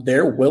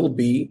 there will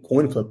be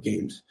coin flip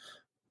games.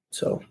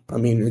 So I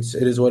mean, it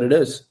is what it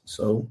is.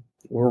 So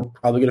we're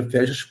probably going to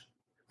finish.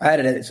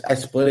 I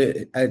split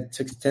it at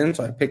 6 to 10,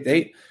 so I picked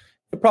 8.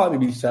 It'll probably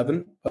be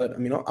 7, but I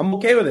mean, I'm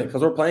okay with it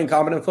because we're playing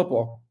competent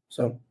football.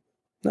 So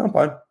no, I'm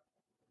fine.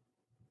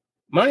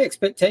 My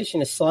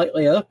expectation is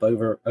slightly up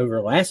over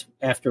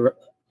after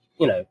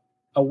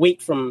a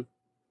week from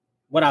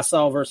what I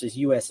saw versus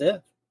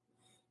USF.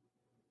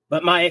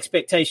 But my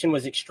expectation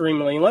was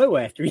extremely low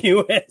after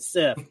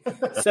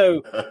USF.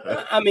 So,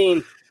 I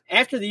mean,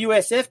 after the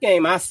USF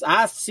game, I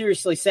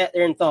seriously sat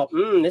there and thought,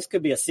 this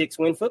could be a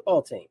 6-win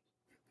football team.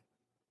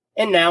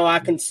 And now I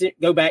can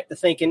go back to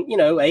thinking,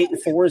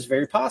 8-4 is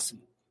very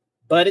possible.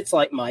 But it's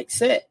like Mike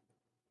said,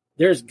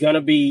 there's going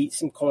to be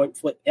some coin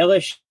flip.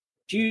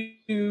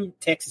 LSU,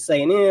 Texas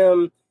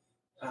A&M,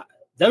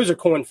 those are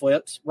coin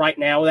flips right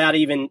now without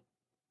even,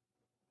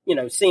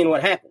 seeing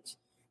what happens.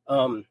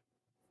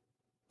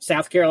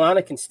 South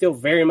Carolina can still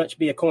very much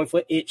be a coin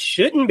flip. It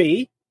shouldn't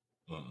be.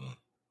 Mm-hmm.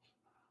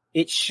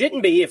 It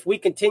shouldn't be if we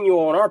continue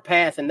on our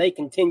path and they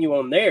continue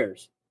on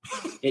theirs.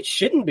 It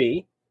shouldn't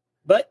be.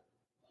 But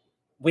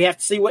we have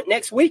to see what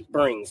next week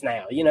brings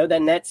now.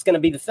 Then that's going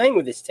to be the thing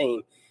with this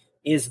team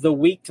is the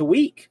week to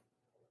week.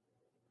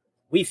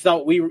 We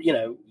thought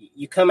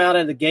you come out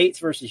of the gates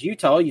versus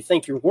Utah, you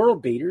think you're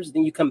world beaters,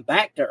 then you come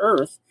back to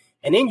earth,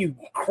 and then you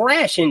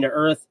crash into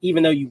earth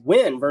even though you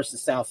win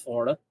versus South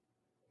Florida.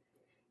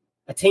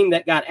 A team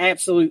that got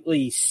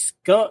absolutely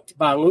skunked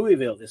by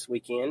Louisville this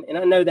weekend. And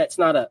I know that's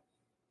not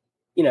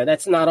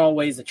that's not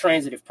always a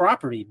transitive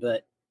property,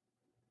 but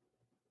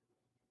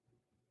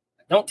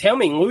don't tell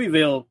me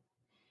Louisville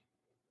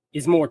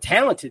is more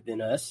talented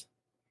than us.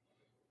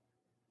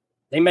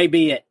 They may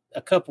be at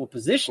a couple of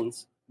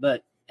positions,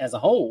 but as a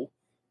whole,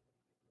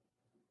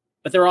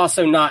 but they're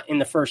also not in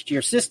the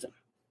first-year system.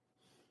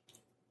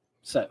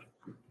 So,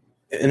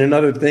 and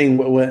another thing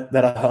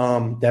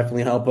that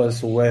definitely help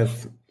us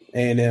with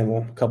A&M,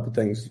 a couple of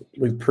things.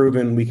 We've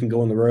proven we can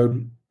go on the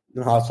road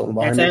in a hostile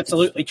environment. That's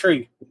absolutely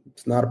true.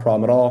 It's not a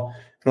problem at all.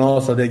 And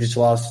also, they just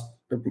lost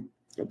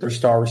their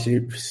star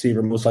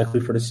receiver, most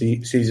likely for the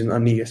season,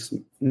 Aeneas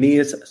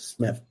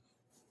Smith.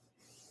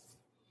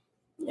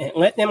 And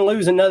let them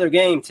lose another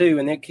game, too,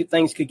 and then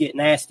things could get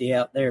nasty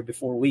out there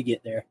before we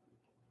get there.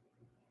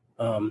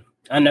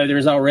 I know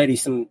there's already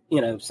some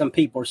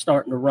people are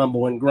starting to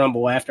rumble and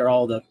grumble after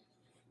all the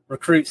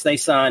recruits they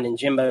signed and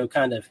Jimbo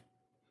kind of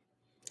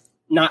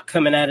not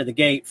coming out of the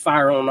gate,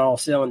 fire on all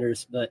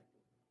cylinders, but,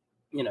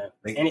 and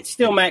it's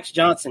still Max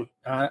Johnson.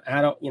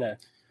 I don't.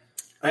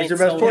 He's their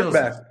best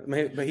quarterback.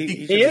 But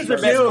he is their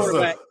best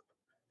quarterback.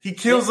 He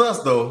kills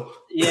us, though.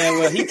 Yeah,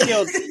 well, he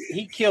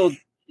killed.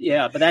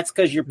 Yeah, but that's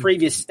because your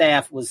previous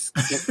staff was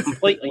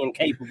completely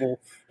incapable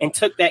and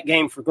took that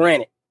game for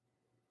granted.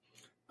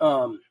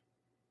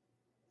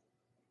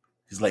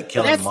 He's like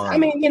killing mom. I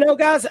mean,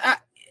 guys,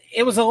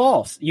 it was a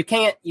loss. You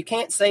can't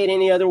say it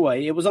any other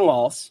way. It was a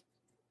loss,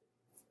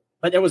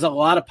 but there was a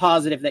lot of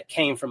positive that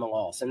came from a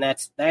loss, and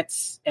that's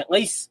at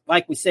least,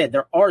 like we said,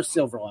 there are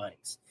silver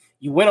linings.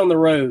 You went on the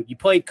road. You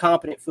played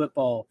competent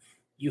football.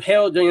 You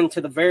held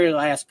into the very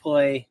last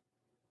play.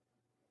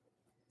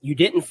 You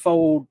didn't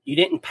fold. You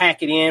didn't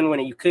pack it in when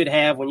you could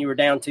have when you were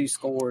down 2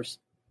 scores.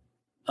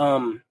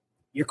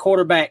 Your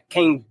quarterback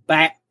came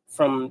back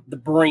from the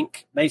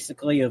brink,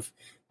 basically, of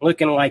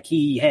looking like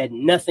he had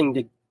nothing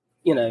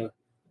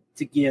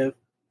to give.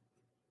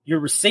 Your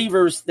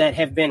receivers that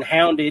have been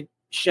hounded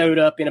showed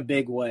up in a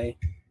big way.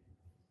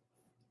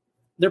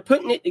 They're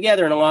putting it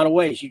together in a lot of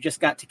ways. You just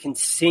got to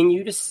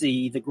continue to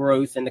see the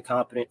growth in the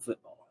competent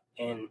football.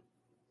 And,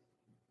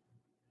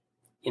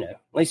 at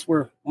least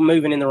we're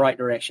moving in the right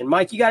direction.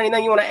 Mike, you got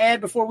anything you want to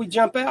add before we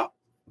jump out?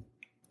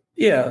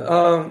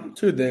 Yeah,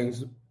 2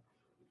 things.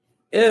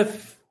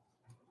 If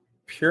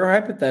pure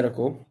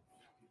hypothetical,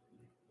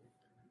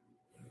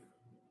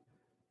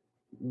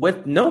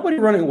 with nobody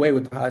running away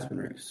with the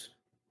Heisman race,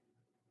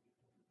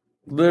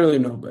 literally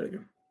nobody.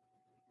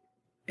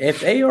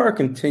 If AR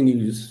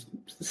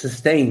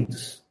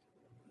sustains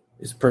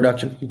his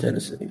production in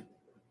Tennessee,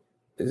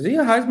 is he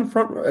a Heisman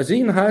front? Is he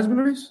in the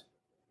Heisman race?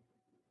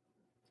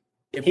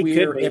 He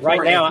could be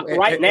right now. And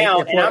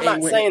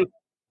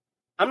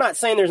I'm not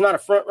saying there's not a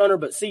front runner,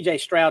 but C.J.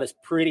 Stroud is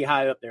pretty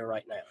high up there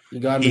right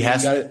now.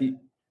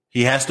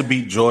 He has to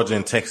beat Georgia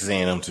and Texas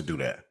A&M to do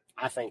that.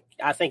 I think,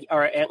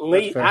 or at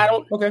least I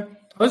don't. Okay.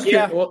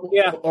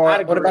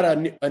 What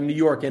about a New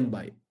York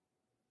invite?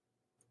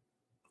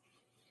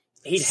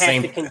 He'd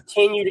have to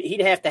continue.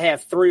 He'd have to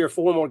have 3 or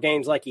 4 more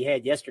games like he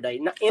had yesterday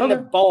in the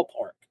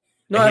ballpark.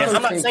 No,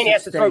 I'm not saying he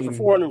has to throw for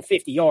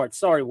 450 yards.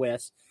 Sorry,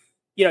 Wes.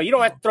 You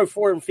don't have to throw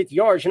 450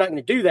 yards. You're not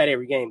going to do that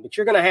every game, but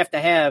you're going to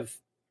have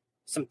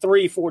some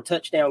 3-4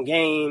 touchdown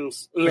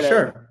games. For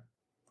sure.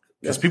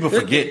 Because people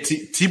forget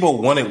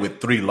Tebow won it with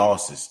 3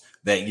 losses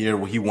that year.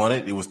 When he won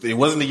it, it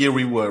wasn't the year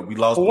we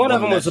lost. Well, one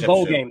of them was a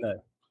bowl game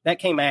though. That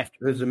came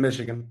after. It was in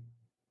Michigan.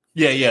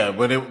 Yeah.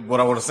 But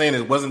what I was saying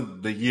is, it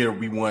wasn't the year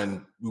we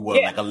won. We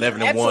won like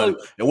 11-1.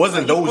 It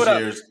wasn't those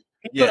years.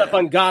 He put up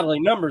ungodly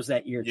numbers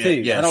that year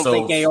too. Yeah, I don't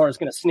think AR is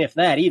going to sniff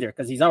that either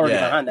because he's already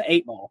behind the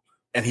 8 ball.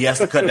 And he has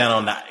to cut down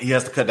on the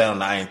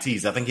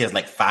INTs. I think he has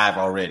like 5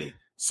 already.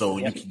 So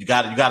you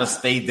got to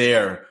stay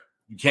there.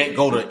 You can't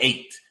go to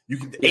 8.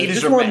 8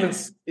 is your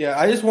max.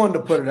 I just wanted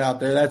to put it out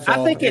there. That's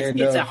all. I think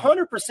it's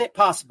 100%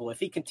 possible if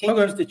he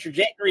continues the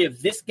trajectory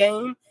of this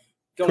game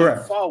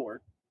going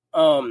forward.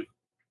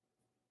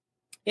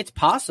 It's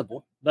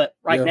possible, but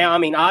now, I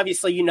mean,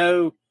 obviously,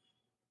 you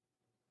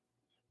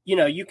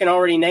can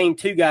already name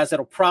 2 guys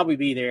that'll probably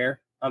be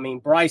there. I mean,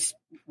 Bryce,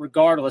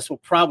 regardless, will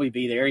probably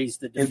be there. He's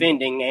the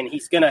defending, and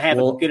he's going to have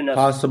a good enough.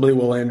 Possibly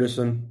Will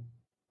Anderson.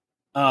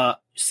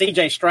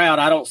 C.J. Stroud,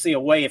 I don't see a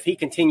way if he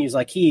continues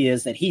like he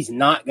is that he's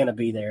not going to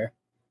be there.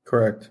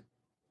 Correct.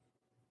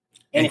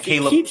 And if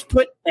Caleb, he keeps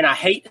and I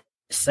hate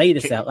to say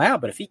this out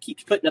loud, but if he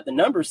keeps putting up the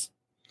numbers,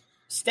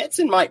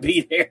 Stetson might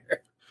be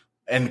there.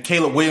 And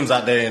Caleb Williams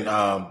out there in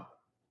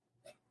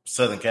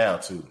Southern Cal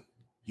too.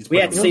 We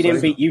had to see them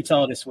beat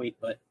Utah this week,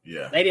 but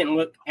they didn't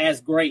look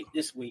as great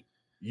this week.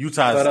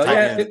 Utah's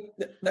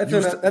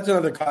that's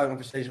another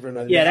conversation for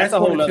another day. Yeah, that's a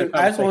whole other conversation.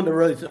 I just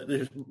wanted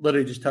to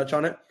literally just touch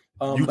on it.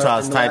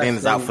 Utah's tight end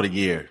is out for the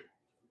year.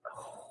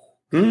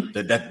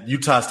 That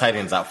Utah's tight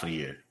end is out for the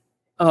year.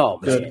 Oh,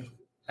 man.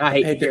 I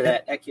hate to hear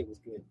that. That kid was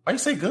good. Why you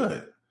say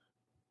good? I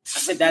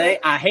said that.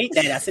 I hate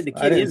that. I said the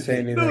kid is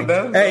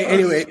good. Hey,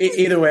 anyway,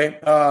 either way,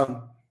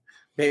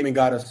 Bateman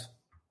got us.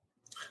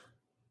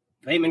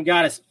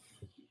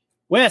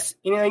 Wes,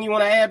 anything you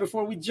want to add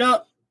before we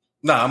jump?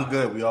 No, I'm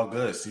good. We all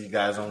good. See you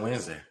guys on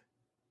Wednesday.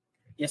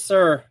 Yes,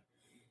 sir.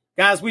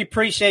 Guys, we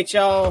appreciate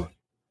y'all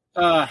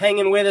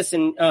hanging with us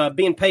and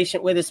being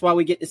patient with us while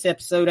we get this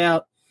episode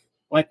out.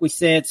 Like we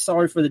said,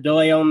 sorry for the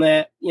delay on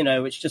that.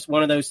 It's just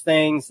one of those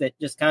things that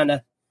just kind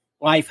of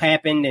life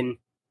happened. And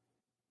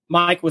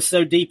Mike was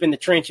so deep in the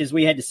trenches,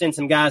 we had to send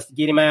some guys to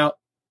get him out.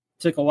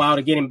 Took a while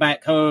to get him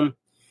back home.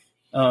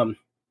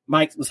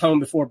 Mike was home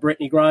before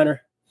Brittany Griner.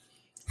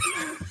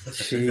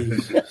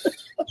 Jesus.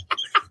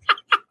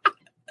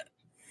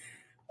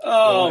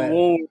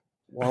 Oh,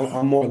 well,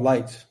 I'm more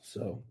light,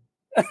 so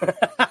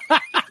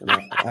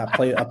I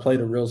play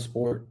the real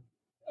sport.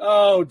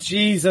 Oh,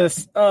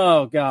 Jesus.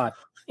 Oh, God.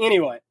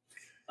 Anyway.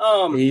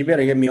 You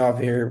better get me off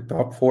here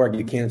before I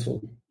get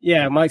canceled.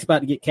 Yeah, Mike's about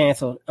to get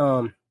canceled.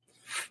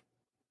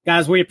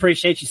 Guys, we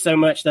appreciate you so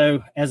much,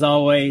 though, as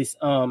always.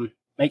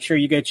 Make sure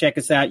you go check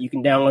us out. You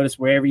can download us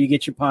wherever you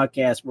get your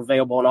podcasts. We're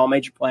available on all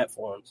major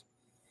platforms.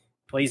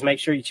 Please make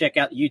sure you check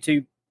out the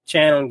YouTube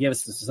channel and give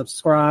us a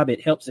subscribe.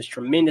 It helps us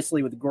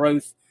tremendously with the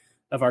growth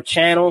of our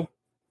channel.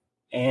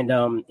 And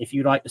if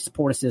you'd like to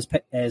support us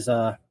as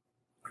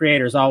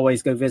creators,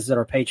 always go visit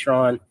our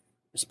Patreon.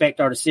 Respect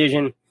our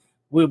decision.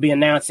 We'll be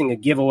announcing a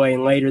giveaway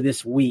later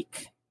this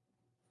week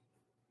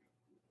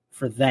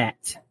for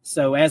that.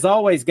 So as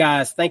always,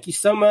 guys, thank you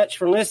so much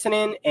for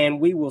listening, and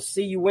we will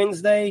see you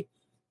Wednesday.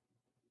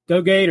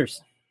 Go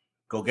Gators.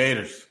 Go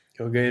Gators.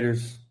 Go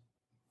Gators.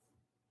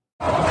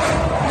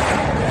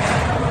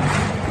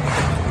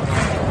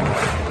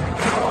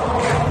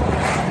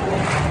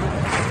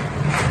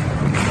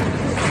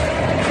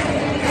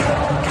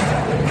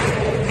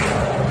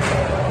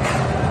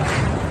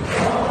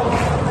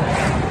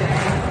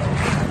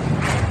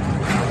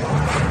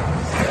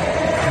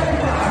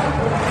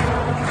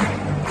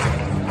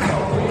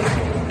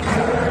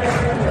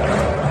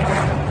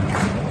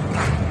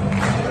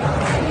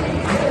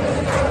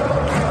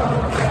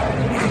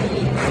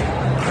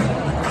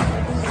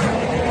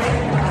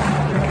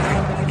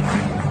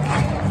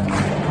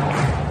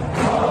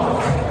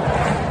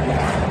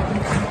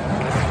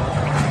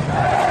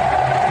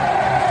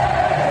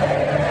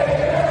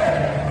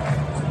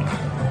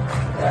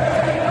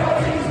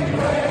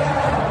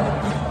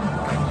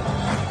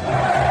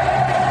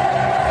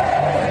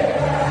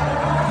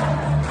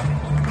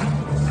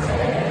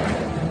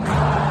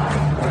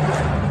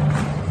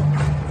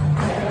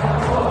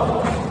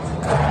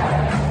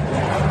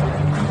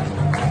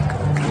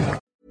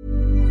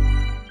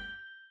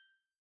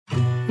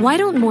 Why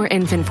don't more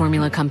infant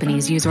formula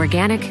companies use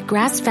organic,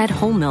 grass-fed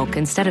whole milk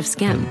instead of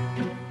skim?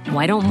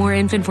 Why don't more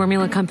infant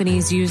formula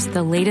companies use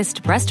the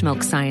latest breast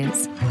milk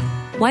science?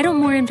 Why don't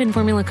more infant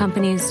formula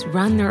companies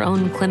run their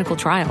own clinical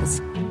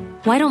trials?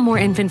 Why don't more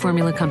infant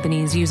formula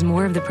companies use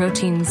more of the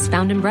proteins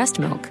found in breast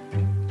milk?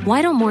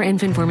 Why don't more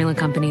infant formula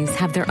companies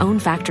have their own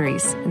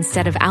factories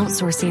instead of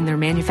outsourcing their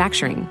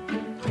manufacturing?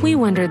 We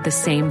wondered the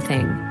same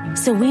thing.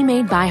 So we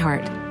made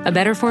ByHeart, a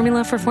better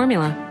formula for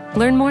formula.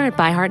 Learn more at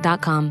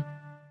byheart.com.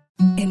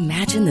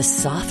 Imagine the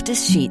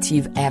softest sheets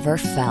you've ever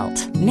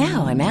felt.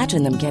 Now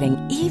imagine them getting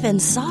even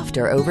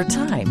softer over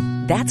time.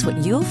 That's what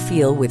you'll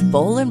feel with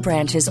Boll &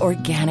 Branch's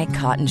organic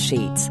cotton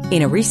sheets.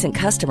 In a recent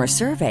customer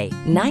survey,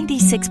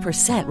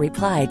 96%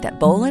 replied that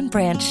Boll &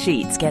 Branch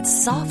sheets get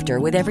softer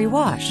with every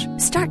wash.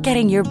 Start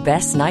getting your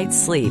best night's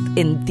sleep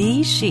in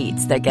these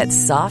sheets that get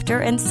softer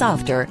and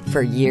softer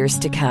for years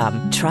to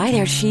come. Try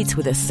their sheets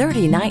with a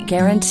 30-night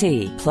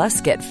guarantee. Plus,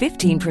 get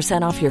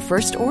 15% off your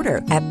first order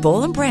at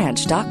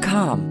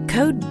bollandbranch.com.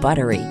 Code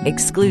BUTTERY.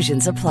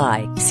 Exclusions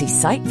apply. See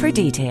site for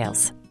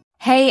details.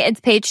 Hey, it's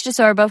Paige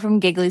DeSorbo from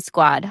Giggly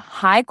Squad.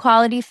 High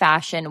quality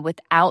fashion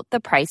without the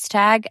price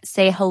tag.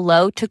 Say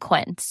hello to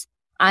Quince.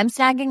 I'm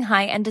snagging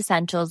high-end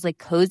essentials like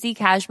cozy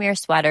cashmere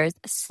sweaters,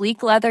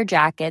 sleek leather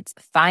jackets,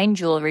 fine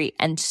jewelry,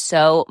 and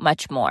so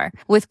much more.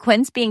 With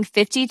Quince being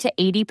 50 to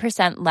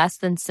 80% less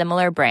than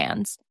similar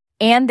brands.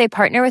 And they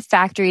partner with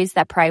factories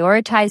that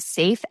prioritize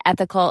safe,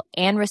 ethical,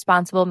 and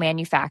responsible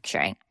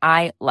manufacturing.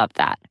 I love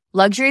that.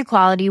 Luxury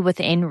quality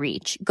within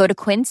reach. Go to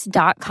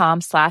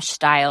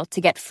quince.com/style to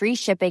get free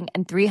shipping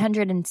and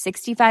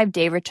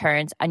 365-day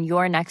returns on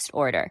your next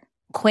order.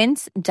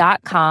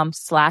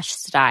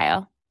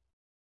 Quince.com/style.